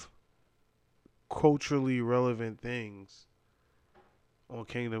of culturally relevant things on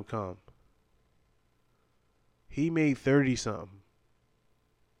Kingdom Come. He made 30 something.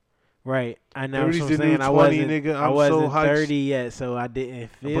 Right. I know 30's what the I'm new saying. 20, nigga. I I'm wasn't so hyped. 30 yet, so I didn't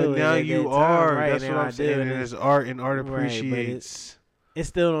feel But it now at you that time. are. Right, That's now what I I'm do, saying. and And it's art, and art right, but appreciates. it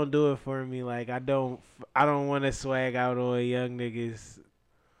still don't do it for me. Like I don't want to swag out on young niggas.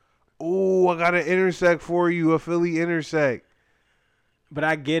 Ooh, I got an intersect for you, a Philly intersect. But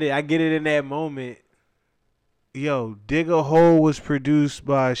I get it. I get it in that moment. Yo, Dig a Hole was produced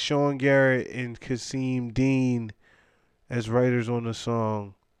by Sean Garrett and Kasim Dean as writers on the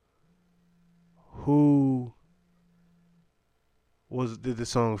song. Who did the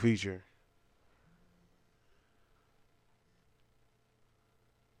song feature?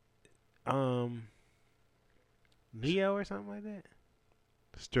 Neo or something like that.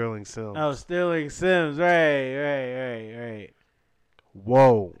 Sterling Sims. Oh, Sterling Sims. Right.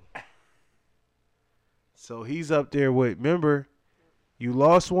 Whoa. So he's up there with, remember, You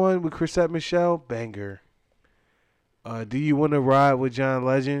Lost One with Chrisette Michelle? Banger. Do You Want to Ride with John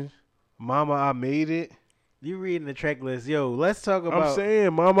Legend? Mama, I Made It. You reading the track list. Yo, let's talk about. I'm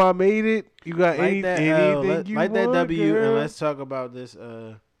saying, Mama, I Made It. You got anything you like want, that W, girl? and let's talk about this.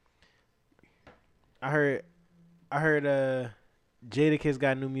 I heard Jadakiss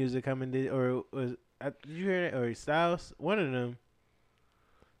got new music coming. Did you hear that? Or Styles? One of them.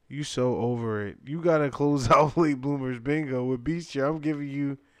 You so over it. You gotta close out Late Bloomers Bingo with Beast Year. I'm giving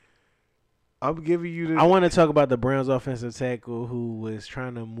you the. I want to talk about the Browns offensive tackle who was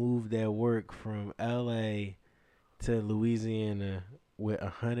trying to move that work from L.A. to Louisiana with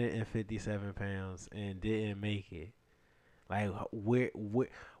 157 pounds and didn't make it. Like,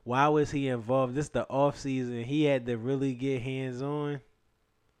 why was he involved? This the off season. He had to really get hands on.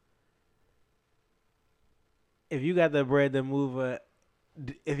 If you got the bread to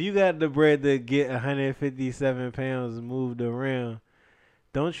get 157 pounds moved around,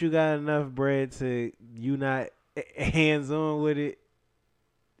 don't you got enough bread to you not hands on with it?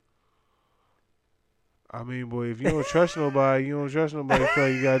 I mean, boy, if you don't trust nobody, you don't trust nobody. So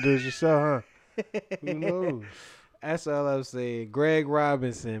you gotta do it yourself, huh? Who knows? That's all I'm saying. Greg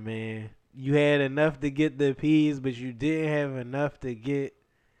Robinson, man, you had enough to get the P's, but you didn't have enough to get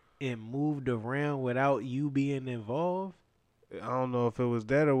it moved around without you being involved. I don't know if it was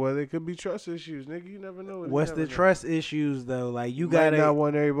that or whether it could be trust issues, nigga. You never know. What's the trust issues though? Like you gotta not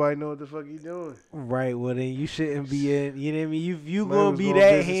want everybody to know what the fuck you doing. Right. Well, then you shouldn't be in. You know what I mean? You Might gonna was be going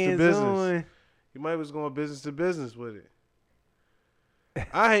that business to hands business. on. You might was going business to business with it.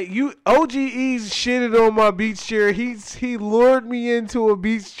 OGE's shitted on my beach chair. He lured me into a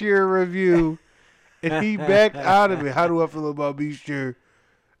beach chair review, and he backed out of it. How do I feel about beach chair?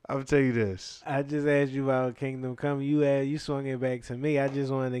 I'll tell you this. I just asked you about Kingdom Come. You swung it back to me. I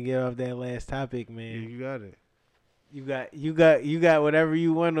just wanted to get off that last topic, Yeah, man. you got it. You got whatever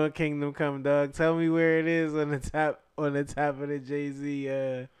you want on Kingdom Come, dog. Tell me where it is on the top of the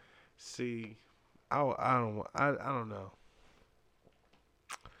Jay-Z. See, I don't know.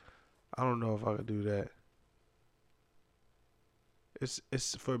 I don't know if I could do that.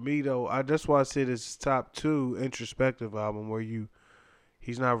 It's for me though. That's why I said it's top 2 introspective album where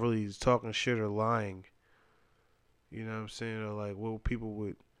he's not really talking shit or lying. You know what I'm saying? Or like what people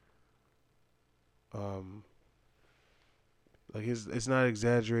would like it's not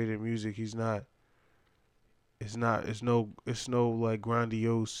exaggerated music. It's no like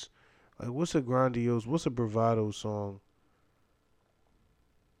grandiose. Like what's a bravado song?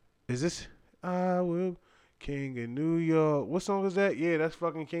 Is this I Will King in New York? What song is that? Yeah, that's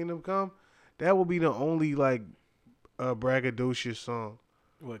fucking Kingdom Come. That would be the only like braggadocious song.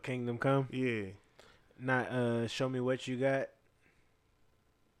 What, Kingdom Come? Yeah. Not Show Me What You Got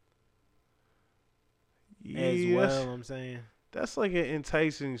Yeah, as well, I'm saying. That's like an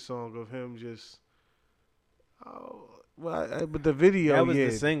enticing song of him just. Oh, well, but the video. That was yeah,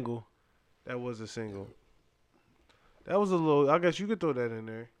 the single. That was a single. That was a little. I guess you could throw that in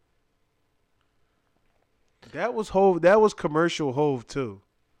there. That was Hove. That was commercial Hove too.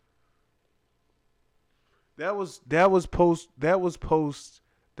 That was post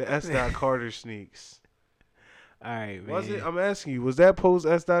the S. Carter sneaks. All right, man. Was it? I'm asking you. Was that post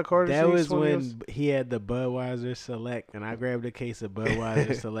S. Carter? That sneaks was when he had the Budweiser Select, and I grabbed a case of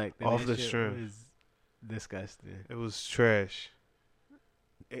Budweiser Select. Off the shit string. was disgusting. It was trash.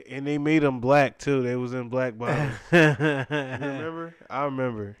 And they made them black too. They was in black bottles. You remember? I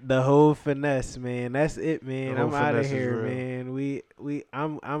remember. The whole finesse, man. That's it, man. The whole I'm out of finesse is here, real.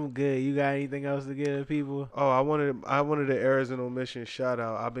 man. I'm good. You got anything else to give to people? Oh, I wanted the Arizona Mission shout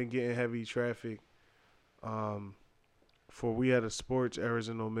out. I've been getting heavy traffic. For We Had a Sports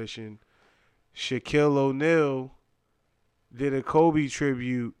Arizona Mission. Shaquille O'Neal did a Kobe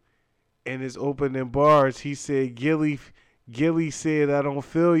tribute in his opening bars. He said Gilly said, I don't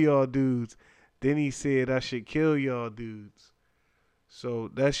feel y'all dudes. Then he said, I should kill y'all dudes. So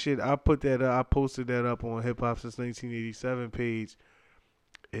that shit, I put that up. I posted that up on Hip Hop Since 1987 page.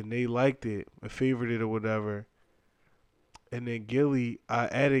 And they liked it, favored it or whatever. And then Gilly, I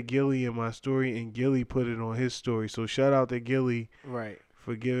added Gilly in my story, and Gilly put it on his story. So shout out to Gilly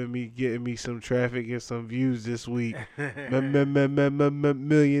for getting me some traffic and some views this week. $1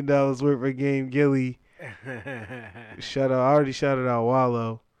 million worth of game, Gilly. Shout out, I already shouted out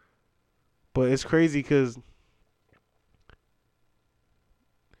Wallow. But it's crazy because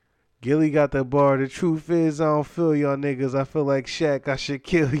Gilly got the bar. The truth is, I don't feel y'all niggas. I feel like Shaq. I should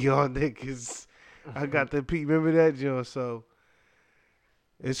kill y'all niggas. I got the Pete. Remember that, John? So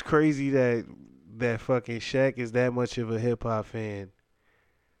it's crazy that fucking Shaq is that much of a hip hop fan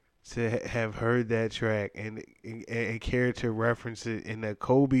to have heard that track and care to reference it in the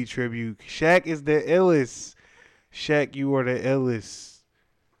Kobe tribute. Shaq is the illest. Shaq, you are the illest.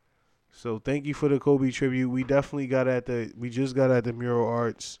 So thank you for the Kobe tribute. We definitely we just got at the Mural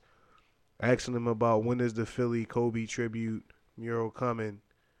Arts, asking them about when is the Philly Kobe tribute mural coming.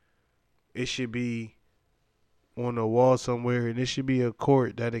 It should be on a wall somewhere, and it should be a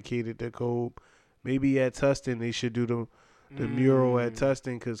court dedicated to Kobe. Maybe at Tustin they should do the mural at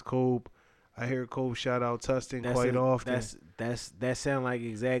Tustin, because Kobe, I hear Kobe shout out Tustin quite often. That sound like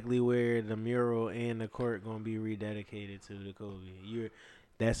exactly where the mural and the court gonna be rededicated to the Kobe.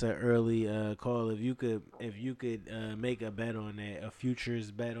 That's an early call. If you could make a bet on that, a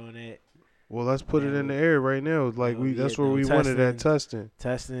futures bet on that. Well, let's put it in the air right now. Like that's where we wanted at Tustin.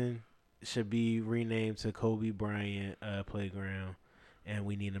 Tustin should be renamed to Kobe Bryant Playground, and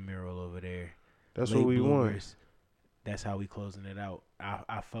we need a mural over there. That's what we want. That's how we closing it out.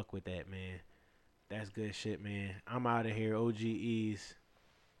 I fuck with that, man. That's good shit, man. I'm out of here. OGEs.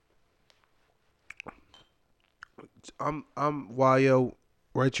 I'm YO.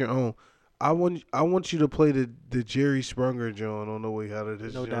 Write your own. I want you to play the Jerry Sprunger John on the way out of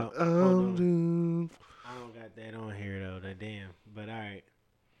this. No doubt.